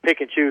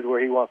pick and choose where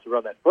he wants to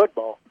run that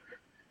football,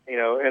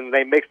 and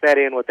they mix that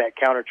in with that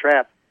counter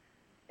trap.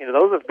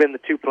 Those have been the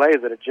two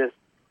plays that have just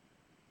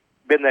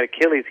been that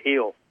Achilles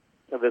heel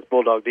of this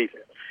Bulldog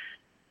defense.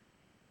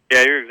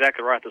 Yeah, you're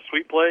exactly right. The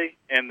sweep play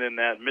and then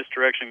that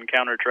misdirection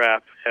counter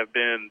trap have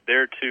been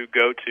their two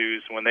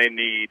go-tos when they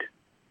need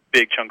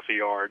big chunks of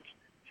yards.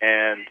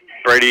 And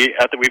Brady,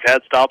 I think we've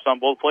had stops on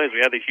both plays. We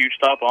had the huge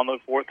stop on the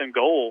 4th and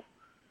goal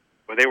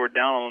where they were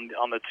down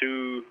on the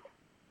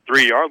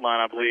 2-3-yard line,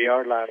 I believe.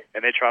 3-yard line.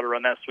 And they try to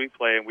run that sweep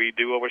play, and we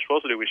do what we're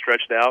supposed to do. We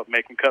stretch it out,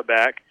 make them cut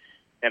back,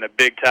 and a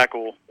big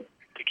tackle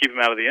to keep them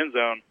out of the end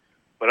zone.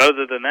 But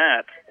other than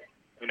that,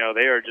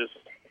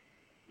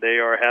 they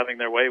are having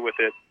their way with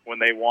it when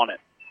they want it.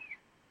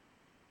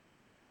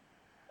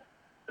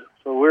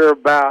 So we're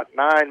about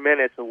 9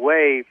 minutes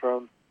away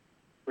from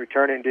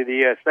returning to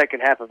the second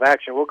half of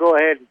action. We'll go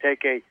ahead and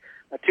take a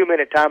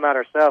 2-minute timeout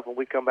ourselves. When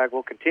we come back,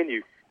 we'll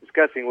continue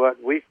discussing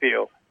what we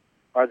feel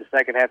are the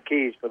second half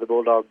keys for the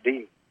Bulldog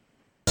team.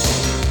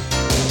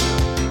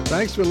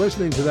 Thanks for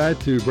listening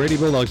to Brady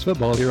Bulldogs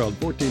football here on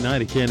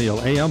 1490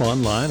 KNEL AM,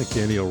 online at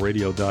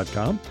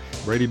KNELradio.com.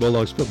 Brady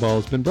Bulldogs football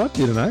has been brought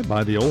to you tonight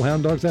by the Old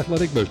Hound Dogs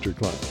Athletic Booster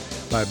Club,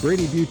 by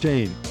Brady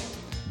Butane,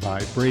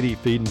 by Brady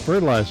Feed and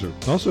Fertilizer.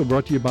 Also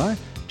brought to you by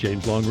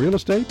James Long Real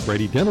Estate,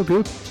 Brady Dental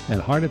Group, and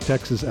Heart of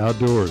Texas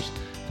Outdoors.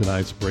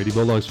 Tonight's Brady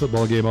Bulldogs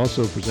football game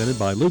also presented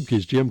by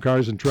Lubke's Gym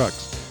Cars and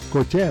Trucks,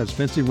 Cortez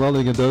Fencing,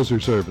 Welding, and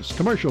Dozer Service,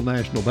 Commercial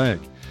National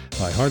Bank,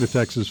 by Heart of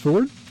Texas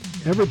Ford,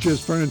 Everage's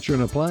Furniture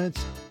and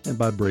Appliance, and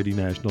by Brady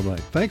National Bank.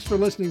 Thanks for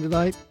listening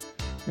tonight,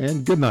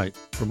 and good night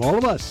from all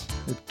of us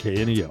at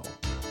KNEL.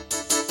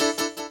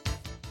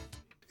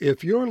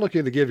 If you're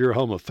looking to give your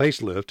home a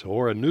facelift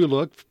or a new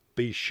look,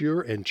 be sure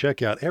and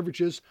check out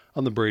Everage's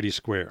on the Brady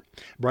Square.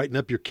 Brighten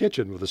up your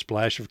kitchen with a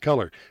splash of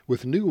color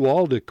with new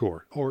wall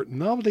decor or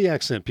novelty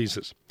accent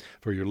pieces.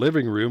 For your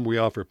living room, we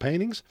offer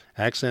paintings,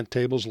 accent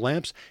tables,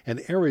 lamps,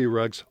 and area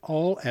rugs,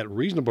 all at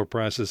reasonable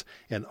prices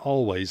and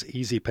always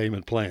easy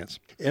payment plans.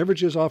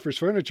 Everage's offers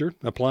furniture,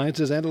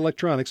 appliances, and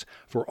electronics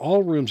for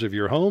all rooms of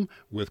your home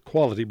with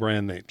quality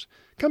brand names.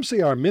 Come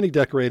see our many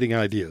decorating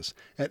ideas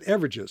at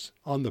Everage's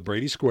on the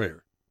Brady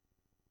Square.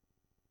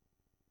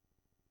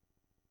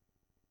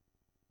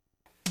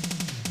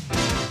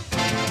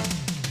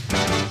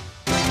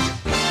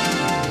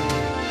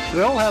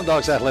 The Old Hound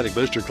Dogs Athletic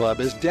Booster Club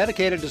is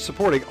dedicated to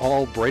supporting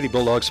all Brady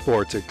Bulldog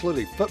sports,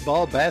 including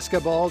football,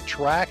 basketball,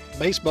 track,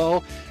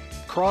 baseball,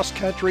 cross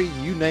country,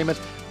 you name it,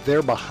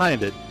 they're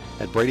behind it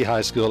at Brady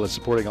High School and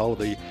supporting all of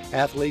the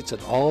athletes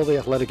and all the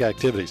athletic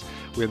activities.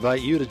 We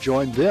invite you to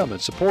join them in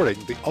supporting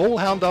the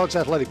Old Hound Dogs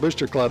Athletic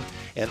Booster Club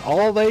and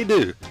all they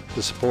do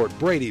to support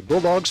Brady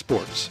Bulldog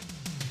sports.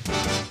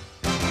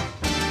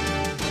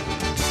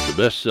 The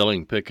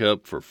best-selling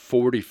pickup for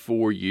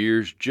 44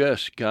 years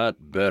just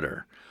got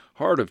better.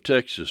 Heart of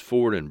Texas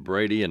Ford and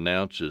Brady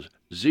announces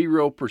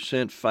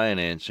 0%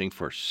 financing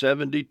for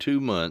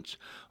 72 months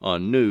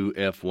on new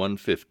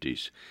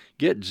F-150s.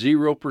 Get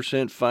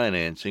 0%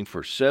 financing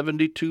for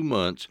 72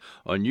 months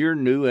on your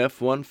new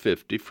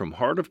F-150 from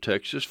Heart of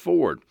Texas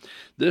Ford.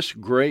 This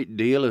great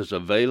deal is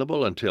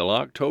available until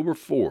October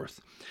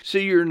 4th.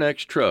 See your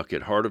next truck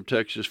at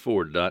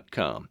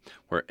heartoftexasford.com,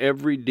 where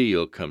every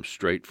deal comes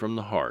straight from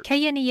the heart.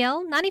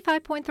 KNEL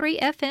 95.3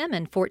 FM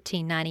and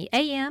 1490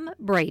 AM,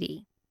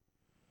 Brady.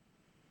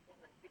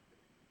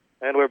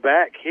 And we're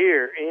back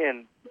here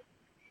in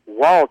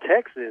Wall,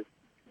 Texas.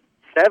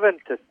 7-7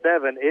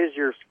 is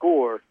your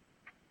score.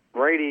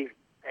 Brady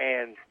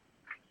and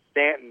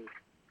Stanton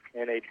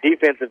in a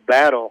defensive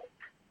battle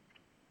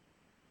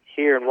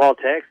here in Wall,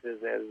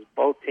 Texas, as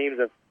both teams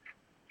have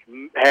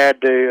had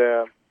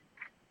to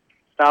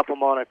stop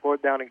them on a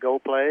 4th down and goal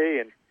play,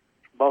 and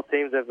both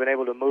teams have been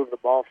able to move the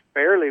ball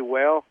fairly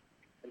well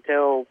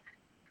until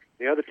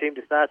the other team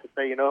decides to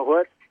say, you know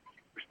what,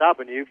 we're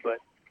stopping you, but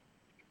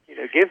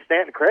give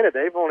Stanton credit.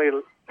 They've only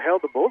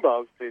held the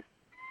Bulldogs to,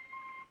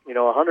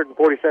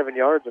 147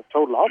 yards of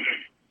total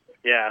offense.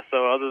 Yeah,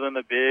 so other than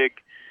the big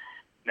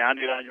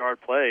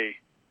 99-yard play,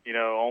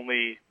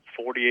 only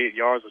 48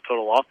 yards of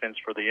total offense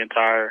for the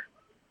entire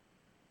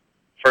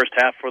first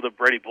half for the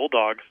Brady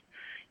Bulldogs.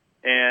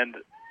 And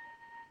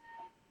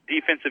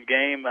defensive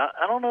game,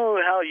 I don't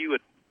know how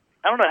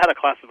to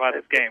classify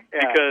this game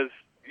because,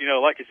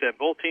 like you said,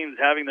 both teams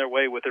having their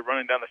way with it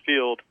running down the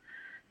field.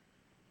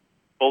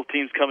 Both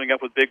teams coming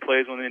up with big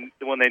plays when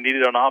they need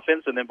it on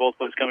offense, and then both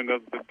teams coming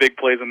up with big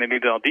plays when they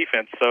need it on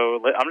defense. So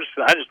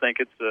I just think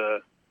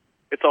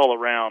it's all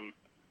around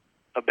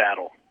a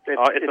battle. It's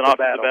an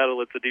offensive battle.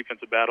 It's a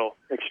defensive battle.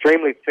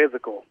 Extremely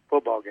physical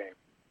football game.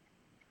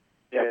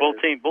 Yeah, both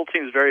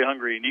teams very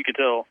hungry, and you can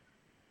tell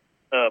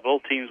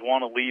both teams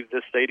want to leave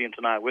this stadium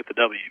tonight with the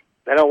W.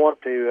 They don't want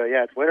to.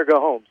 It's win or go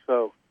home.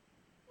 So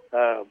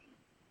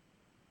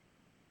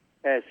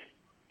as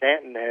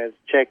Stanton has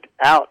checked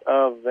out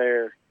of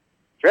their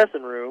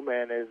dressing room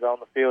and is on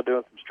the field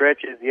doing some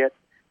stretches, yet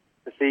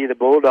to see the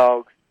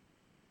Bulldogs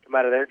come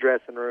out of their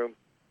dressing room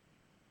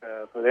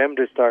for them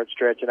to start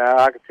stretching out.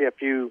 I can see a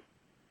few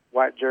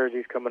white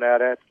jerseys coming out.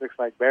 That looks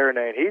like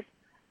Baronade. He's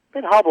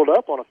been hobbled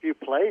up on a few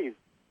plays.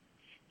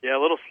 Yeah, a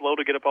little slow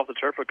to get up off the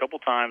turf a couple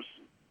times.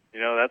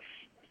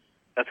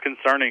 That's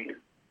concerning.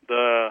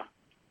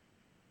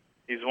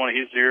 He's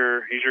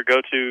your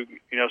go-to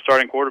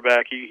starting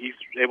quarterback. He's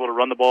able to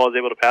run the ball, is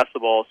able to pass the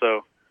ball.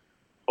 So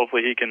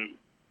hopefully he can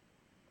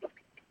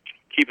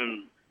keep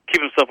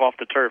himself off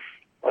the turf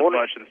as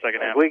much in the second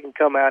half. If we can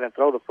come out and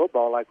throw the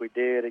football like we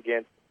did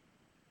against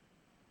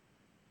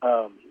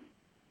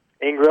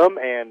Ingram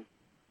and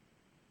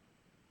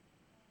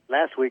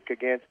last week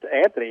against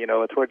Anthony,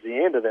 towards the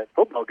end of that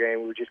football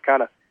game, we just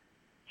kind of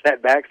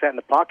sat in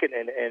the pocket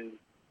and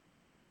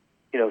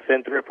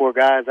send 3 or 4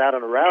 guys out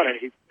on a route, and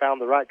he found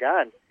the right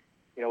guy and,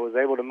 was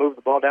able to move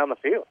the ball down the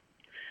field.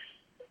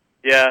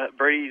 Yeah,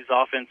 Brady's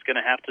offense going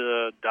to have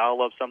to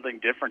dial up something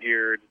different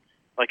here.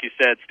 Like you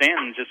said,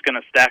 Stanton's just going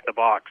to stack the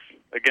box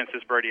against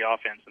this Brady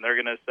offense, and they're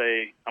going to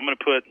say, I'm going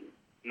to put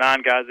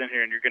 9 guys in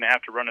here, and you're going to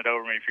have to run it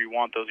over me if you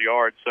want those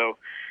yards. So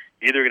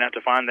you're either going to have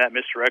to find that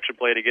misdirection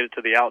play to get it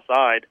to the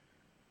outside,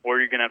 or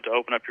you're going to have to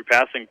open up your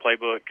passing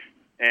playbook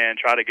and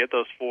try to get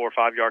those 4 or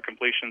 5 yard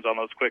completions on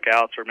those quick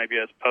outs or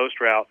maybe a post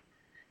route,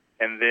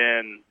 and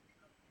then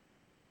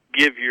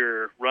give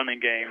your running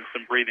game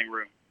some breathing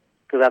room.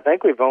 Because I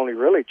think we've only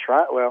really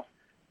tried,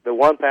 the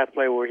one pass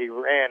play where he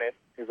ran it,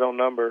 his own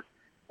number,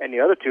 and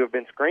the other 2 have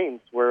been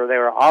screens where they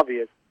were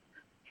obvious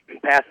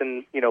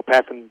passing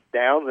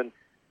downs and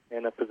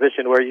in a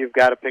position where you've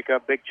got to pick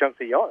up big chunks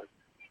of yards.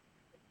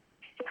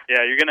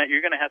 Yeah, you're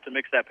gonna have to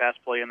mix that pass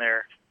play in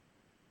there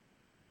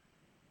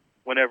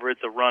whenever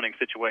it's a running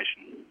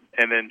situation,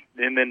 and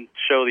then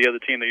show the other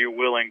team that you're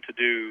willing to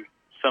do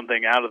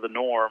something out of the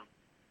norm,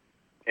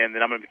 and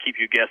then I'm going to keep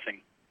you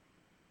guessing.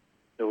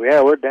 So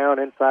yeah, we're down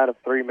inside of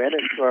 3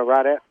 minutes, or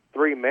right at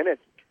 3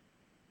 minutes.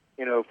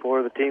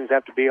 For the teams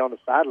have to be on the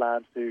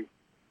sidelines to,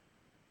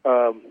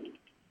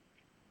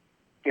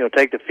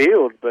 take the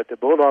field. But the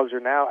Bulldogs are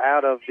now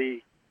out of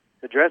the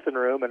dressing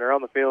room and are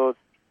on the field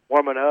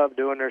warming up,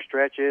 doing their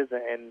stretches,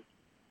 and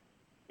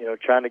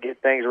trying to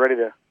get things ready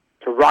to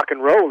rock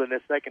and roll in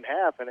this second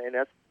half. And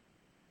that's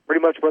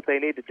pretty much what they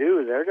need to do.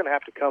 Is they're going to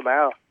have to come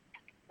out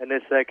in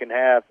this second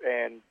half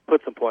and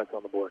put some points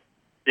on the board.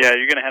 Yeah,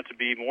 you're going to have to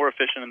be more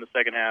efficient in the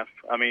second half.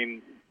 I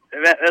mean,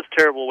 that's a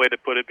terrible way to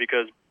put it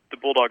because the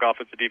Bulldog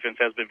offensive defense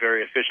has been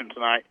very efficient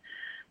tonight,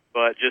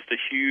 but just a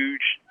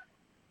huge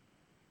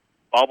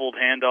bobbled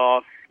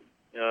handoff.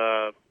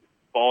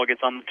 Ball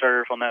gets on the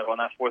turf on that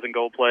 4th and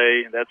goal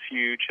play. That's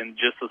huge. And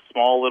just a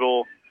small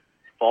little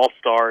false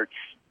starts.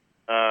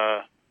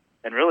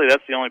 And really,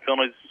 that's the only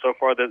penalties so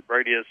far that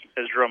Brady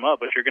has drum up.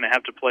 But you're going to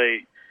have to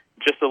play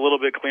just a little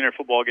bit cleaner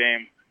football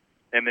game,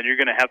 and then you're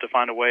going to have to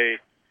find a way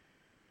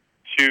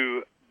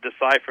to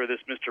decipher this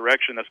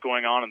misdirection that's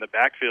going on in the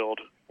backfield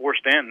for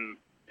Stanton,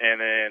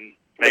 and then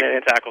make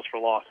the tackles for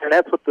loss. And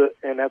that's what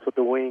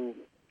the wing,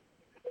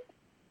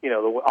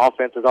 the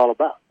offense is all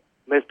about: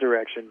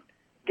 misdirection,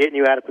 getting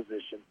you out of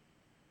position.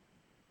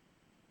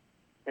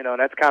 And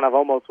that's kind of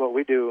almost what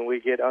we do when we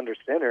get under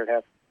center and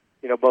have,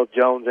 both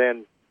Jones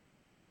and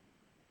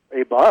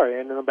Ibarra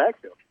in the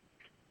backfield.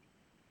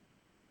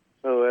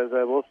 So as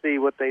we'll see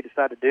what they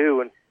decide to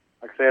do. And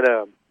like I said,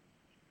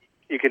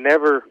 you can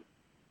never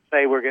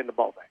say we're getting the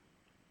ball back.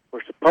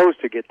 We're supposed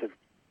to get to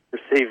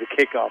receive the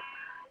kickoff.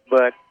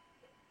 But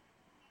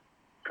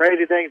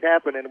crazy things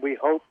happen, and we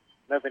hope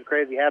nothing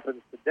crazy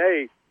happens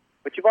today.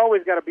 But you've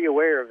always got to be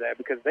aware of that,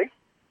 because they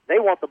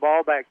want the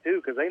ball back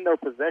too, because they know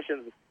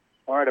possessions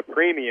are at a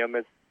premium.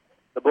 As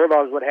the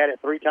Bulldogs had it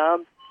 3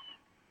 times?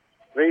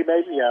 3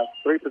 maybe? Yeah,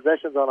 3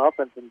 possessions on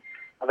offense, and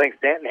I think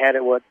Stanton had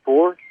it,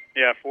 4?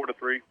 Yeah,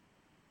 4-3.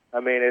 I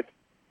mean, it's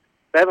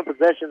 7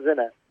 possessions in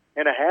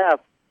a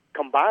half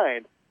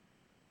combined.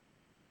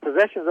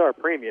 Possessions are a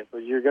premium, so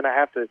you're going to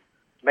have to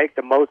make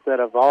the most out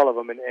of all of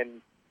them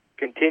and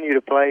continue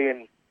to play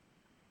in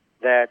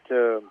that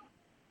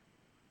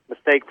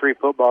mistake-free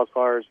football as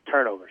far as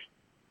turnovers.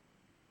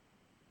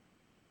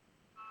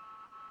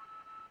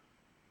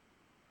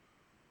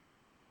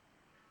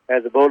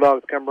 As the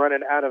Bulldogs come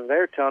running out of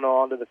their tunnel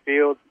onto the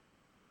field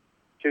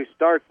to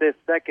start this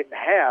second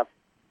half.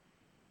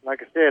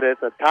 Like I said,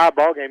 it's a tie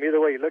ball game either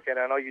way you look at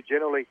it. I know you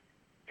generally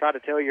try to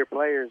tell your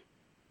players,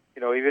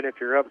 even if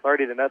you're up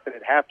 30-0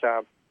 at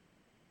halftime,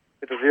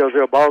 it's a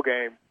 0-0 ball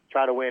game,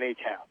 try to win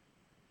each half.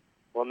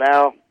 Well,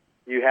 now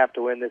you have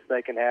to win this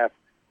second half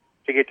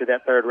to get to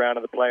that third round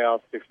of the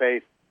playoffs to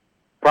face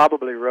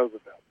probably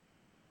Roosevelt.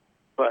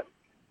 But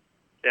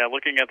yeah,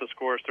 looking at the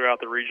scores throughout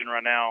the region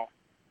right now,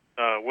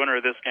 winner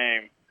of this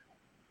game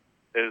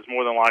is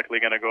more than likely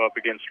going to go up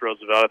against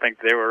Roosevelt. I think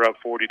they were up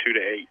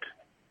 42-8.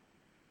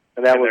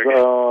 And that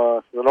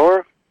was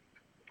Sonora?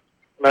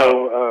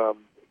 No,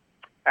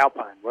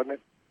 Alpine, wasn't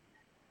it?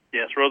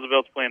 Yes,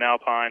 Roosevelt's playing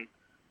Alpine,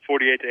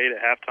 48-8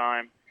 at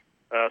halftime.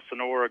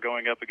 Sonora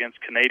going up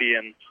against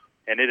Canadian,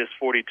 and it is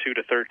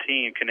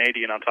 42-13,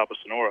 Canadian on top of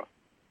Sonora.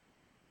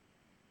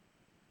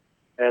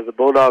 As the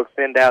Bulldogs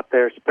send out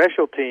their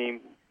special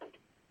team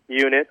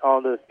unit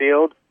onto the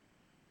field,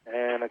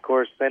 and, of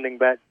course, sending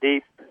back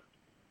deep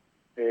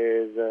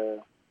is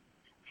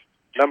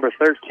number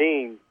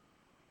 13,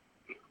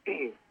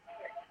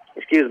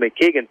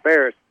 Keegan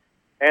Ferris,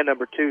 and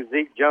number 2,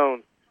 Zeke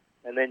Jones.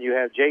 And then you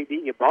have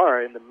J.D.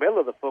 Ibarra in the middle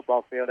of the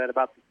football field at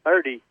about the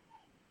 30.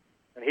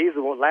 And he's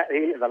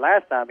the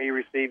last time he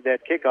received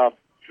that kickoff.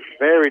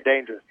 Very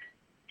dangerous.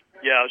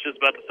 Yeah, I was just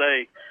about to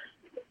say,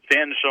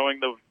 Stanton showing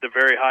the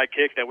very high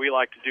kick that we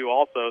like to do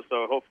also.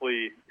 So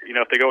hopefully,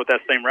 if they go with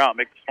that same route,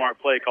 make the smart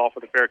play, call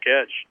for the fair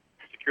catch,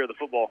 secure the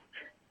football.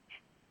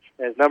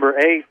 As number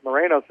 8,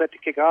 Moreno, set to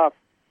kick off.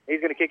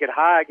 He's going to kick it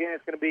high again.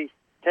 It's going to be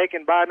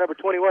taken by number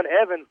 21,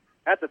 Evans,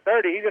 at the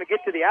 30. He's going to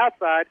get to the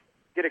outside,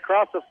 get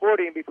across the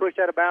 40, and be pushed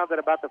out of bounds at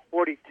about the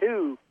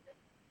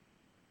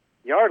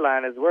 42-yard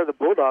line is where the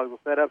Bulldogs will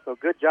set up. So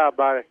good job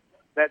by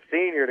that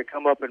senior to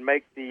come up and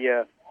make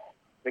the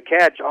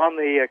catch on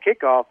the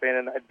kickoff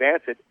and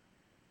advance it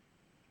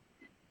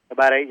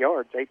about 8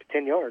 to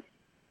 10 yards.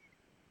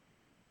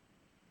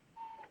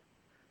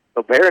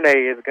 So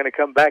Baronay is going to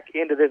come back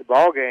into this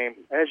ball game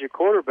as your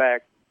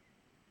quarterback.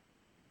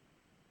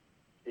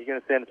 He's going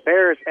to send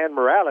Ferris and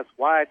Morales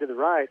wide to the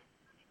right.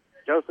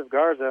 Joseph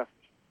Garza,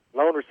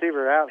 lone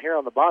receiver, out here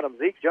on the bottom.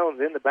 Zeke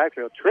Jones in the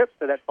backfield, trips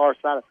to that far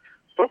side of the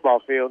football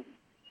field.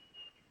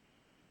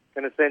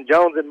 Going to send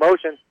Jones in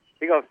motion.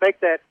 He's going to fake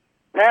that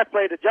pass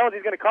play to Jones.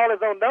 He's going to call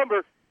his own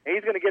number, and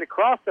he's going to get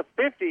across the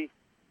 50,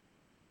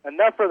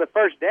 enough for the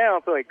first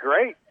down. So a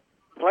great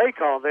play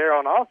call there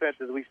on offense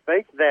as we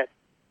faked that,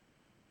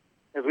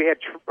 as we had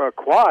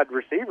quad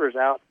receivers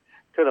out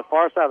to the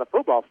far side of the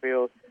football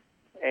field,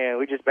 and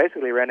we just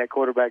basically ran that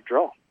quarterback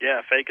draw.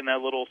 Yeah, faking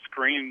that little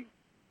screen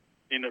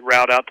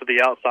route out to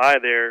the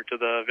outside there to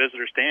the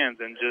visitor stands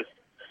and just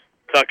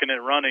tucking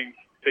it, running,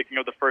 picking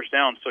up the first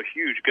down. So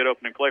huge, good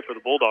opening play for the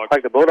Bulldogs.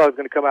 Like the Bulldogs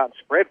going to come out and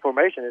spread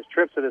formation. His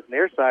trips to this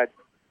near side.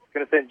 He's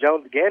going to send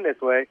Jones again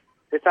this way.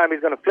 This time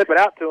he's going to flip it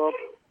out to him,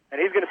 and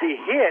he's going to be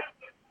hit.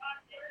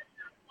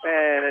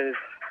 And it's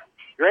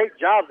great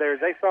job there.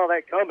 They saw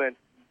that coming.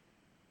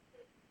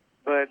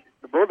 But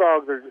the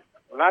Bulldogs are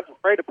not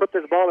afraid to put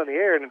this ball in the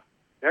air, and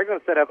they're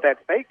going to set up that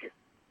fake.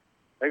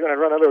 They're going to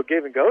run a little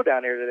give and go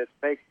down here to this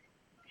fake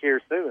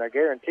here soon, I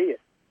guarantee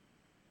it.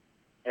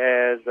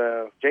 As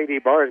J.D.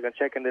 Barr is going to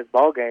check in this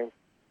ball game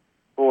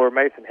for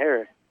Mason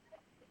Harris.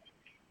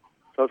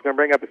 So it's going to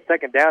bring up a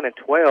second down and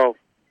 12,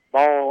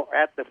 ball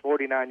at the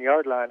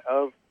 49-yard line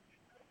of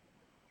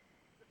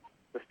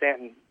the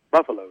Stanton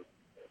Buffaloes.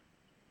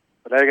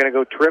 But they're going to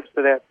go twins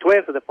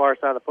to the far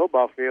side of the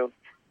football field.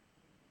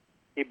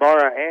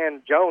 Ibarra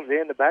and Jones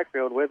in the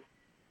backfield with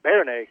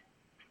Baronay.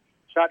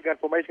 Shotgun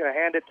formation, going to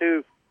hand it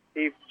to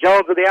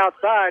Jones to the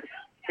outside.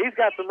 He's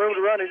got some room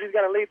to run, and he's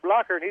got a lead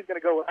blocker, and he's going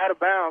to go out of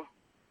bounds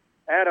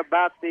at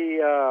about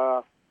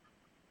the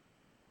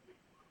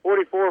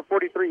 44,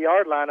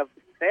 43-yard line of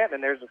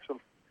Stanton. There's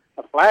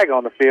a flag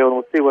on the field, and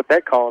we'll see what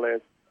that call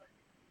is.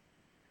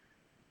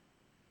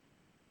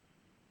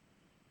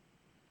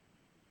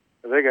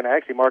 They're going to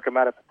actually mark him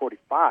out at the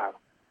 45.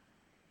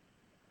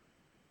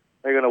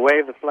 They're going to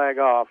wave the flag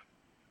off.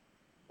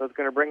 So it's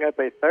going to bring up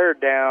a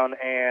third down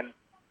and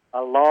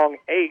a long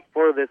 8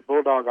 for this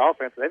Bulldog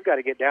offense. They've got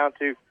to get down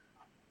to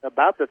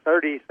about the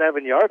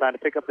 37-yard line to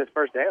pick up this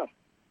first down.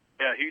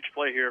 Yeah, huge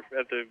play here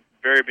at the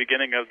very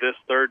beginning of this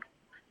third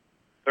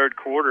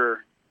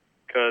quarter,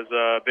 because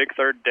big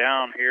third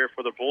down here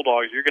for the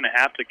Bulldogs. You're going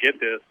to have to get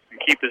this and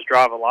keep this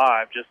drive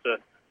alive just to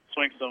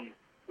swing some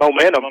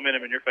momentum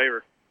in your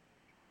favor.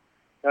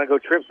 Going to go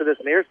trips to this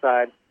near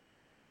side.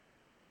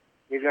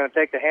 He's going to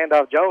take the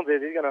handoff. Jones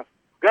is. He's going to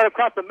go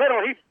across the middle.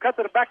 He cuts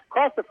it back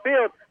across the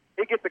field.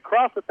 He gets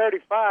across the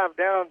 35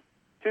 down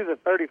to the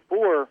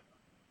 34,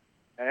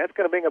 and that's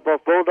going to bring a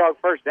Bulldog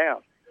first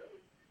down.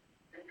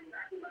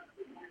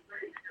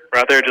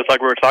 Right there, just like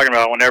we were talking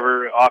about,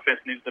 whenever offense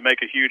needs to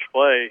make a huge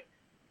play,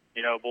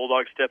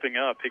 Bulldogs stepping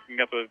up,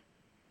 picking up a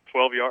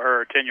 12-yard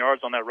or 10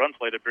 yards on that run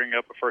play to bring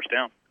up a first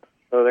down.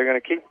 So they're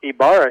going to keep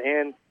Ibarra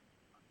in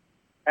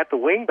at the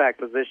wingback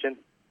position.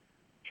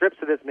 Trips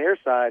to this near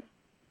side.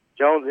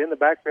 Jones in the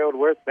backfield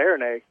with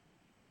Baronay.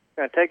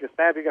 Going to take the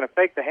snap. He's going to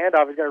fake the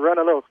handoff. He's going to run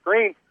a little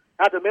screen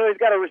out the middle. He's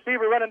got a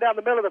receiver running down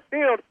the middle of the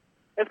field.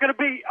 It's going to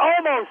be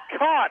almost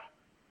caught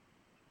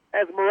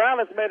as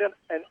Morales made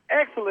an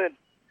excellent.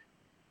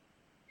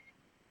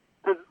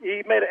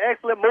 He made an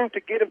excellent move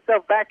to get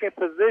himself back in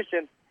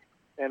position.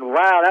 And,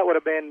 wow, that would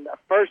have been a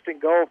first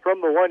and goal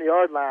from the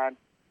 1-yard line.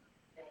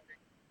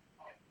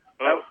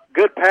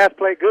 Good pass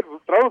play, good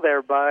throw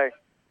there by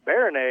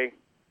Baronay.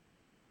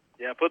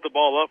 Yeah, put the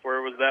ball up where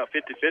it was that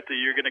 50-50.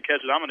 You're going to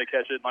catch it, I'm going to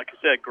catch it. Like I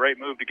said, great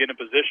move to get in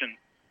position.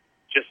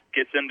 Just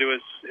gets into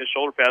his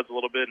shoulder pads a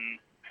little bit, and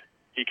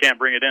he can't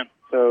bring it in.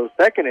 So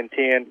 2nd and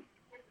 10.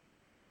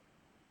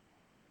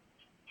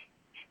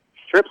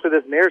 Trips to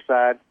this near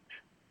side.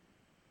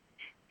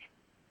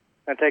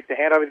 And take the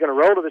handoff. He's going to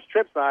roll to this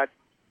trip side.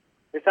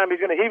 This time he's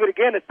going to heave it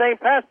again. The same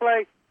pass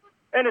play.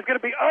 And it's going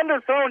to be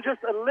underthrown just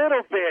a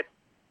little bit.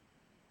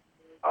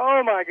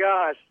 Oh, my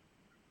gosh.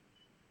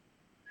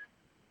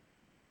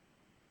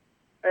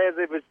 As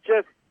it was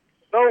just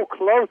so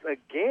close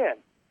again.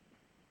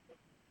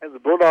 As the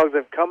Bulldogs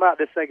have come out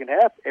this second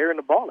half, airing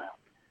the ball out.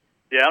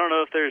 Yeah, I don't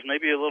know if there's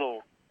maybe a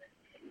little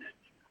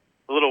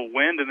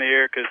wind in the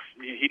air, because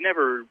he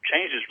never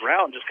changed his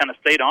route and just kind of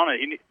stayed on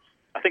it.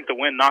 I think the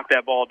wind knocked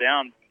that ball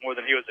down more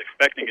than he was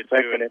expecting it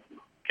to, and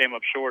came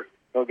up short.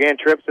 So again,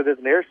 trips to this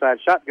near side,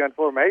 shotgun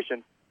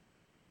formation.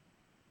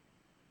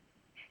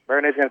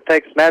 Burney's going to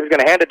take the snap. He's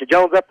going to hand it to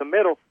Jones up the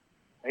middle.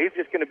 He's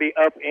just going to be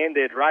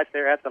upended right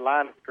there at the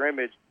line of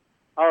scrimmage.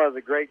 Oh, it was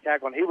a great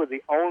tackle, and he was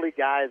the only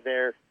guy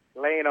there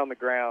laying on the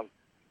ground.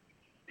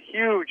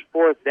 Huge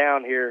fourth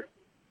down here.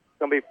 It's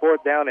going to be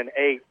 4th down and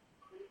 8.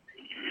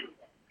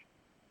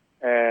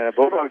 And the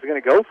Bulldogs are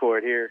going to go for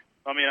it here.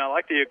 I mean, I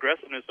like the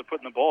aggressiveness of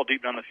putting the ball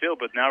deep down the field,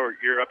 but now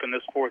you're up in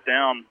this 4th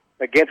down.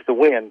 Against the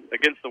wind.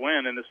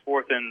 In this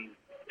 4th and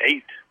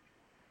 8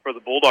 for the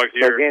Bulldogs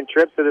here. So again,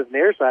 trips to this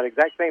near side,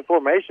 exact same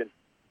formation.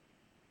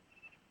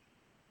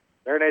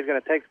 Baronay's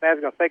going to take snaps.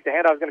 He's going to fake the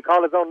handoff. He's going to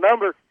call his own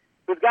number.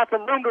 He's got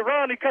some room to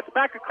run. He cuts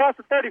back across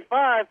the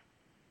 35.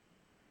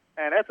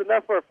 And that's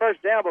enough for a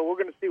first down, but we're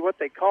going to see what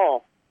they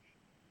call.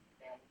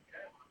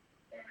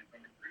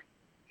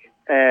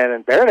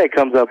 And Baronay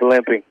comes up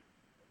limping.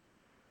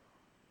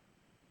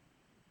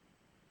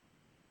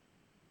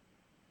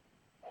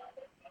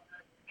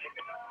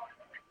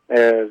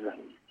 Let's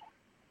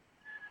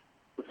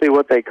see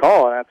what they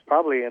call. That's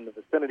probably in the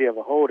vicinity of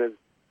a hold, as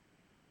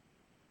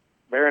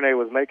Baronay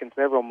was making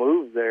several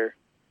moves there.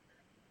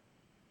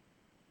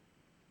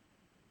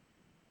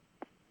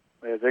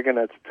 As they're going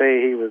to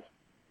say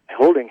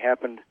holding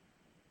happened.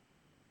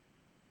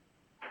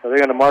 So they're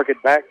going to mark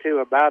it back to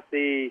about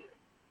the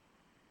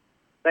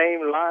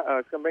same line.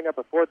 It's going to bring up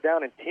a 4th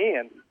down and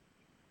 10.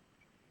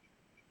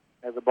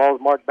 As the ball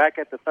is marked back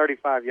at the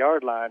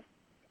 35-yard line.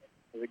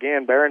 As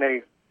again,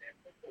 Baronay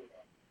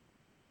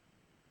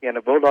and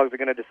the Bulldogs are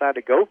going to decide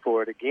to go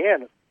for it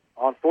again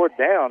on 4th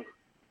down.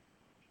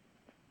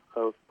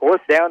 So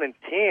 4th down and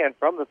 10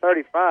 from the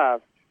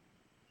 35.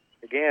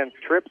 Again,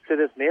 trips to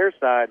this near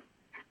side.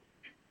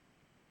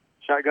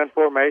 Shotgun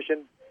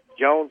formation.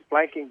 Jones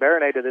flanking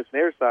Baronay to this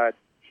near side.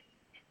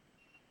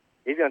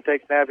 He's going to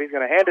take snap. He's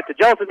going to hand it to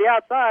Jones to the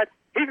outside.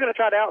 He's going to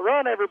try to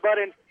outrun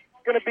everybody, and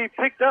going to be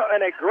picked up,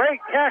 and a great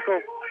tackle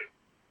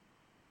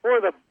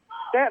for the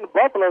Stanton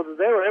Buffaloes as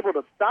they were able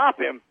to stop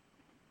him.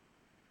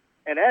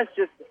 And that's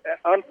just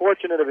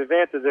unfortunate of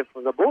events, as if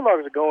the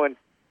Bulldogs are going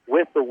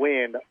with the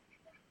wind,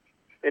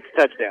 it's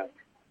touchdown,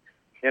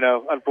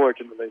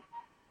 unfortunately.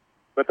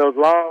 But those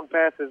long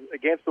passes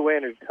against the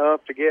wind are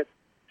tough to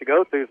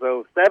go through.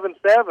 So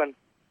 7-7,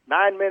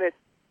 9 minutes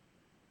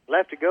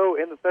left to go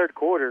in the third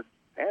quarter.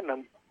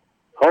 Stanton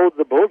holds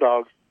the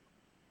Bulldogs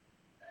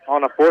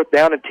on a 4th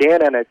down and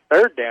 10 and a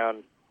 3rd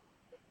down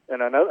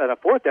and a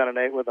 4th down and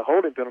 8 with a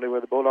holding penalty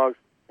where the Bulldogs,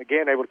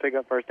 again, able to pick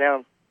up first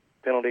down.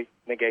 Penalty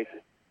negates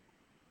it.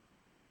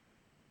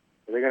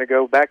 So they're going to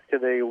go back to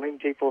the wing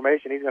T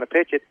formation. He's going to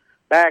pitch it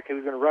back.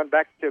 He's going to run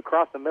back to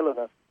across the middle of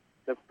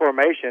the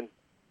formation,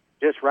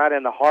 just right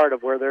in the heart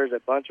of where there's a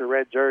bunch of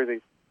red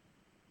jerseys,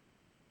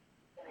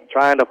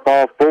 trying to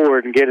fall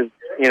forward and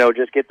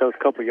just get those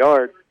couple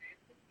yards.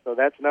 So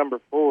that's number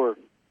 4,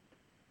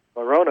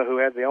 Verona, who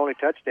has the only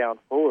touchdown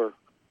for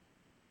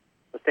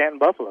the Stanton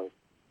Buffaloes.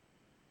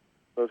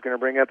 So it's going to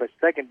bring up a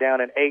 2nd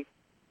down and 8,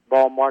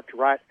 ball marked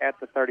right at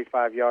the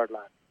 35-yard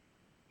line.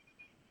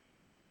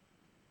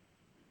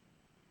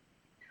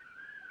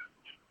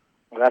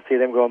 And I see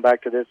them going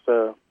back to this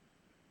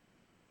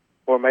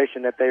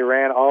formation that they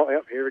ran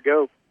here we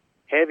go.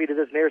 Heavy to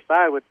this near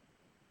side with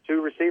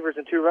 2 receivers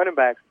and 2 running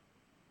backs.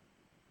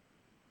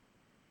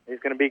 He's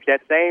going to be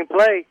that same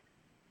play.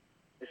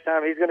 This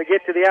time he's going to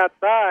get to the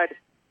outside.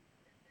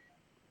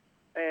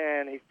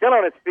 And he's still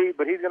on his feet,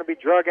 but he's going to be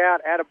drug out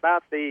at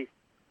about the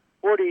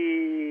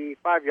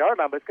 45-yard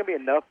line, but it's going to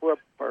be enough for a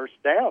first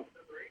down.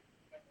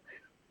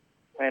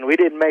 And we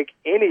didn't make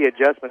any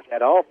adjustments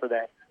at all for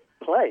that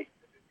play.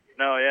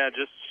 No, yeah,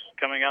 just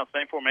coming out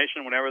same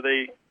formation whenever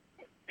we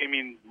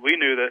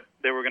knew that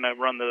they were going to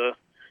run the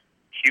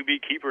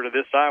QB keeper to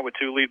this side with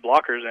 2 lead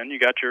blockers, and you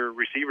got your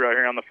receiver out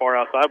here on the far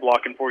outside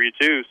blocking for you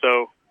too.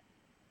 So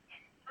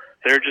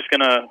they're just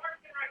going to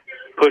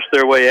push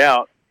their way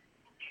out,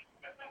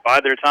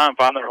 bide their time,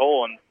 find their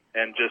hole,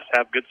 and just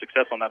have good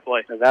success on that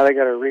play. So now they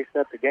got to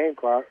reset the game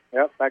clock.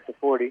 Yep, back to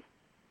 40.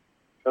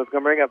 So it's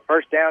going to bring up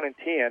first down and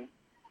 10.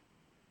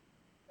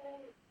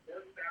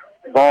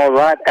 Ball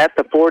right at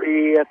the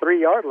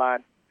 43-yard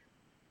line.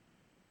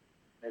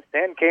 And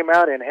Stanton came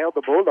out and held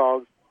the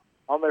Bulldogs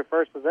on their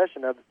first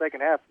possession of the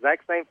second half.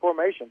 Exact same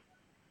formation.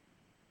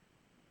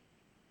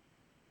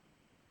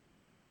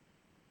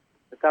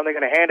 This time they're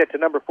going to hand it to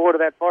number 4 to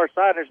that far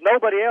side. There's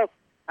nobody else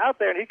out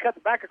there, and he cuts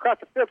back across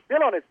the field,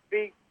 still on his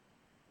feet.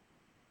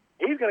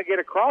 He's going to get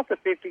across the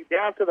 50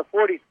 down to the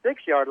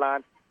 46-yard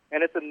line,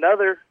 and it's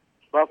another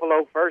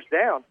Buffalo first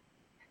down.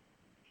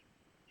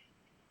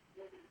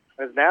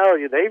 As now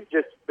they've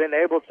just been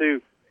able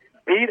to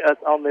beat us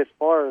on this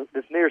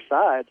near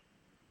side.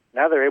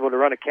 Now they're able to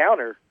run a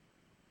counter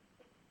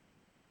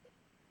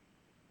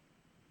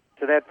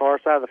to that far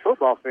side of the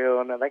football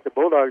field, and I think the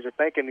Bulldogs are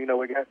thinking,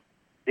 we got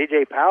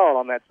DJ Powell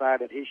on that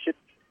side, and he should,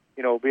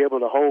 be able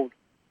to hold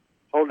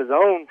his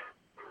own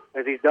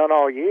as he's done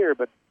all year,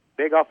 but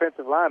big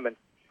offensive lineman.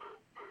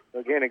 So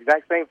again,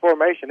 exact same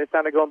formation. This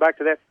time they're going back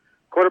to that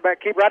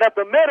quarterback keep right up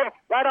the middle,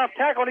 right off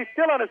tackle, and he's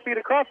still on his feet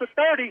across the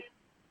 30.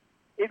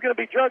 He's going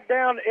to be drugged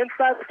down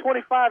inside the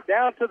 25,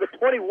 down to the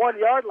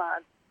 21-yard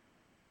line.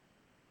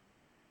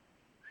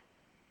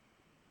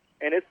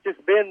 And it's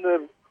just been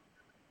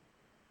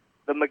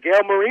the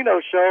Miguel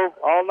Marino show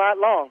all night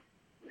long.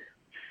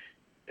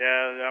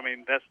 Yeah,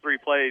 that's 3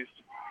 plays,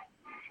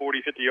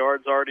 40, 50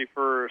 yards already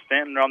for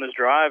Stanton on this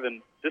drive,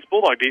 and this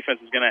Bulldog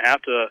defense is going to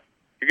have to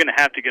 – you're going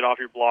to have to get off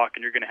your block,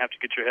 and you're going to have to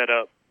get your head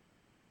up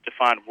to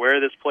find where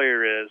this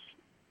player is,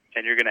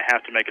 and you're going to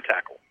have to make a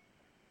tackle.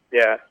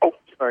 Yeah. Oh,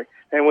 sorry.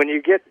 And when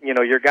you get,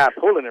 your guy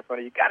pulling in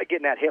front of you, you got to get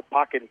in that hip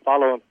pocket and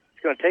follow him.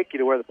 It's going to take you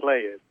to where the play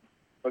is.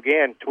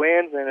 Again,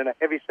 twins and a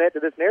heavy set to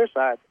this near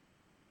side.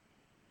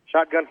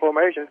 Shotgun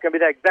formation. It's going to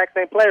be that exact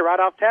same play right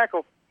off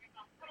tackle.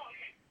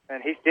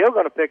 And he's still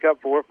going to pick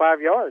up 4 or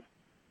 5 yards.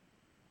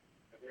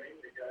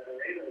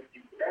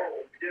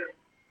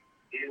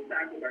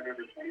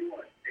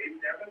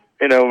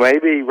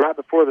 Maybe right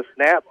before the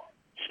snap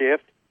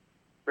shift,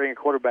 bring a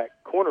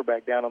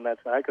cornerback down on that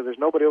side because there's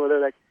nobody over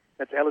there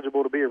that's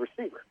eligible to be a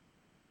receiver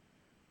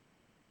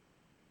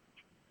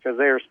because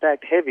they are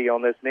stacked heavy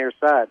on this near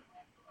side.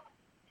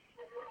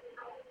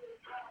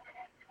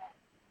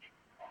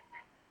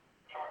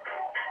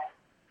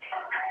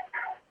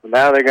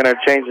 Now they're going to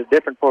change a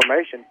different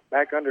formation,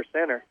 back under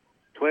center,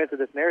 twin to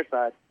this near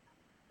side.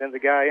 Sends the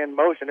guy in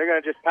motion. They're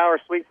going to just power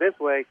sweep this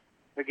way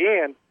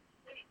again,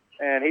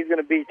 and he's going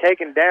to be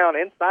taken down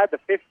inside the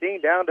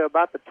 15 down to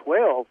about the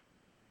 12,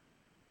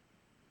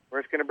 where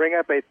it's going to bring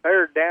up a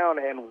 3rd down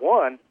and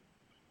 1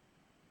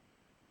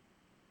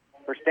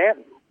 for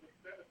Stanton.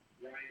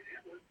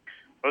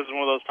 This is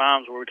one of those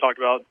times where we talked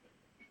about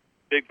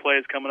big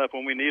plays coming up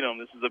when we need them.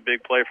 This is a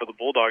big play for the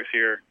Bulldogs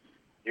here.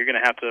 You're going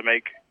to have to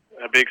make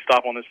a big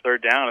stop on this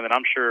 3rd down, and then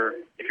I'm sure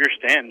if you're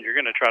Stanton, you're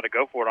going to try to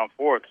go for it on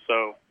 4th.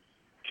 So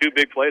 2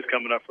 big plays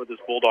coming up for this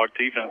Bulldog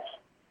defense.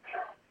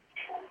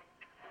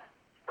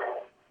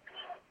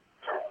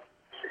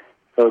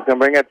 So it's going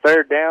to bring up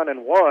 3rd down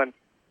and 1.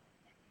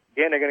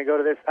 Again, they're going to go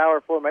to this power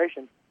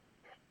formation.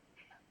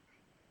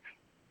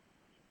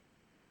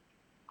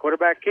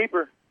 Quarterback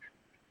keeper.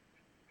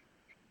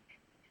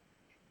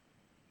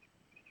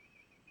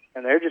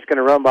 And they're just going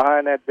to run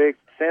behind that big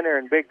center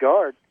and big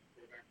guard.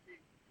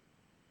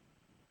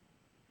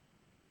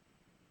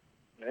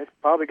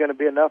 probably going to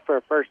be enough for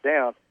a first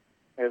down,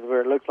 as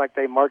where it looks like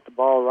they marked the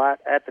ball right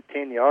at the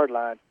 10-yard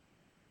line.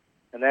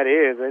 And that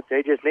is,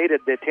 they just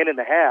needed the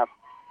 10.5.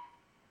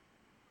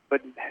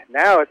 But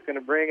now it's going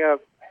to bring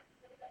up,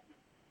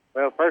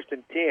 well, 1st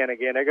and 10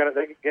 again.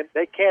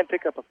 They can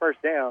pick up a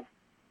first down.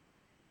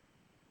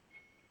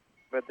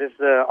 But this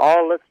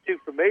all looks too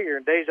familiar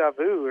and deja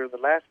vu. Or the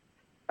last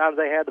times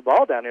they had the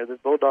ball down here, this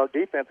Bulldog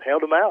defense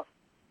held them out.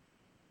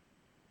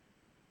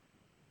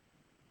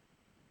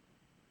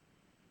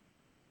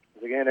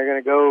 Again, they're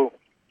going to go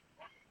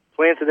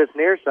twins to this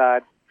near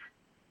side.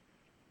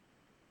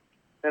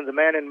 Sends a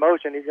man in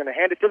motion. He's going to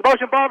hand it to the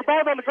motion ball. The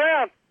ball's on the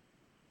ground.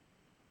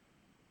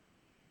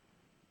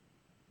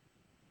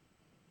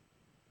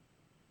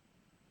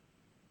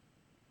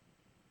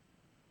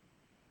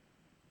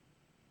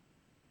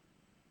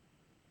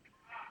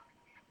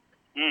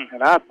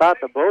 And I thought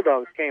the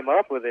Bulldogs came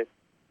up with it.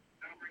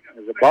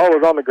 As the ball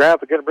was on the ground,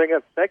 they're going to bring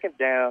up 2nd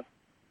down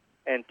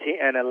and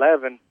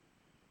 11.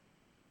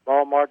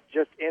 Ball marked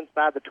just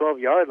inside the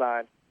 12-yard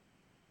line.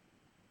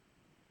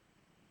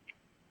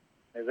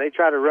 As they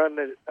try to run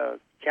the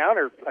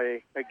counter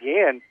play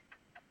again,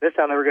 this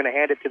time they were going to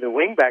hand it to the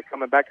wingback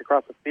coming back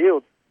across the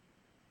field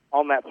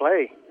on that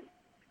play.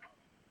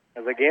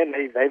 As again,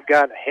 they've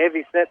got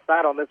heavy set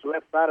side on this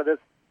left side of this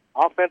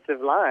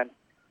offensive line.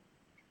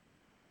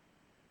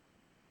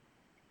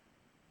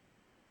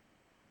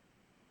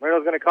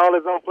 Marino's going to call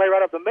his own play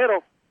right up the middle.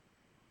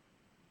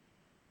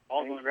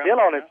 He's still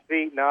on his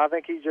feet now. I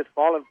think he's just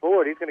falling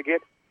forward. He's going to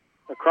get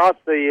across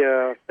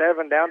the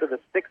 7 down to the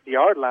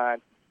 6-yard line.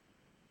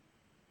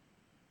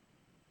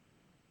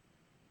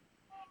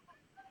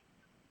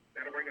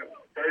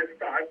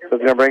 So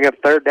it's going to bring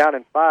up 3rd down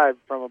and 5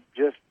 from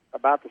just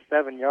about the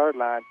 7-yard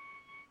line.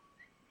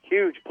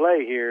 Huge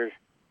play here,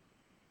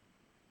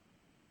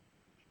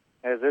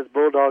 as this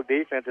Bulldog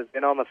defense has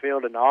been on the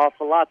field an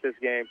awful lot this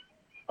game.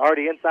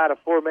 Already inside of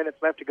 4 minutes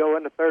left to go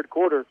in the third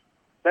quarter.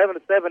 7-7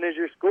 is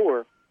your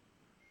score.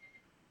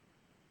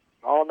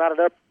 All knotted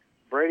up,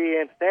 Brady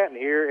and Stanton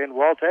here in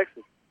Wall,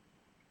 Texas.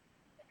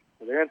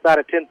 So they're inside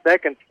of 10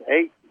 seconds,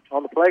 8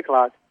 on the play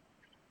clock.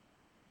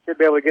 Should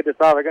be able to get this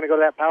off. They're going to go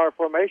to that power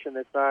formation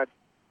this side.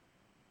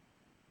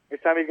 This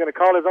time he's going to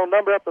call his own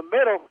number up the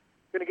middle.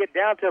 Going to get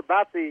down to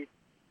about the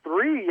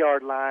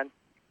 3-yard line.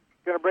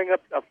 Going to bring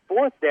up a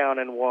 4th down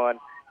and 1.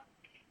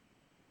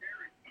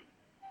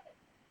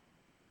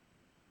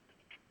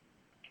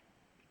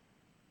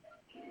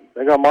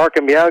 They're going to mark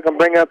him. Yeah, they're going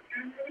to bring up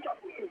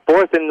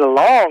 4th and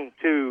long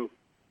 2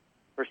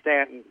 for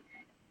Stanton.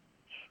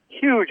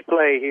 Huge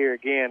play here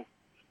again.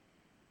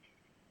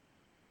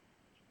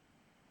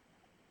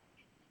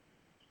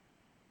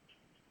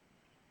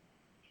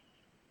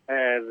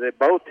 As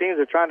both teams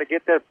are trying to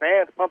get their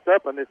fans pumped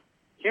up on this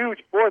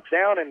huge 4th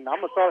down, and I'm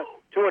going to call it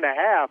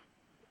 2.5.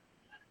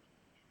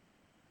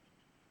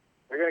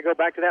 They're going to go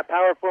back to that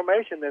power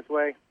formation this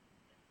way.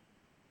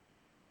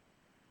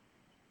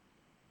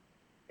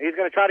 He's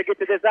going to try to get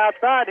to this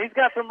outside. He's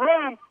got some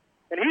room,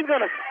 and he's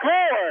going to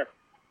score.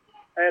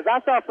 As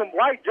I saw some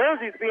white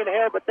jerseys being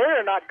held, but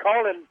they're not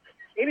calling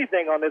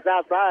anything on this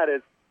outside.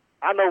 As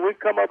I know we've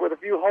come up with a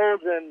few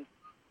holds, and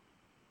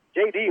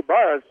J.D.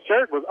 Barr's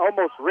shirt was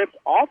almost ripped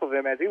off of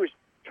him as he was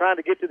trying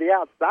to get to the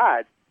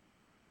outside.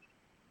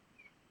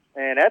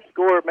 And that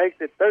score makes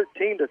it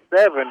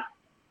 13-7,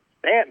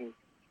 Stanton.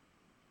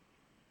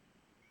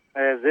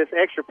 As this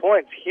extra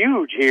point's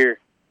huge here.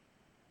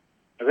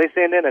 As they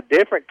send in a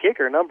different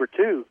kicker, number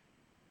 2.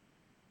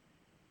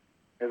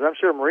 As I'm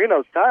sure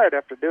Marino's tired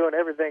after doing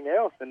everything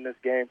else in this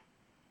game.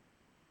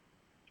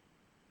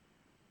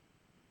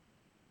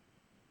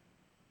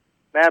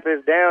 Snap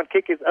is down,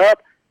 kick is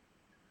up.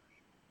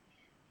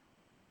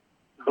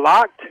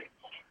 Blocked.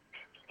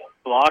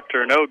 Blocked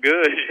or no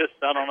good.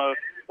 Just, I don't know.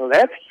 Well,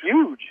 that's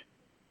huge.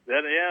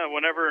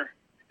 Whenever,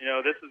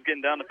 this is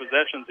getting down to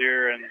possessions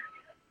here and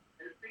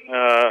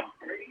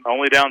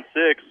only down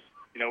 6,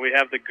 we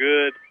have the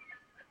good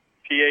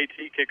PAT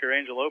kicker,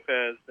 Angel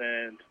Lopez,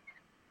 and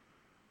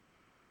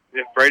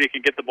if Brady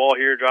can get the ball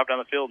here, drop down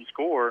the field and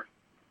score,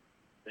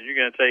 then you're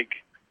going to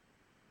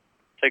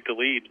take the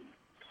lead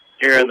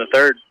here in the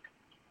third.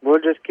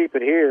 We'll just keep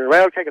it here.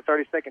 Well, we'll take a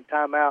 30-second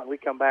timeout, and we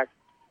come back.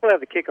 We'll have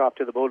the kickoff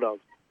to the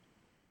Bulldogs.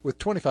 With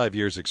 25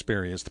 years'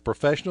 experience, the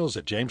professionals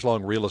at James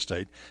Long Real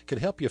Estate can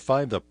help you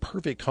find the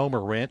perfect home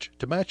or ranch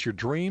to match your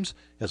dreams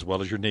as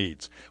well as your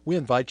needs. We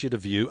invite you to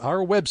view our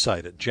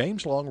website at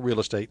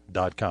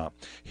jameslongrealestate.com.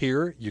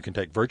 Here, you can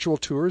take virtual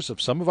tours of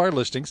some of our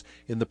listings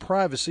in the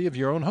privacy of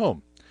your own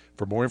home.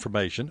 For more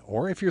information,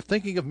 or if you're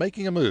thinking of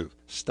making a move,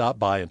 stop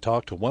by and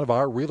talk to one of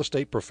our real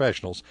estate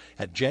professionals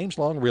at James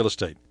Long Real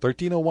Estate,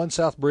 1301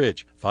 South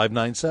Bridge,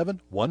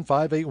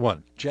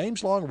 597-1581.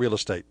 James Long Real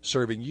Estate,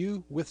 serving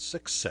you with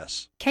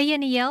success.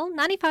 KNEL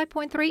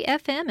 95.3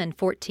 FM and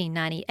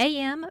 1490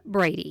 AM,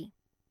 Brady.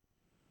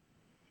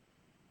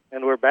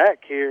 And we're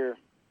back here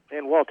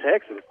in Wall,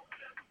 Texas,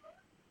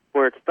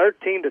 where it's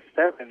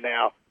 13-7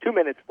 now. 2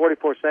 minutes,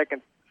 44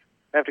 seconds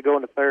have to go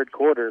in the third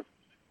quarter.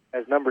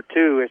 As number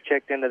 2 is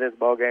checked into this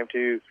ball game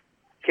to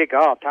kick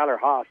off, Tyler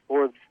Haas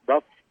for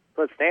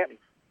for Stanton.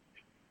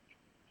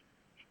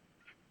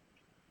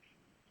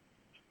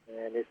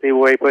 And you see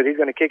where he put. He's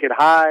going to kick it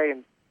high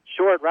and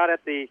short right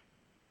at the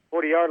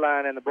 40-yard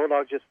line, and the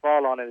Bulldogs just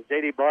fall on it. As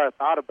J.D. Barr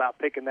thought about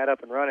picking that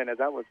up and running, as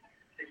that was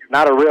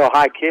not a real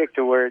high kick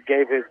to where it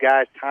gave his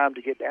guys time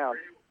to get down.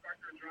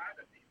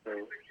 So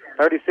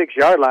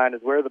 36-yard line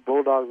is where the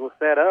Bulldogs will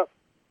set up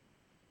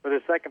for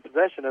the second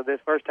possession of this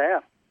first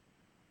half.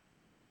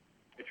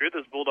 If you're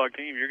this Bulldog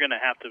team, you're going to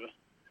have to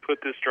put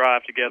this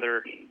drive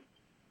together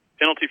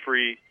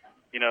penalty-free,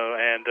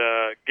 and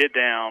get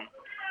down,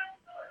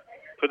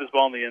 put this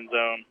ball in the end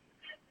zone.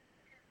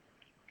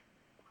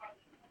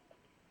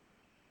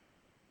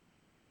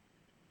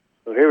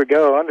 So here we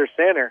go, under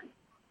center.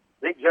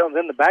 Zeke Jones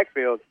in the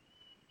backfield.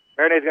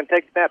 Marinet's going to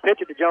take the snap,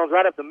 pitch it to Jones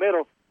right up the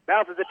middle,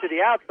 bounces it to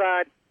the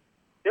outside.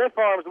 Stiff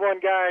arms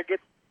one guy,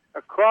 gets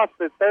across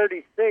the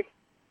 36,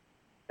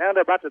 down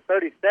to about the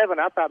 37.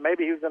 I thought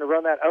maybe he was going to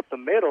run that up the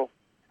middle.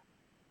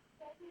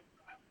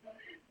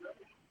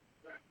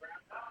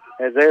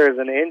 As there is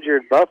an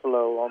injured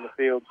Buffalo on the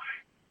field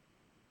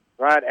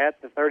right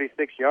at the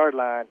 36-yard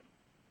line.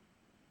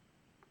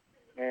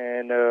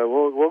 And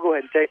we'll go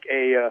ahead and take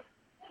a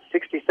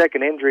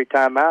 60-second injury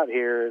timeout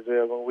here. As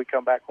when we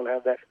come back, we'll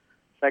have that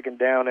second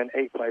down and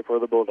 8 play for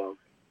the Bulldogs.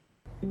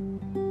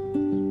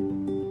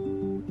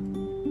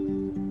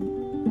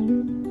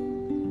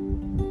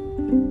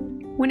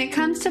 When it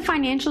comes to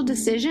financial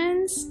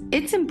decisions,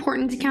 it's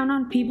important to count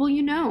on people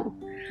you know.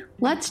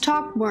 Let's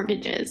talk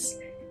mortgages.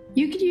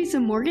 You could use a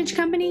mortgage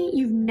company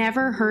you've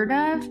never heard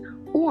of,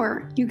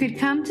 or you could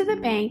come to the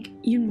bank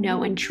you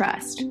know and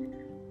trust.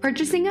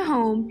 Purchasing a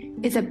home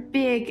is a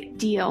big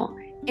deal,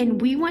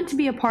 and we want to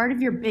be a part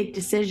of your big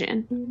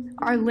decision.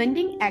 Our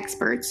lending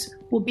experts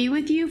will be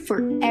with you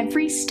for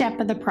every step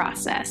of the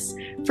process,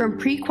 from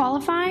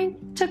pre-qualifying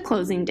to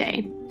closing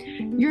day.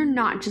 You're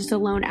not just a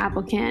loan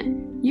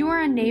applicant, you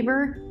are a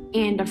neighbor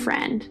and a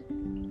friend.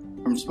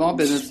 From small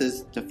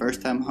businesses to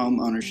first-time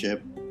home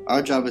ownership,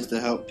 our job is to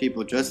help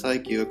people just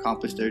like you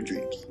accomplish their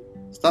dreams.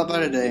 Stop by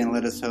today and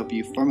let us help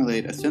you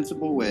formulate a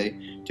sensible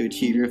way to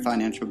achieve your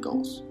financial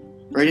goals.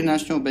 Brady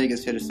National Bank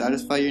is here to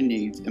satisfy your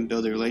needs and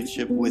build a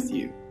relationship with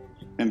you.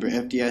 Member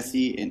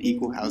FDIC and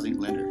Equal Housing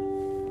Lender.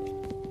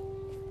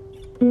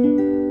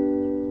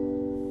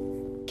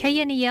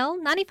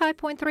 KNEL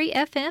 95.3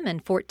 FM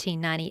and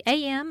 1490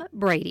 AM,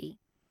 Brady.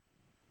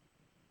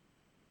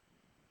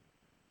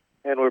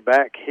 And we're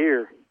back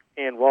here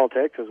in Wall,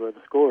 Texas, where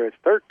the score is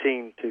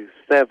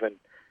 13-7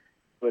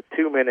 with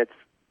 2 minutes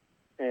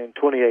and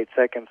 28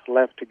 seconds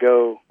left to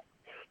go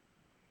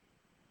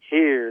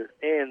here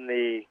in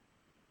the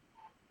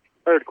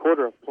third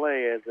quarter of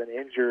play, as an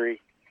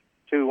injury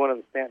to one of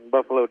the Stanton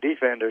Buffalo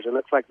defenders. It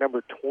looks like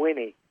number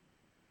 20,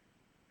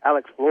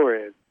 Alex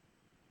Flores,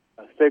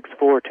 a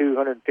 6'4",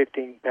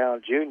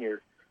 215-pound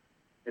junior,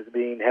 is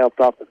being helped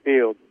off the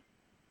field.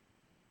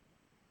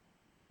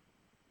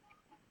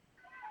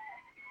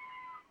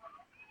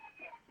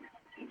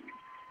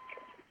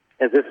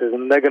 As this is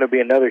going to be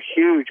another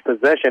huge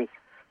possession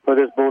for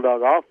this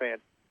Bulldog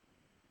offense,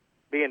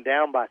 being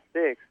down by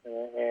 6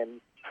 and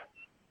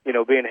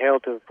being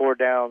held to 4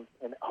 down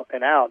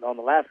and out on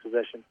the last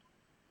possession.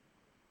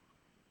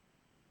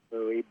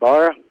 So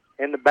Ibarra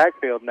in the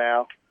backfield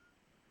now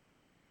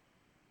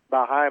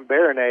behind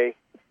Baronet,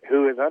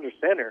 who is under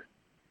center.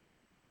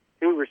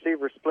 2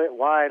 receivers split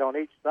wide on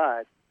each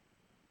side.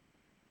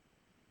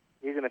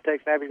 He's going to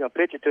take snap. He's going to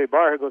pitch it to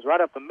Ibarra, who goes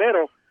right up the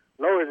middle,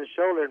 lowers his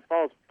shoulder, and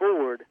falls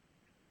forward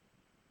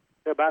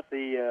to about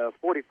the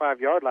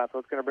 45-yard line. So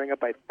it's going to bring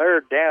up a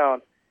 3rd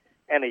down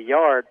and a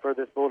yard for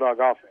this Bulldog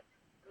offense.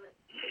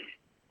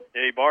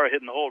 Yeah, Ibarra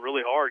hitting the hole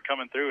really hard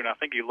coming through, and I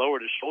think he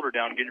lowered his shoulder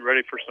down, getting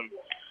ready for some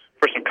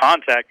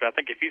contact. But I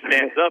think if he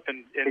stands up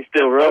and he's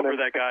still steps running over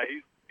that guy,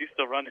 he's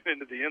still running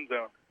into the end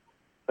zone.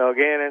 So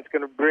again, it's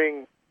going to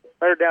bring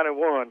 3rd down and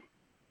 1.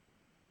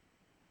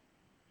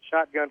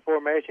 Shotgun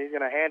formation. He's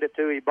going to hand it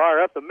to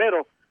Ibarra up the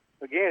middle.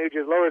 Again, who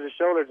just lowers his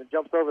shoulders and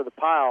jumps over the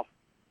pile.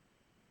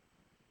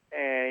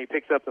 And he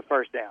picks up the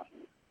 1st down.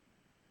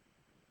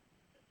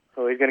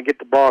 So he's going to get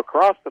the ball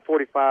across the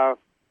 45.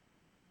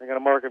 They're going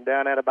to mark him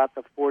down at about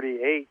the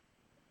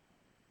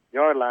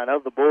 48-yard line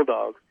of the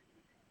Bulldogs.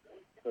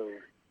 So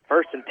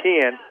 1st and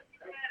 10.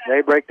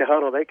 They break the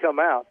huddle. They come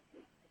out.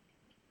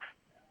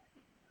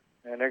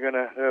 And they're going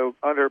to go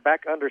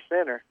back under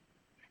center.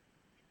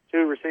 2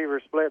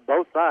 receivers split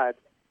both sides.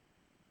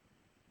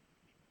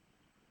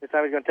 This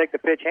time he's going to take the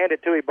pitch, hand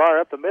it to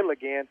Ibarra up the middle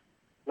again,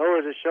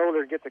 lowers his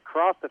shoulder, gets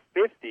across the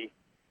 50,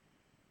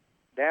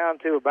 down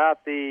to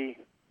about the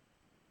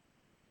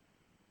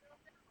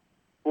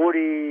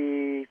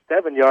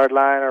 47-yard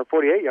line or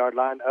 48-yard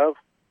line of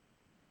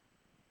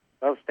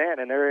Stanton.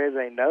 And there is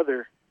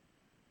another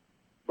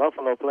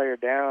Buffalo player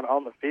down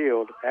on the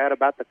field at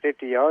about the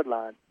 50-yard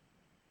line.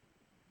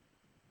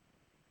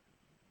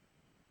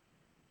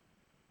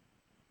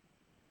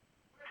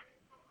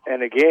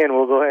 And again,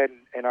 we'll go ahead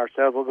and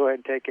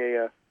take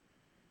a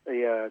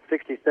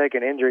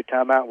 60-second injury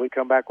timeout. When we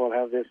come back, we'll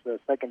have this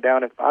 2nd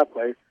down and 5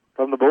 play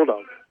from the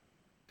Bulldogs.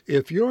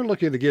 If you're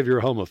looking to give your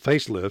home a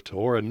facelift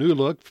or a new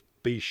look,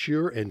 be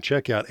sure and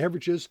check out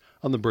Everages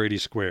on the Brady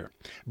Square.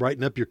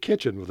 Brighten up your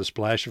kitchen with a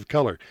splash of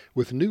color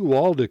with new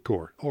wall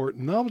decor or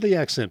novelty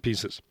accent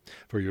pieces.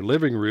 For your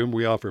living room,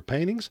 we offer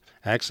paintings,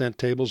 accent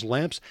tables,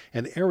 lamps,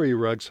 and area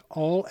rugs,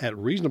 all at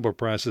reasonable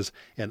prices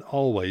and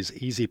always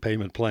easy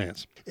payment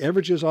plans.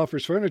 Everages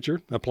offers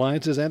furniture,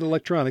 appliances, and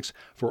electronics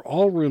for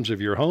all rooms of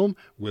your home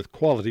with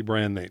quality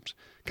brand names.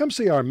 Come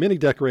see our mini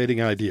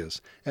decorating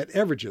ideas at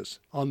Everages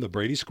on the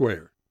Brady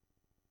Square.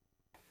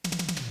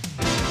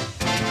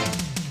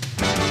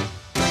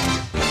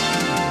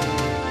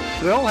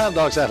 The Old Hound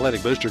Dogs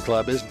Athletic Booster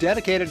Club is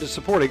dedicated to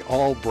supporting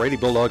all Brady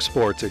Bulldog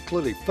sports,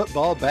 including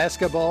football,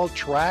 basketball,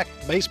 track,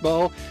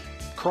 baseball,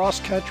 cross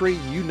country,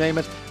 you name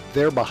it.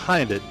 They're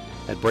behind it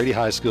at Brady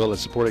High School and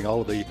supporting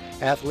all of the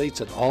athletes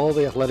and all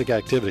the athletic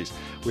activities.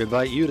 We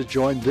invite you to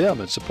join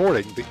them in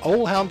supporting the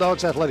Old Hound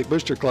Dogs Athletic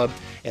Booster Club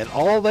and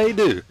all they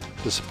do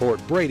to support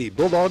Brady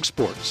Bulldog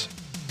sports.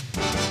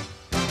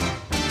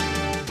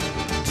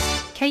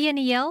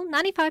 KNEL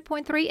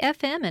 95.3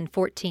 FM and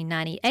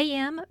 1490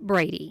 AM,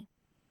 Brady.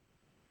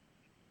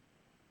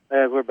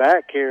 We're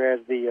back here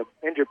as the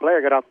injured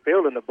player got off the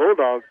field, and the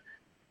Bulldogs,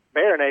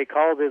 Baronet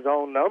calls his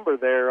own number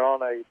there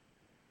on a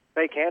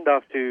fake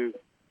handoff to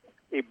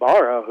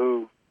Ibarra,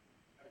 who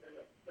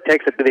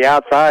takes it to the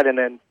outside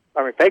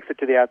fakes it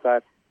to the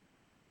outside.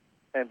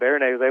 And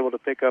Baronet was able to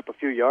pick up a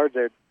few yards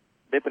there,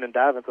 dipping and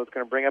diving, so it's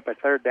going to bring up a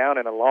third down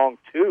and a long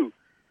two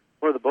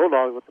for the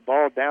Bulldogs with the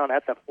ball down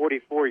at the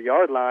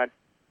 44-yard line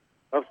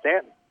of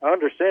Stanton.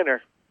 Under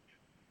center.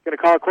 Going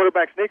to call a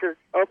quarterback sneak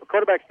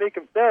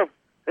himself.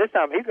 This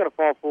time he's going to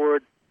fall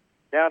forward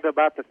down to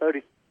about the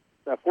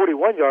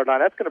 41-yard line.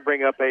 That's going to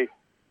bring up a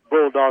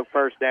Bulldog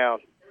first down.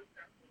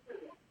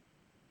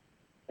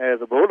 As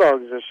the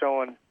Bulldogs are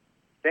showing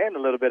Stanton a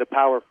little bit of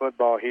power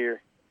football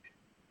here.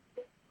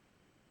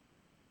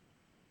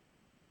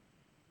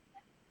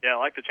 Yeah, I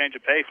like the change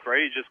of pace.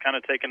 Brady's just kind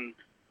of taking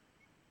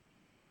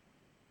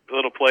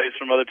little plays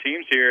from other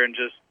teams here and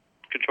just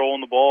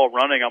controlling the ball,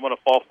 running. I'm going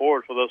to fall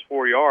forward for those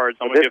 4 yards.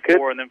 I'm going to get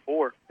 4 and then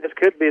 4. This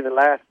could be the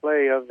last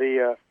play of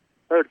the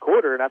third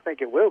quarter, and I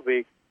think it will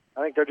be.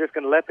 I think they're just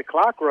going to let the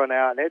clock run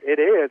out, and it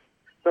is.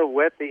 So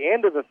at the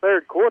end of the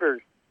third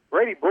quarter,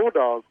 Brady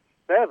Bulldogs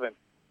 7,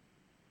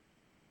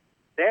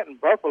 Stanton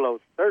Buffalo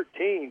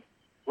 13.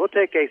 We'll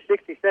take a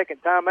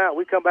 60-second timeout.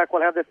 We come back,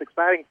 we'll have this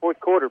exciting fourth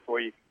quarter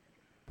for you.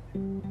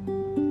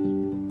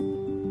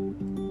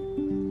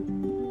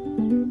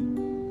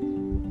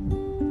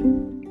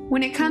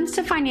 When it comes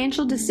to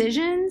financial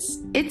decisions,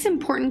 it's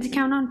important to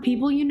count on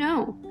people you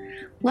know.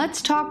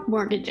 Let's talk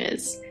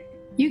mortgages.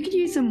 You could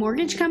use a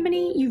mortgage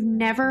company you've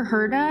never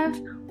heard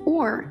of,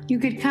 or you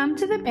could come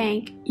to the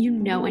bank you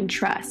know and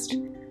trust.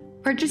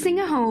 Purchasing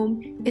a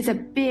home is a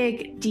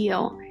big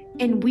deal,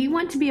 and we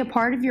want to be a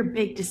part of your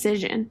big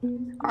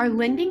decision. Our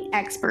lending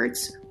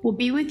experts will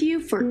be with you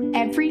for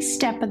every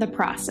step of the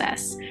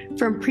process,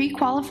 from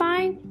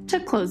pre-qualifying to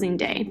closing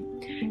day.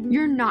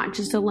 You're not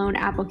just a loan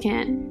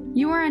applicant,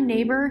 you are a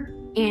neighbor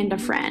and a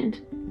friend.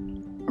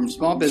 From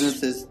small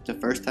businesses to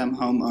first-time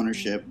home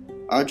ownership,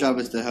 our job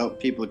is to help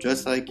people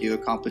just like you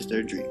accomplish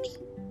their dreams.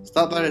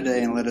 Stop by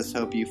today and let us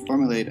help you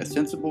formulate a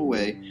sensible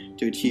way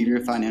to achieve your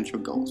financial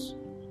goals.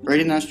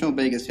 Brady National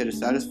Bank is here to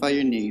satisfy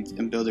your needs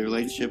and build a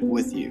relationship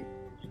with you.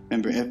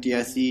 Member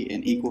FDIC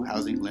and Equal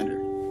Housing Lender.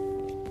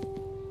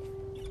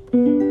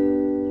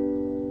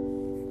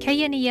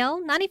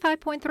 KNEL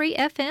 95.3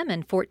 FM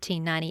and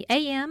 1490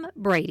 AM,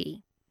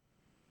 Brady.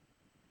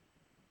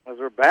 As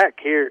we're back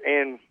here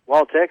in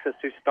Wall, Texas,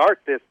 to start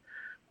this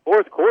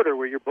fourth quarter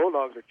where your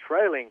Bulldogs are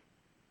trailing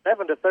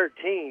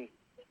 7-13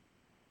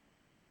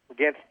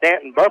 against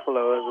Stanton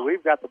Buffalo, as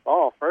we've got the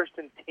ball first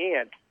and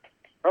 10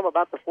 from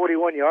about the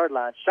 41-yard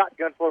line.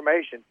 Shotgun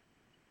formation.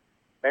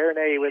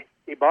 Baronet with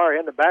Ibarra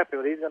in the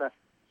backfield. He's going to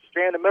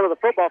strand in the middle of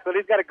the football field.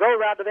 He's got to go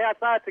around to the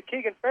outside to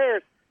Keegan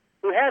Ferris,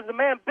 who has the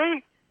man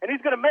beat, and he's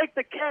going to make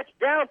the catch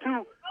down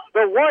to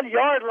the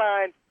 1-yard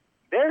line.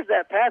 There's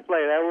that pass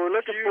play that we're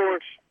looking for.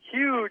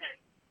 Huge,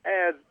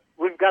 as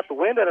we've got the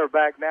wind at our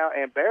back now,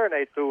 and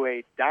Baronet threw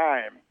a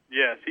dime.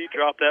 Yes, he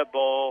dropped that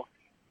ball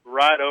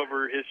right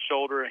over his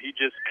shoulder, and he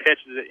just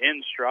catches it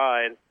in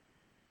stride.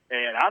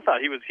 And I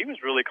thought he was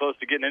really close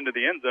to getting into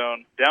the end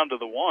zone, down to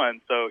the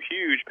 1. So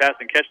huge pass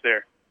and catch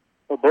there.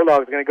 Well,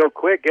 Bulldogs going to go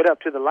quick, get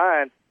up to the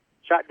line.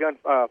 Shotgun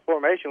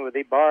formation with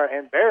Ibarra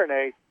and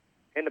Baronet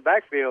in the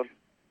backfield.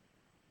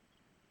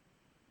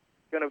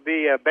 It's going to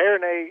be hand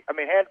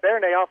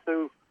Baronet off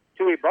to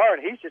Ibarra,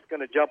 and he's just going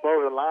to jump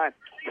over the line.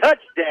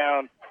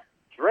 Touchdown,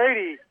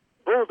 Brady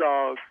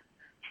Bulldogs.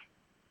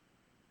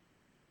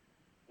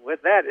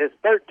 With that, it's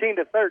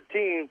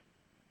 13-13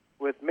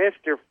 with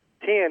Mr.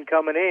 10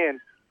 coming in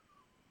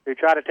to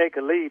try to take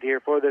a lead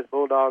here for this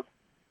Bulldog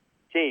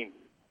team.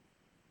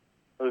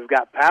 We've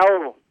got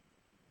Powell,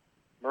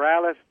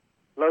 Morales,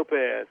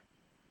 Lopez.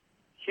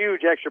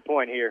 Huge extra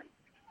point here.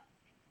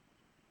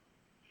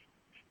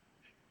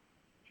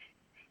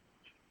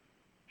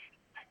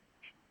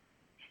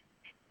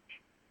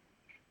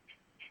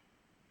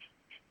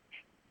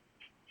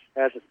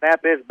 As the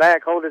snap is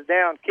back, hold is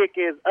down, kick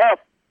is up,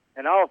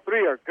 and all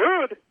three are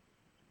good.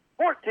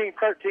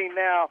 14-13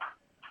 now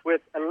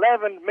with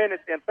 11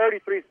 minutes and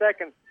 33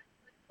 seconds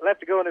left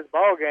to go in this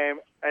ball game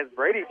as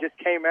Brady just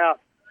came out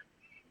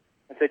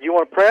and said, "You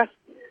want to press?"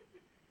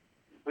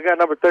 We got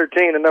number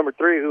 13 and number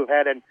 3 who've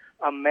had an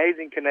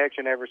amazing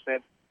connection ever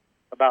since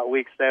about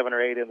week 7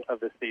 or 8 of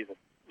this season.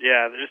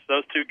 Yeah, just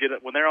those two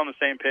when they're on the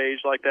same page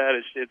like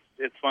that,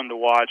 it's fun to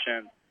watch.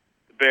 And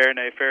the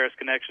Baronet-Ferris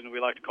connection, we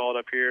like to call it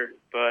up here.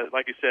 But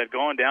like you said,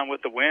 going down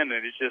with the wind,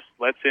 and it just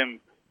lets him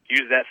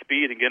use that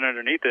speed and get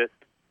underneath it,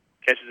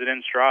 catches it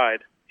in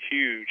stride.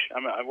 Huge. I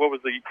mean,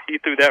 he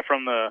threw that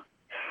from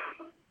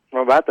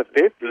about the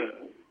 50.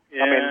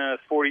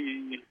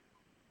 40.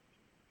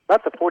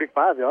 About the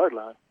 45-yard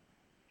line.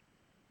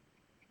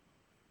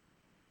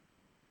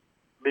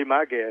 Be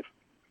my guess.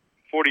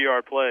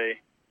 40-yard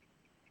play.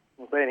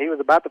 I'm saying he was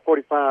about the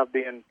 45,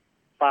 being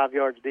 5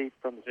 yards deep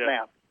from the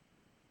snap.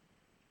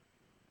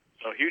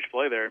 So huge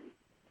play there.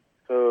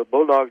 So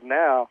Bulldogs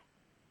now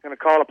going to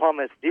call upon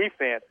this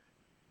defense.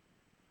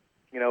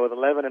 With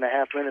 11 and a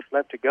half minutes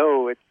left to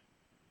go,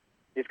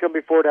 it's going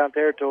to be 4-down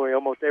territory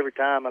almost every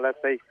time unless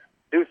they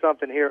do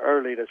something here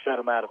early to shut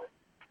them out of it.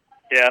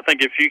 Yeah, I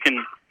think if you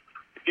can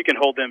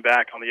hold them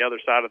back on the other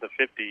side of the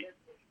 50,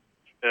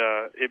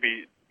 it'd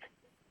be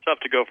tough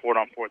to go for it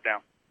on 4th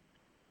down.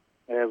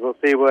 Yeah, we'll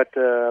see what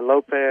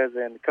Lopez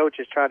and the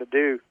coaches try to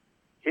do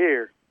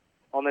here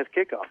on this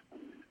kickoff.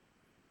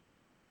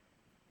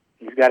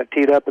 He's got it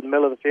teed up in the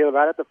middle of the field,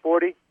 right at the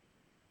 40.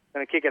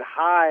 Going to kick it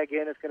high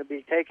again. It's going to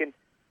be taken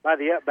by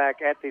the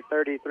up-back at the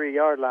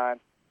 33-yard line.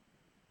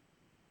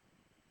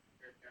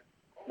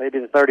 Maybe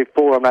the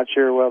 34. I'm not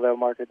sure. Well, they'll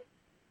mark it.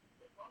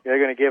 They're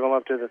going to give them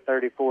up to the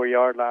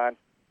 34-yard line.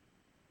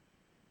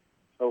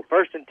 So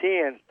 1st and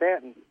 10,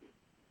 Stanton.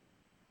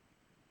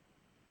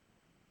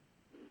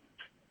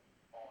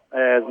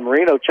 As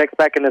Marino checks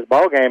back in this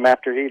ball game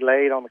after he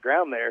laid on the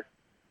ground there.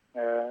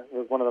 It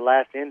was one of the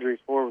last injuries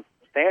for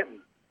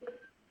Stanton.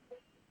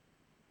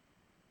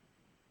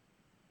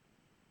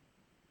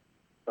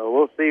 So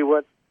we'll see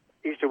what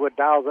Easterwood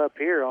dials up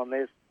here on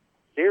this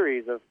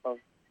series of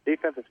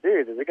defensive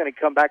series. Is it going to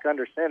come back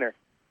under center?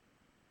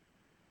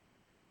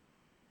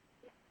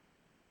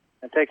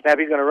 And take snap.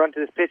 He's going to run to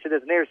this pitch to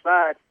this near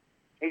side.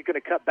 He's going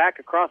to cut back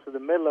across to the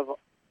middle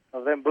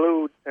of them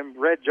blue and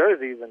red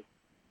jerseys. And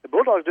the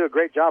Bulldogs do a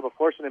great job of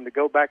forcing him to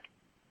go back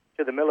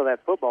to the middle of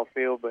that football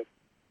field. But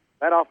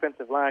that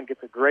offensive line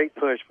gets a great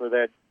push for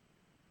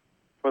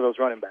those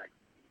running backs.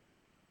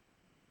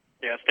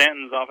 Yeah,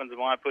 Stanton's offensive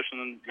line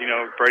pushing,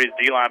 Brady's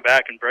D-line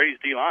back, and Brady's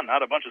D-line,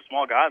 not a bunch of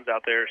small guys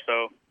out there,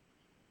 so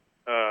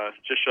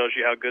just shows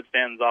you how good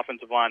Stanton's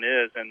offensive line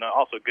is, and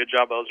also good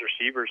job of those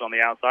receivers on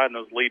the outside and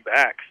those lead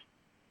backs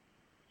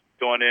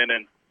going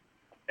in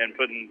and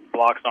putting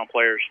blocks on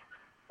players.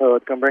 So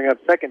it's going to bring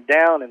up 2nd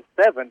down and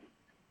 7.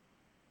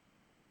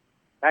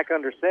 Back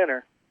under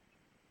center.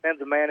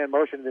 Sends a man in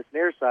motion to this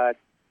near side.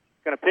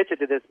 Going to pitch it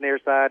to this near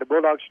side. The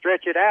Bulldogs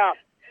stretch it out.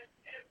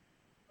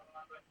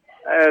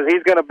 As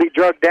he's going to be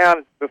drugged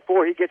down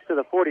before he gets to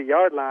the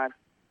 40-yard line.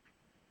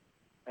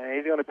 And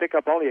he's going to pick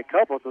up only a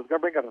couple, so it's going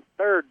to bring up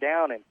a 3rd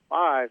down and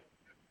 5.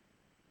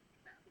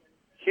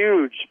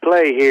 Huge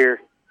play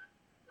here.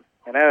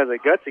 And that was a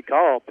gutsy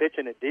call,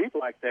 pitching it deep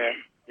like that.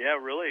 Yeah,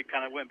 really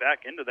kind of went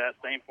back into that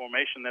same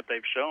formation that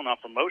they've shown off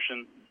of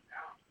motion.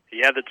 He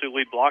had the 2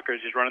 lead blockers.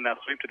 He's running that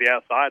sweep to the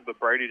outside, but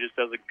Brady just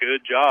does a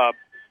good job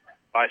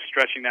by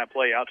stretching that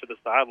play out to the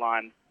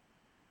sideline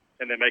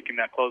and then making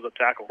that close-up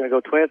tackle. Going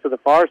to go twins to the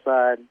far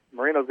side.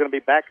 Marino's going to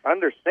be back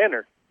under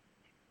center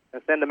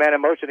and send the man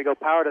in motion to go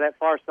power to that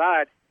far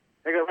side.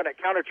 They're going to run a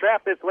counter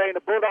trap this way, and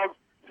the Bulldogs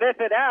sniff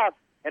it out,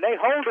 and they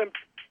hold him.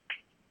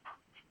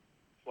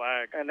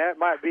 Flag. And that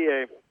might be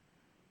it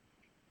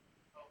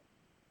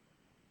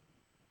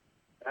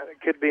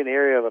could be in the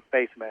area of a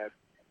face mask.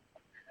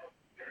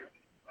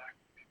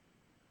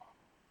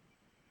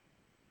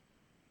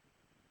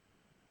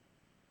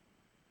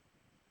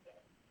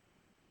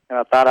 And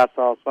I thought I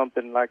saw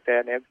something like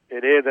that, and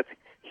it is. That's a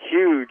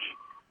huge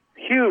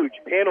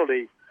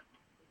penalty.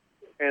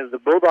 As the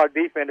Bulldog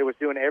defender was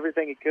doing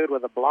everything he could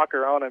with a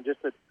blocker on him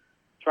just to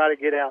try to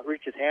get out,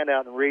 reach his hand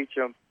out and reach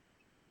him,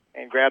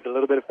 and grabbed a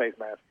little bit of face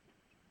mask.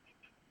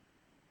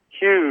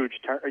 Huge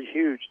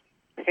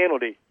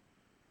penalty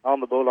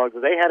on the Bulldogs.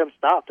 If they had him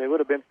stopped, it would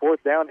have been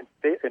 4th down and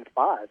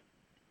 5.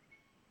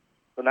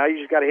 So now you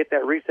just got to hit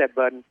that reset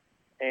button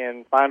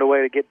and find a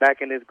way to get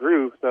back in this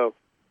groove. So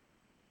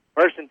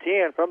 1st and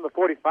 10 from the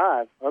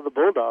 45 of the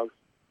Bulldogs,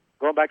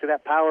 going back to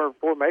that power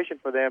formation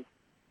for them.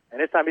 And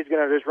this time he's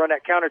going to just run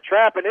that counter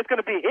trap, and it's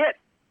going to be hit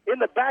in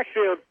the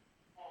backfield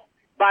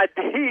by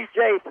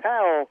DJ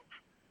Powell.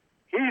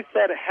 He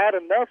said, had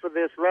enough of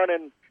this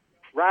running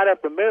right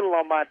up the middle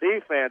on my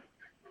defense.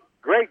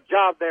 Great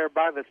job there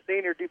by the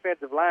senior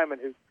defensive lineman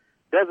who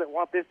doesn't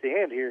want this to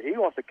end here. He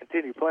wants to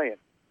continue playing.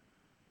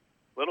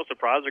 Little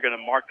surprised they're going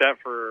to mark that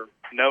for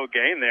no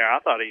gain there. I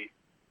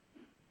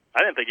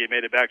didn't think he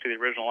made it back to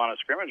the original line of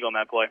scrimmage on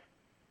that play.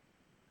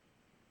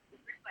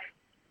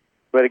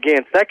 But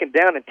again, 2nd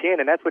down and 10,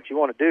 and that's what you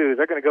want to do. Is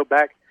they're going to go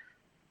back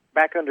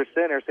under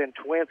center, send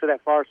twins to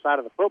that far side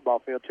of the football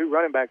field, 2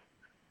 running backs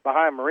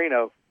behind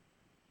Marino.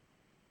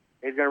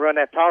 He's going to run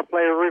that toss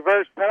play,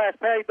 reverse pass,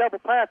 double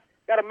pass.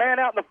 Got a man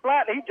out in the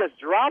flat, and he just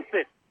dropped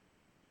it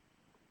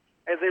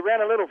as they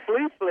ran a little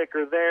flea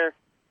flicker there.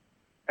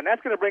 And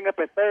that's going to bring up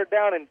a 3rd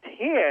down and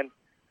 10.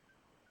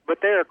 But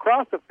they're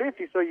across the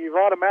 50, so you've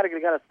automatically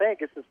got to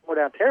think it's just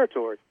 4-down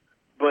territory.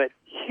 But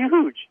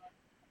huge.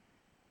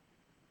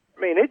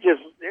 I mean,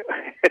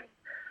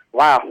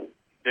 wow.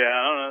 Yeah,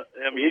 I don't know.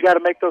 I mean, you got to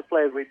make those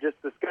plays. We just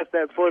discussed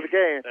that before the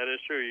game. That is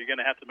true. You're going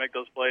to have to make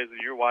those plays, and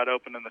you're wide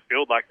open in the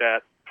field like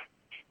that.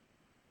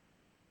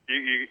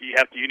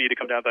 You need to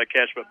come down with that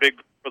catch, but big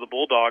for the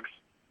Bulldogs.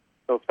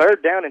 So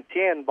 3rd down and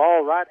 10,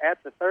 ball right at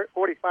the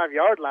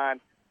 45-yard line.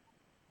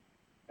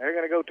 They're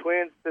going to go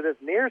twins to this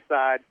near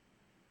side.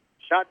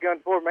 Shotgun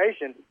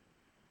formation.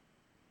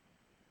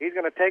 He's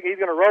going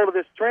to roll to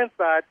this trend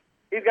side.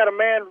 He's got a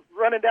man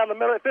running down the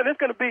middle. It's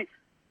going to be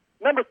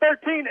number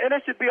 13, and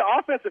it should be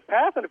offensive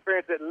pass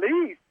interference at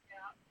least.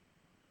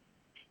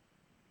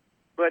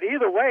 But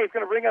either way, it's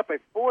going to bring up a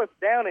 4th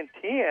down and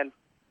 10.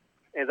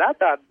 As I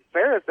thought,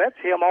 Ferris, that's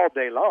him all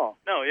day long.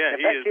 No, yeah, if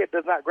that kid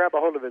does not grab a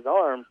hold of his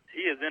arms.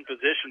 He is in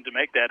position to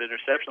make that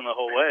interception the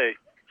whole way.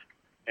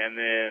 And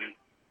then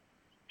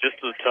just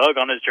the tug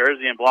on his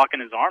jersey and blocking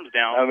his arms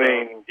down. I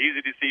mean,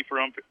 easy to see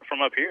from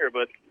up here,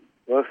 but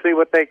we'll see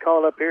what they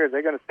call up here.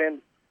 They're going to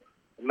send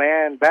the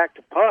man back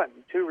to punt,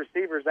 2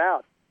 receivers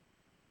out.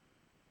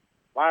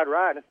 Wide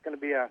right. It's going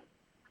to be a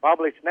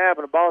wobbly snap,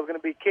 and the ball is going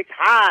to be kicked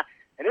high,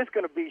 and it's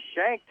going to be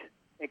shanked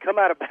and come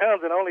out of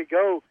bounds and only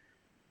go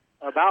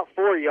about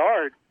 4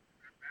 yards.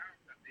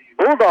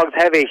 Bulldogs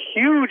have a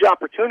huge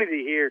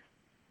opportunity here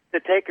to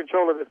take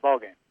control of this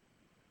ballgame.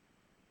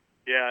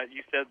 Yeah,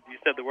 you said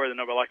the word that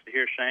nobody likes to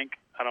hear, shank.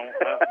 I don't.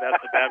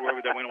 That's a bad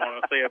word that we don't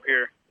want to say up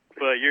here.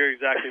 But you're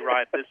exactly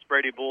right. This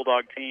Brady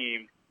Bulldog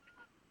team,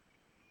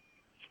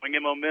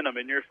 swinging momentum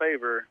in your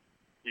favor.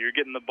 You're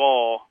getting the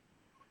ball,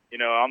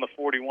 on the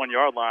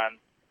 41-yard line.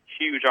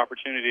 Huge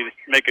opportunity to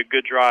make a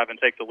good drive and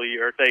take the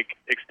lead or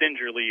extend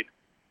your lead.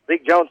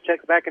 Zeke Jones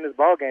checks back in this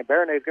ballgame.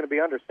 Baronay is going to be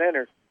under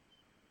center.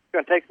 He's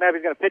going to take snap.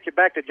 He's going to pitch it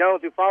back to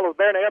Jones, who follows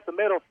Baronay up the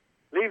middle,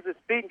 leaves his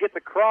feet and gets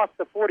across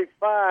the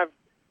 45.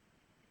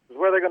 Is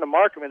where they're going to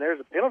mark him, and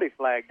there's a penalty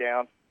flag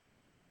down.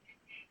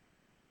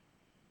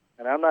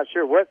 And I'm not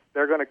sure what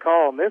they're going to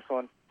call on this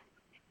one.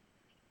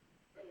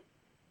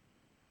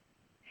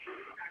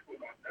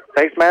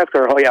 Face mask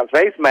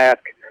face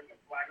mask.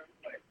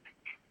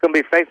 It's going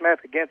to be face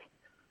mask against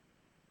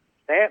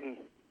Stanton.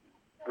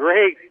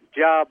 Great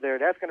job there.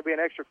 That's going to be an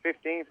extra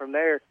 15 from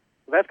there.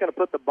 So that's going to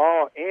put the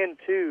ball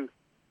into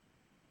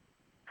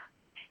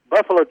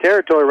Buffalo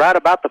territory right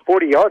about the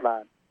 40-yard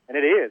line, and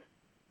it is.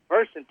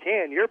 1st and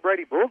 10, your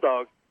Brady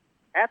Bulldogs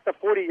at the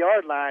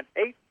 40-yard line.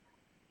 8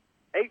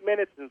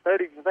 minutes and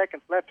 30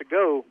 seconds left to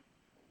go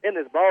in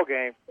this ball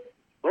game.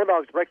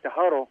 Bulldogs break the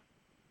huddle.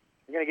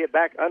 They're going to get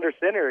back under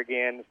center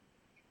again.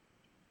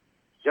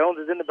 Jones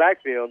is in the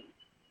backfield.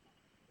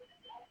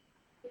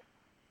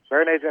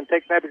 Vernay's going to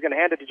take snap. He's going to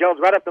hand it to Jones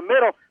right up the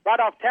middle, right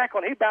off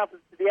tackle, and he bounces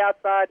to the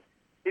outside.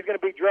 He's going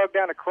to be drugged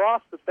down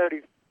across the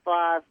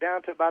 35,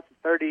 down to about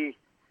the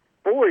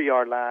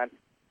 34-yard line.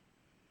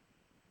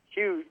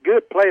 Huge,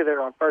 good play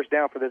there on 1st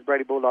down for this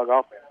Brady Bulldog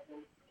offense.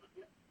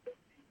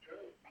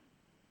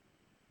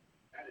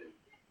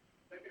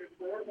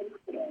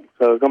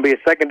 So it's going to be a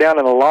 2nd down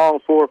and a long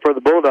 4 for the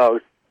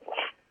Bulldogs.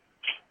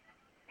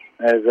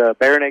 As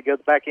Baronay goes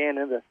back in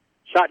the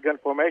shotgun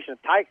formation,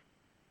 tight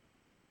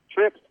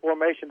trips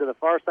formation to the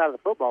far side of the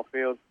football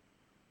field.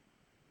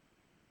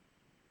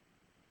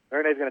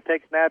 Baronay's going to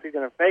take snap. He's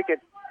going to fake it.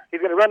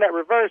 He's going to run that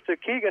reverse to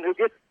Keegan, who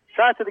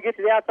tries to get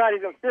to the outside.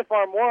 He's going to stiff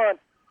arm one.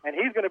 And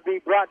he's going to be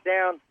brought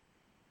down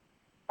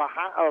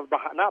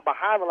not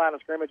behind the line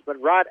of scrimmage, but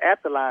right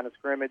at the line of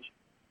scrimmage.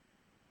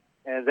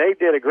 And they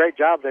did a great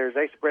job there as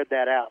they spread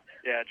that out.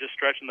 Yeah, just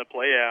stretching the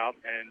play out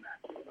and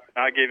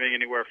not giving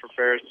anywhere for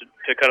Ferris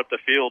to cut up the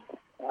field.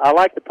 I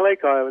like the play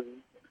call. It was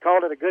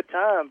called at a good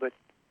time, but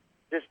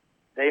just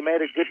they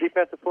made a good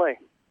defensive play.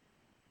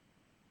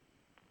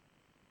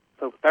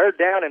 So 3rd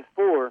down and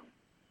 4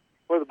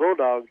 for the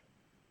Bulldogs.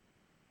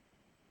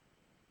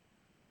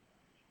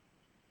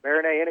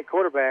 Baronay in at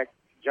quarterback.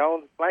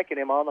 Jones flanking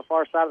him on the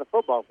far side of the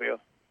football field.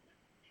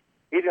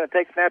 He's going to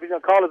take snap. He's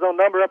going to call his own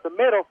number up the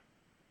middle.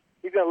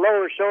 He's going to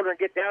lower his shoulder and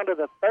get down to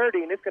the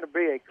 30, and it's going to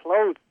be a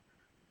close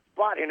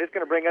spot, and it's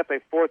going to bring up a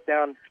 4th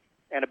down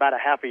and about a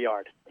half a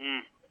yard.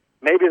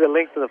 Maybe the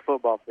length of the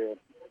football field.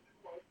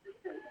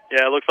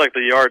 Yeah, it looks like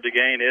the yard to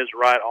gain is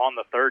right on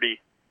the 30.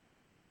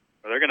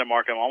 They're going to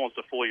mark him almost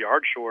a full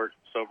yard short,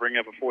 so bring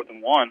up a 4th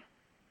and 1.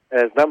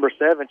 As number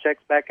 7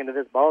 checks back into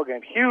this ball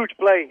game. Huge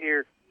play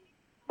here,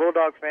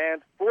 Bulldog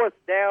fans. 4th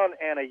down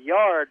and a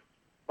yard.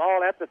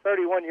 Ball at the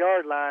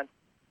 31-yard line.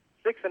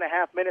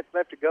 6.5 minutes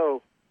left to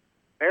go.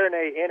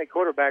 Baronay in at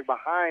quarterback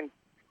behind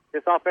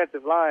this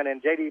offensive line,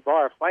 and J.D.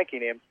 Barr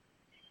flanking him.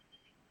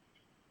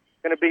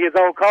 Going to be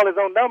call his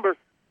own number.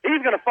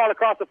 He's going to fall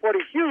across the 40.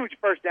 Huge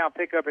first down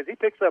pickup as he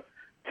picks up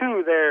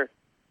 2 there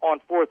on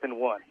 4th and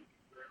 1.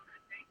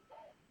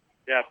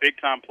 Yeah,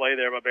 big-time play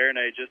there by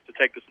Baronay just to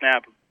take the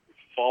snap,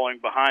 falling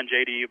behind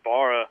J.D.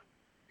 Ibarra,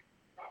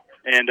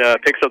 and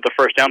picks up the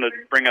first down to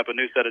bring up a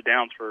new set of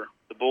downs for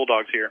the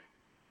Bulldogs here.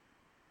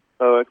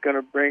 So it's going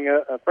to bring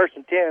a 1st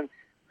and 10.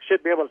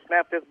 Should be able to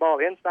snap this ball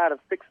inside of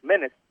 6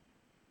 minutes.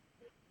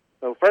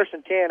 So 1st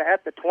and 10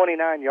 at the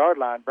 29-yard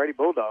line, Brady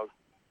Bulldogs.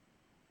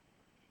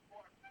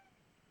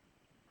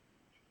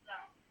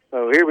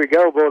 So here we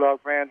go,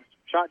 Bulldog fans.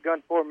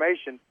 Shotgun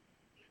formation.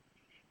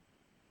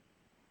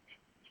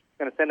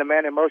 Going to send a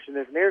man in motion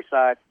this near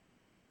side.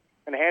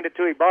 Going to hand it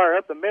to Ibarra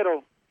up the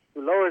middle,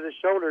 who lowers his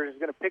shoulders. He's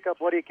going to pick up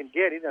what he can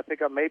get. He's going to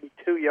pick up maybe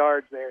 2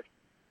 yards there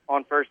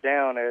on first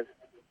down as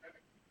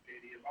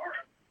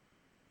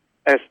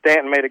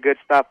Stanton made a good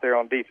stop there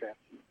on defense.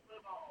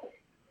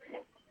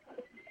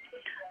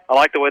 I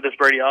like the way this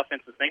Brady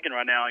offense is thinking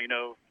right now.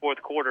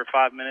 Fourth quarter,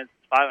 5 minutes,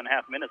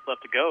 5.5 minutes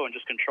left to go, and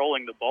just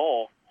controlling the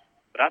ball.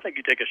 But I think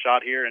you take a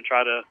shot here and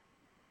try to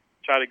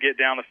get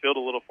down the field a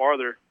little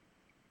farther.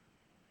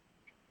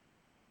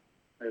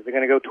 As they're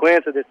going to go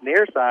twins to this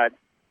near side.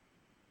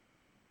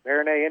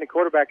 Baronay in the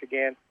quarterback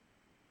again.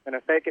 Going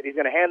to fake it. He's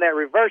going to hand that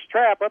reverse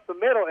trap up the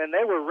middle, and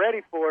they were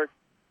ready for it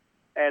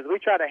as we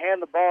try to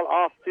hand the ball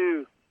off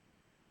to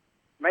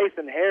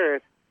Mason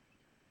Harris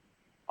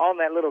on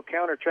that little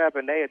counter trap,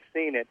 and they had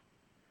seen it.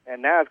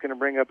 And now it's going to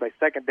bring up a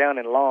 2nd down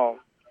and long.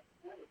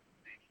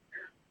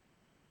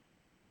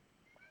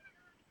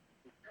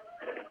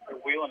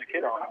 Wheeling a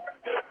kid on.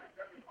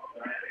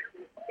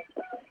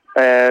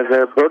 As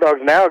the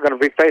Bulldogs now are going to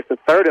be faced with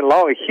 3rd and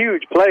long. A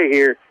huge play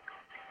here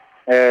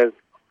as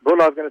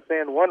Bulldogs going to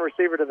send one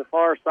receiver to the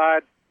far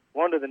side,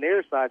 one to the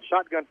near side.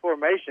 Shotgun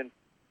formation.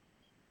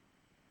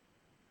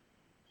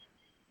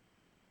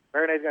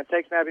 Baronay's going to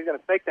take snap. He's going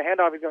to fake the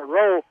handoff. He's going to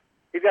roll.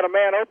 He's got a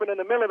man open in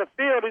the middle of the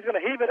field. He's going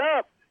to heave it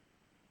up.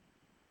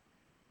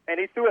 And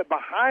he threw it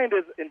behind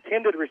his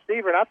intended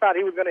receiver, and I thought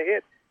he was going to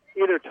hit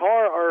either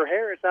Tar or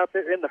Harris out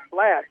there in the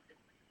flat.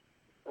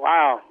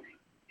 Wow.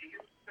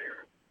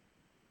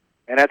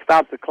 And that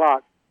stops the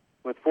clock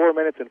with 4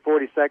 minutes and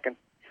 40 seconds.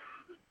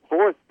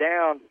 4th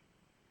down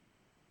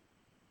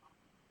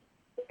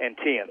and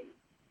 10.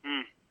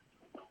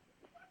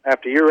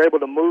 After you're able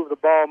to move the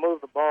ball,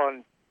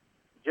 and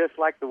just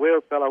like the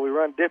Wheels fellow, we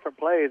run different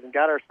plays and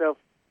got ourselves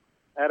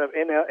out of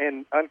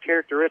in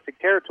uncharacteristic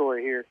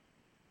territory here.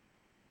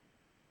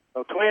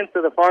 So twins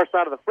to the far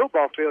side of the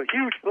football field.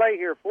 Huge play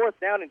here, 4th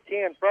down and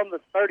 10 from the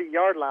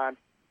 30-yard line.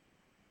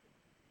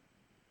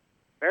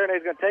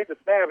 Baronay's going to take the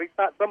snap. He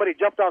thought somebody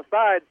jumped off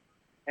sides,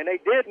 and they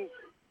didn't.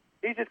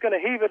 He's just going to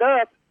heave it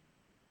up,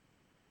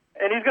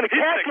 and he's going to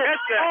catch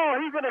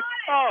it. He's going to.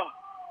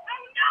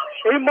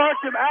 He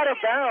marked him out of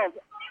bounds.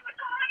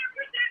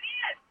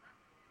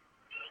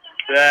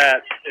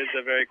 That is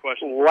a very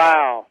questionable.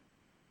 Wow.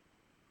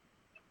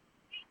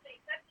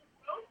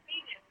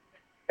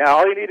 Now,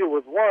 all he needed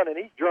was one, and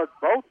he drug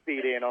both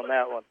feet in on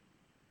that one.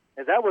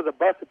 And that was a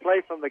busted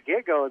play from the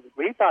get-go.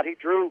 He thought he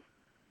drew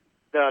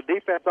the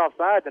defense off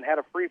sides and had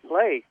a free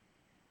play.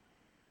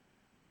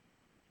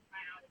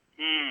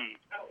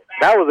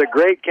 That was a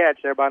great catch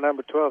there by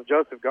number 12,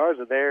 Joseph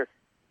Garza there.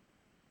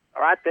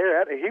 Right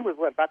there. He was,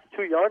 about the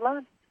 2-yard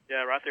line?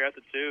 Yeah, right there at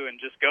the 2, and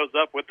just goes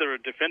up with the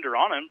defender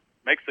on him,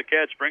 makes the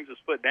catch, brings his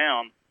foot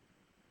down,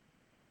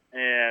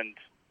 and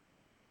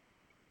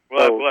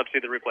we'll have to see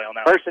the replay on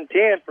that. 1st and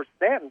 10 for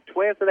Stanton.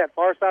 Twins to that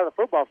far side of the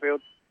football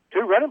field.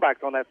 2 running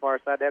backs on that far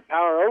side. That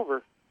power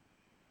over.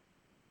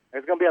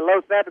 There's going to be a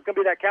low snap. It's going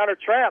to be that counter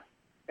trap,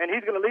 and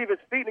he's going to leave his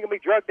feet, and he's going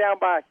to be drugged down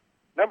by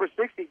number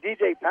 60,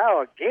 DJ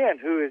Powell, again,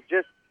 who is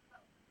just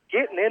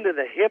getting into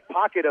the hip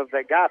pocket of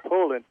that guy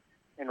pulling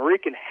and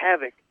wreaking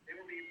havoc.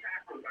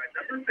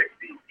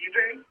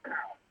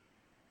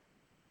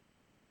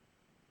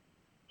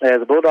 As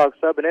the Bulldogs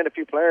subbing in a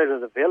few players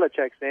as Avila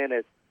checks in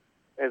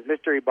as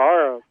Mr.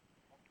 Ibarra,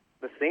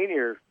 the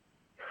senior,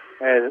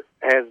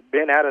 has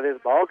been out of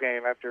this ball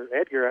game after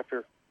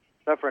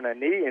suffering a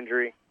knee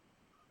injury.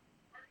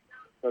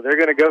 So they're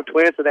going to go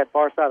twins to that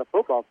far side of the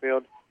football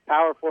field.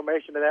 Power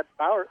formation to that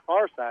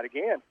far side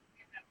again.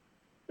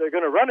 They're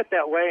going to run it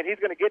that way, and he's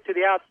going to get to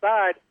the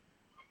outside,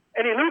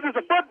 and he loses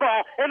the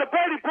football, and the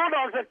Brady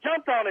Bulldogs have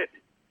jumped on it.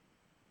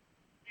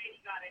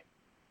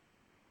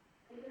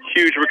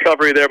 Huge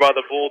recovery there by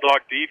the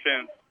Bulldog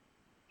defense.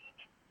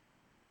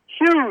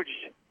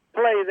 Huge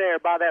play there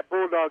by that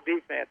Bulldog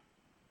defense.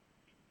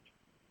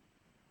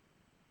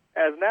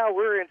 As now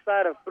we're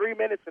inside of 3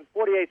 minutes and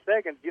 48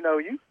 seconds.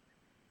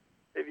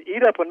 If you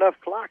eat up enough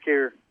clock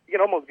here, you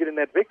can almost get in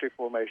that victory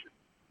formation.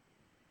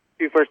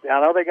 I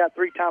know they got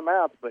 3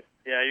 timeouts, but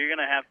yeah, you're going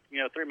to have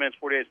 3 minutes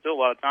 48 is still a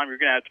lot of time. You're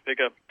going to have to pick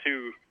up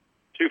two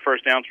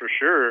first downs for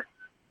sure.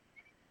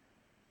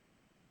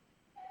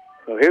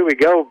 So here we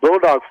go,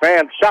 Bulldog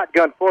fans,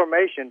 shotgun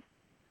formation.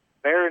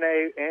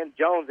 Baronay and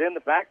Jones in the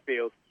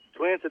backfield.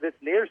 Twins to this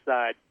near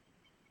side.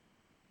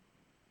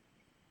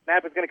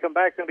 Snap is going to come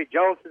back. It's going to be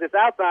Jones to this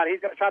outside.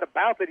 He's going to try to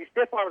bounce it. He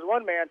stiff arms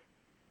one man,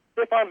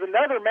 stiff arms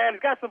another man.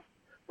 He's got some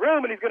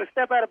room, and he's going to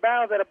step out of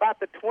bounds at about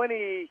the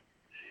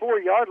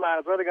 24-yard line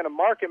is where they're going to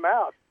mark him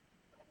out.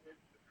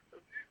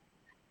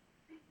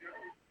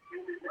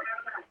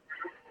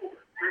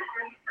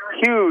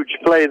 Huge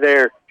play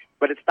there,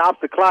 but it stops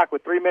the clock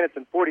with 3 minutes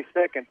and 40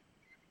 seconds.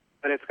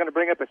 But it's going to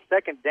bring up a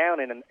second down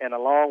and a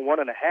long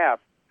 1.5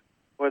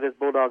 for this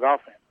Bulldog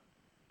offense.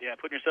 Yeah,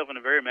 putting yourself in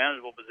a very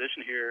manageable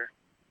position here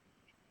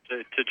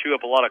to chew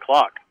up a lot of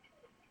clock.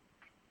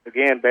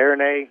 Again,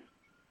 Baronet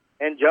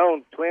and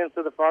Jones, twins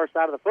to the far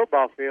side of the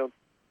football field.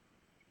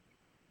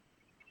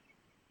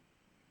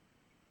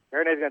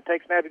 Baronet's going to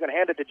take snap. He's going to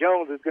hand it to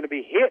Jones, who's going to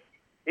be hit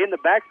in the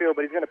backfield,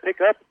 but he's going to pick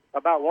up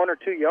about 1 or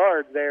 2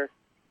 yards there.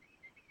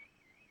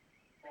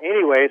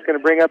 Anyway, it's going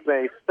to bring up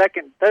a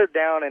third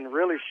down and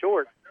really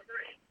short.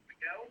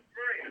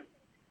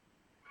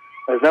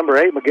 As number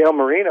 8, Miguel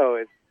Marino,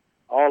 is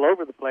all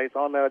over the place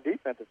on the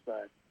defensive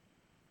side.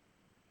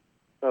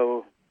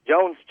 So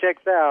Jones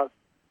checks out.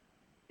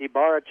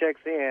 Ibarra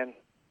checks in.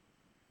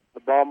 The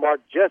ball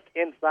marked just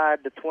inside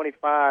the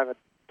 25,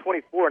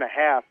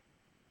 24.5.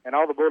 And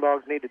all the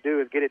Bulldogs need to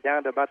do is get it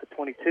down to about the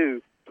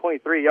 22,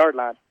 23-yard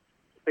line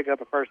to pick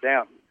up a first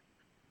down.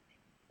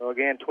 So,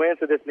 again, twins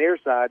to this near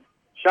side.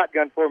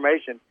 Shotgun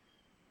formation.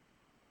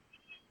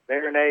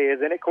 Baronet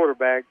is in at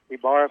quarterback.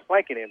 Ibarra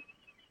flanking him.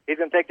 He's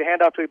going to take the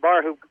handoff to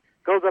Ibarra, who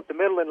goes up the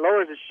middle and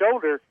lowers his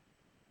shoulder.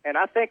 And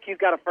I think he's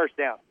got a first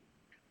down.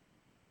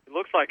 It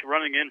looks like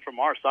running in from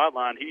our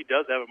sideline, he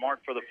does have a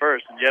mark for the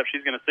first. And, yep,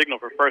 she's going to signal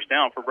for first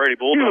down for Brady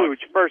Bulldog.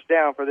 Huge first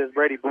down for this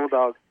Brady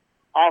Bulldog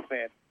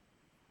offense.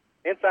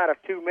 Inside of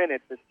 2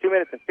 minutes. It's 2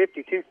 minutes and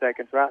 52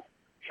 seconds, right,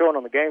 showing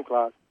on the game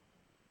clock.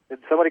 Did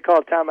somebody call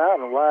a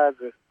timeout, and why is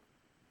it?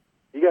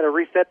 You got to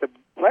reset the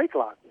play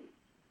clock.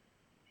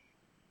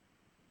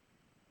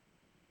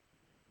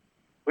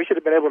 We should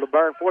have been able to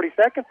burn 40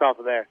 seconds off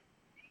of there.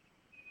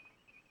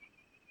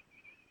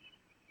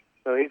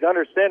 So he's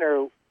under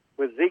center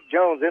with Zeke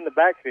Jones in the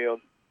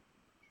backfield.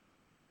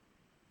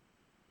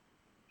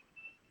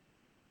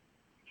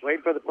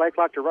 Waiting for the play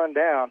clock to run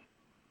down.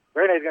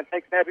 Rene's going to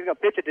take snap. He's going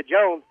to pitch it to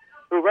Jones,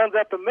 who runs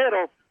up the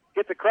middle,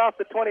 gets across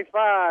the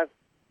 25.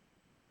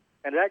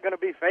 And is that going to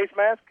be face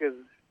mask? Because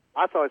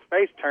I saw his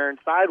face turn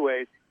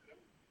sideways.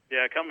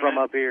 Yeah, coming from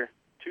up here.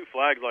 2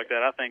 flags like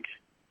that, I think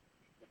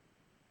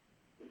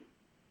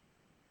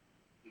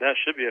that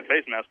should be a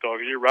face mask call,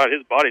 because you're right,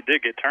 his body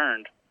did get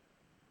turned.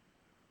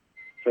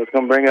 So it's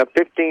going to bring up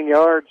 15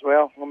 yards,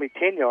 well, going to be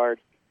 10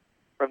 yards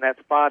from that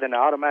spot and an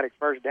automatic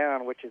first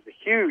down, which is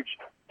a huge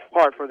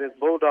part for this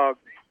Bulldog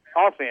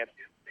offense.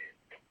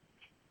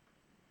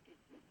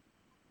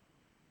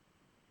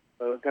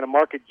 So it's going to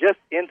mark it just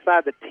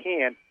inside the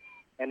 10,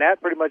 and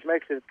that pretty much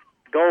makes it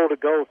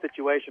goal-to-goal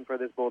situation for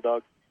this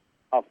Bulldog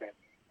offense.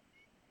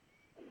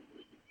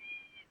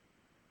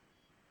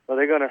 So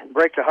they're going to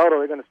break the huddle.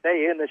 They're going to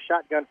stay in this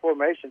shotgun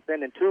formation,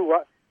 sending 2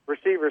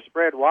 receivers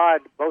spread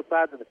wide both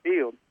sides of the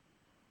field.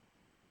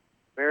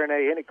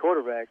 Baronet in at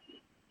quarterback.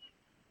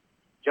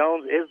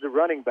 Jones is the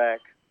running back.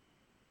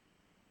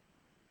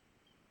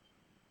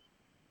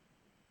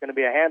 Going to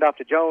be a handoff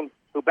to Jones,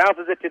 who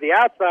bounces it to the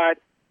outside,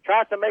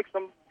 tries to make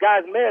some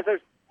guys miss.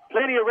 There's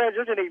plenty of red,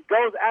 and he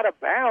goes out of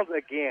bounds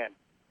again.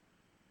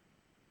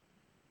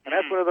 And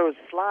that's one of those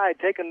slide,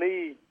 taking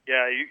the...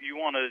 Yeah, you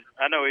want to...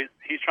 I know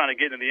he's trying to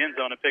get in the end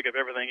zone and pick up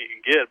everything he can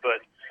get,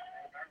 but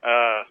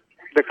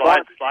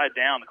slide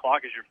down. The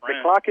clock is your friend.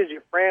 The clock is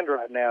your friend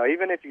right now.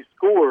 Even if you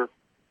score,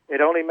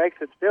 it only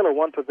makes it still a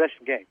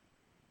one-possession game,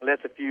 unless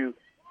if you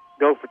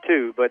go for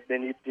 2, but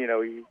then you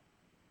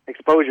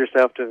expose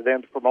yourself to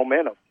them for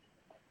momentum.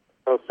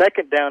 So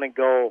second down and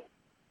goal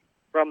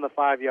from the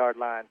 5-yard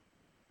line.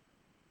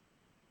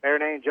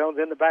 Baronet and Jones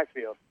in the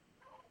backfield.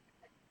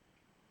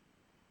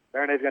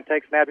 Baronet's going to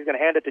take snap. He's going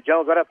to hand it to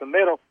Jones right up the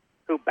middle,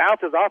 who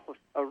bounces off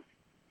of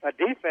a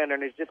defender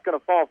and is just going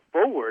to fall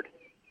forward.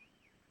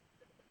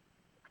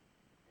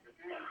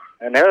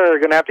 And they're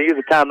going to have to use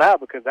a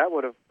timeout, because that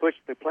would have pushed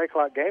the play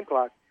clock, game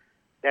clock,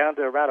 down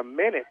to about a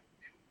minute.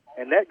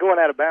 And that going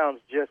out of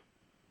bounds, you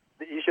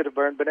should have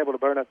been able to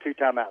burn up 2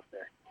 timeouts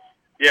there.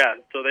 Yeah,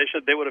 so they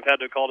would have had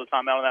to call the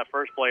timeout on that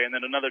first play, and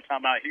then another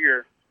timeout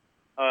here.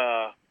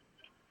 I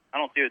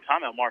don't see the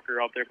timeout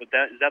marker up there, but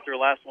is that their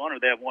last one, or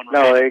they have one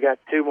remaining? No, they got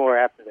 2 more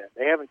after that.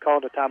 They haven't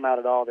called a timeout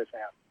at all this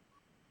half.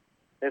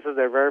 This is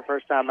their very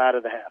first timeout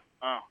of the half.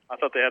 Oh, I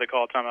thought they had to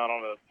call a timeout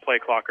on the play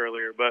clock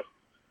earlier, but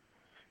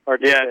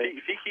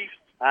if he keeps...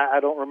 I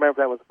don't remember if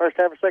that was the first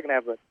half or second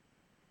half, but...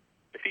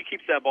 If he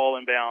keeps that ball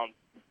in bounds,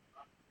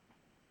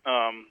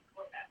 so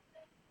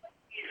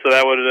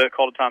that would have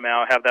called a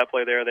timeout, have that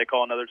play there, they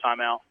call another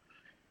timeout.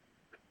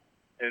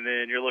 And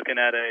then you're looking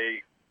at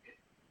a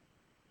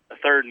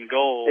third and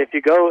goal. If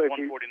you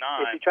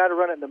try to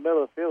run it in the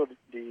middle of the field,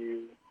 do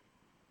you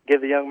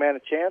give the young man a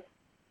chance,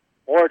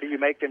 or do you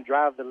make them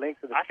drive the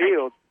length of the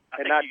field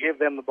and not give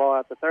them the ball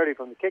at the 30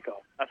 from the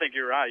kickoff? I think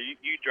you're right.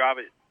 You drive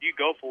it, you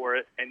go for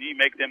it, and you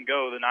make them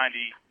go the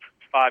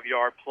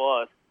 95-yard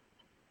plus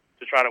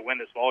to try to win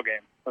this ball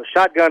game. A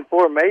shotgun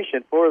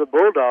formation for the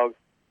Bulldogs.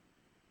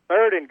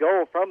 Third and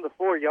goal from the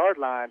 4-yard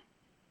line.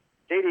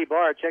 J.D.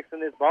 Barr checks in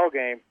this ball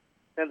game,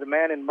 sends a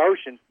man in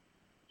motion.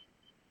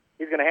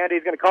 He's going to hand it.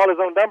 He's going to call his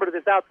own number to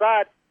this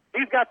outside.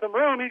 He's got some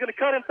room. He's going to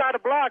cut inside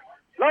the block.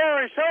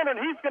 Lower his shoulder, and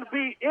he's going to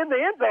be in the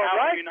end zone, How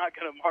right? are you not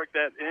going to mark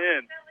that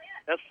in?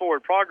 That's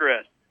forward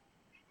progress.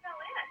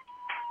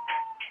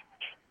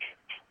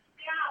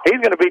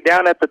 He's going to be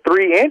down at the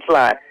 3-inch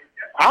line.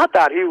 I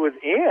thought he was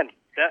in.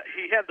 That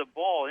he had the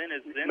ball in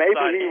his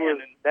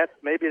inside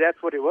Maybe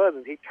that's what it was.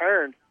 Is he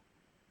turned,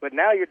 but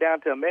now you're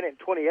down to a minute and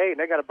 28, and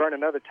they got to burn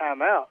another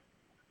timeout.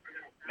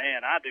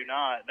 Man, I do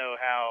not know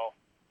how.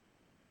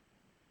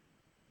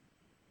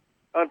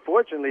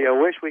 Unfortunately, I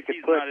wish we could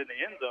He's put. not in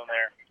the end zone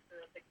there.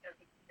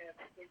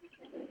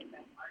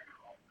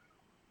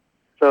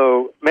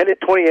 So minute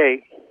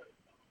 28.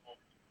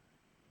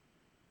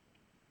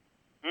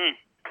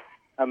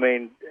 I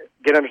mean,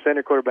 get under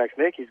center, quarterback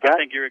sneak. He's got. I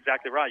think you're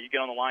exactly right. You get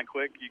on the line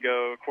quick. You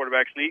go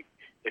quarterback sneak.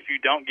 If you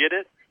don't get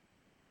it,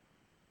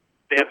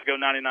 they have to go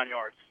 99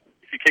 yards.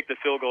 If you kick the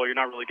field goal, you're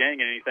not really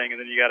gaining anything, and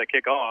then you got to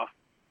kick off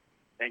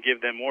and give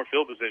them more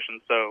field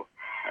position. So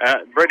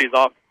Brady's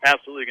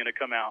absolutely going to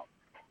come out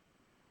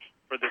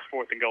for this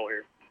 4th and goal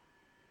here.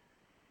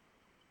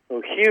 So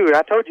huge.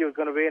 I told you it was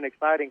going to be an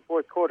exciting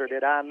fourth quarter,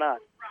 did I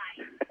not?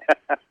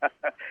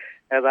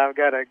 As I've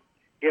got to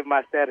give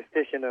my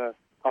statistician a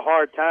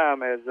hard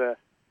time as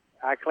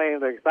I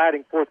claimed the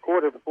exciting fourth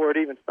quarter before it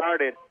even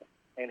started.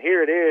 And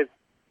here it is.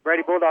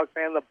 Brady Bulldog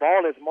fan, the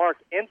ball is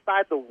marked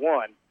inside the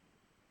 1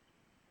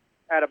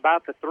 at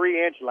about the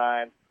 3-inch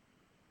line.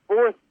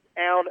 4th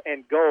down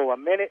and goal.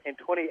 1 minute and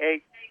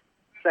 28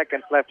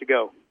 seconds left to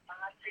go.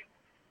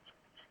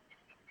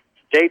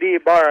 J.D.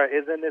 Barra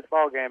is in this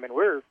ball game, and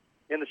we're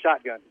in the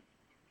shotgun.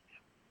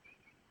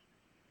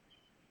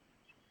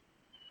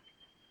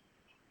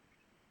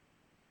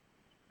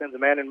 Sends a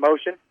man in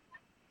motion.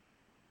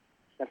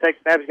 And takes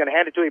a snap. He's going to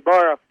hand it to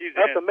Ibarra up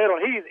the middle.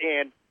 He's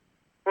in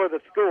for the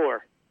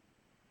score.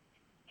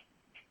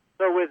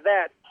 So with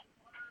that,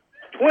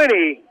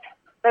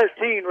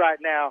 20-13 right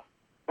now,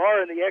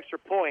 Barra in the extra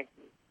point.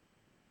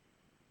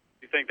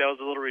 You think that was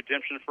a little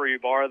redemption for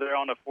Ibarra there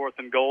on the 4th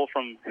and goal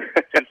from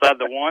inside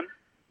the 1?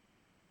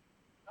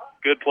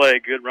 Good play,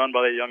 good run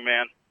by that young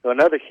man. So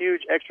another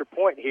huge extra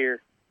point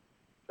here.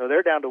 So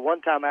they're down to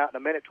 1 timeout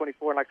in 1:24.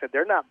 And like I said,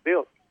 they're not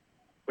built.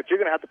 But you're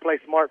going to have to play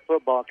smart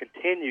football,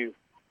 continue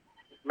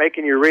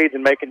making your reads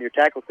and making your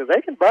tackles because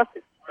they can bust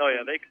it. Oh,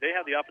 yeah, they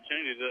have the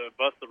opportunity to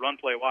bust the run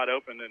play wide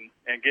open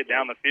and get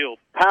down the field.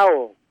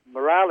 Powell,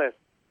 Morales,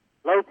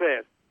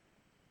 Lopez.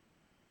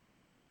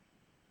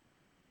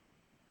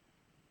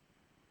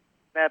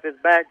 Snap is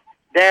back,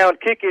 down,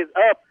 kick is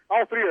up.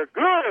 All three are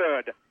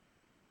good.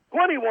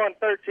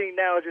 21-13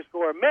 now is your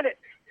score. 1 minute,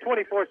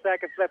 24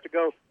 seconds left to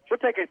go. We'll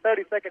take a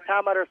 30-second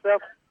timeout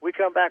ourselves. We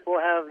come back, we'll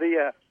have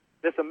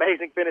this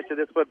amazing finish to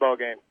this football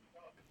game.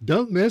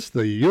 Don't miss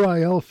the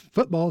UIL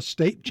Football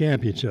State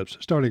Championships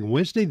starting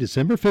Wednesday,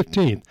 December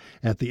 15th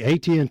at the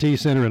AT&T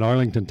Center in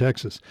Arlington,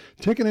 Texas.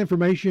 Ticket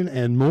information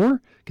and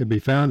more can be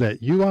found at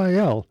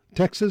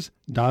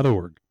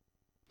uiltexas.org.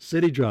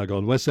 City Drug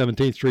on West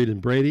 17th Street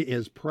in Brady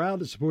is proud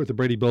to support the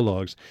Brady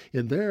Bulldogs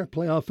in their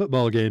playoff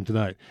football game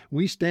tonight.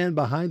 We stand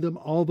behind them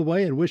all the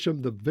way and wish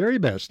them the very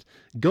best.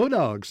 Go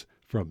Dogs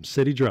from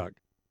City Drug.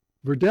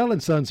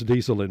 Verdell & Sons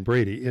Diesel in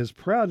Brady is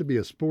proud to be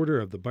a supporter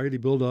of the Brady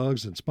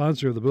Bulldogs and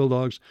sponsor of the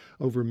Bulldogs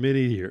over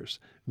many years.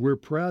 We're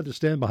proud to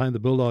stand behind the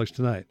Bulldogs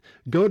tonight.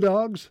 Go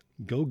Dogs,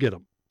 go get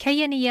 'em.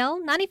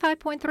 KNEL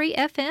 95.3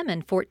 FM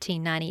and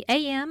 1490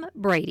 AM,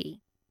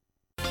 Brady.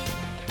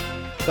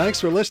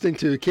 Thanks for listening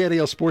to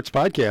KNEL Sports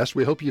Podcast.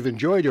 We hope you've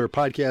enjoyed your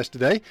podcast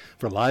today.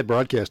 For a live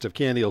broadcast of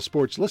KNEL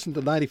Sports, listen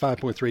to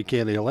 95.3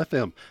 KNEL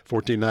FM,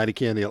 1490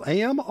 KNEL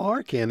AM,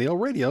 or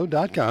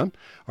KNELradio.com.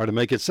 Or to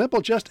make it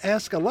simple, just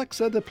ask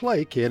Alexa to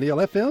play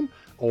KNEL FM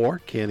or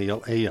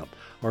KNEL AM.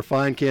 Or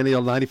find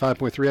KNEL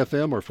 95.3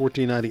 FM or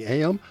 1490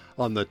 AM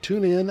on the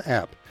TuneIn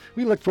app.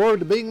 We look forward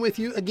to being with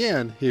you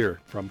again here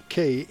from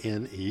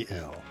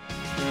KNEL.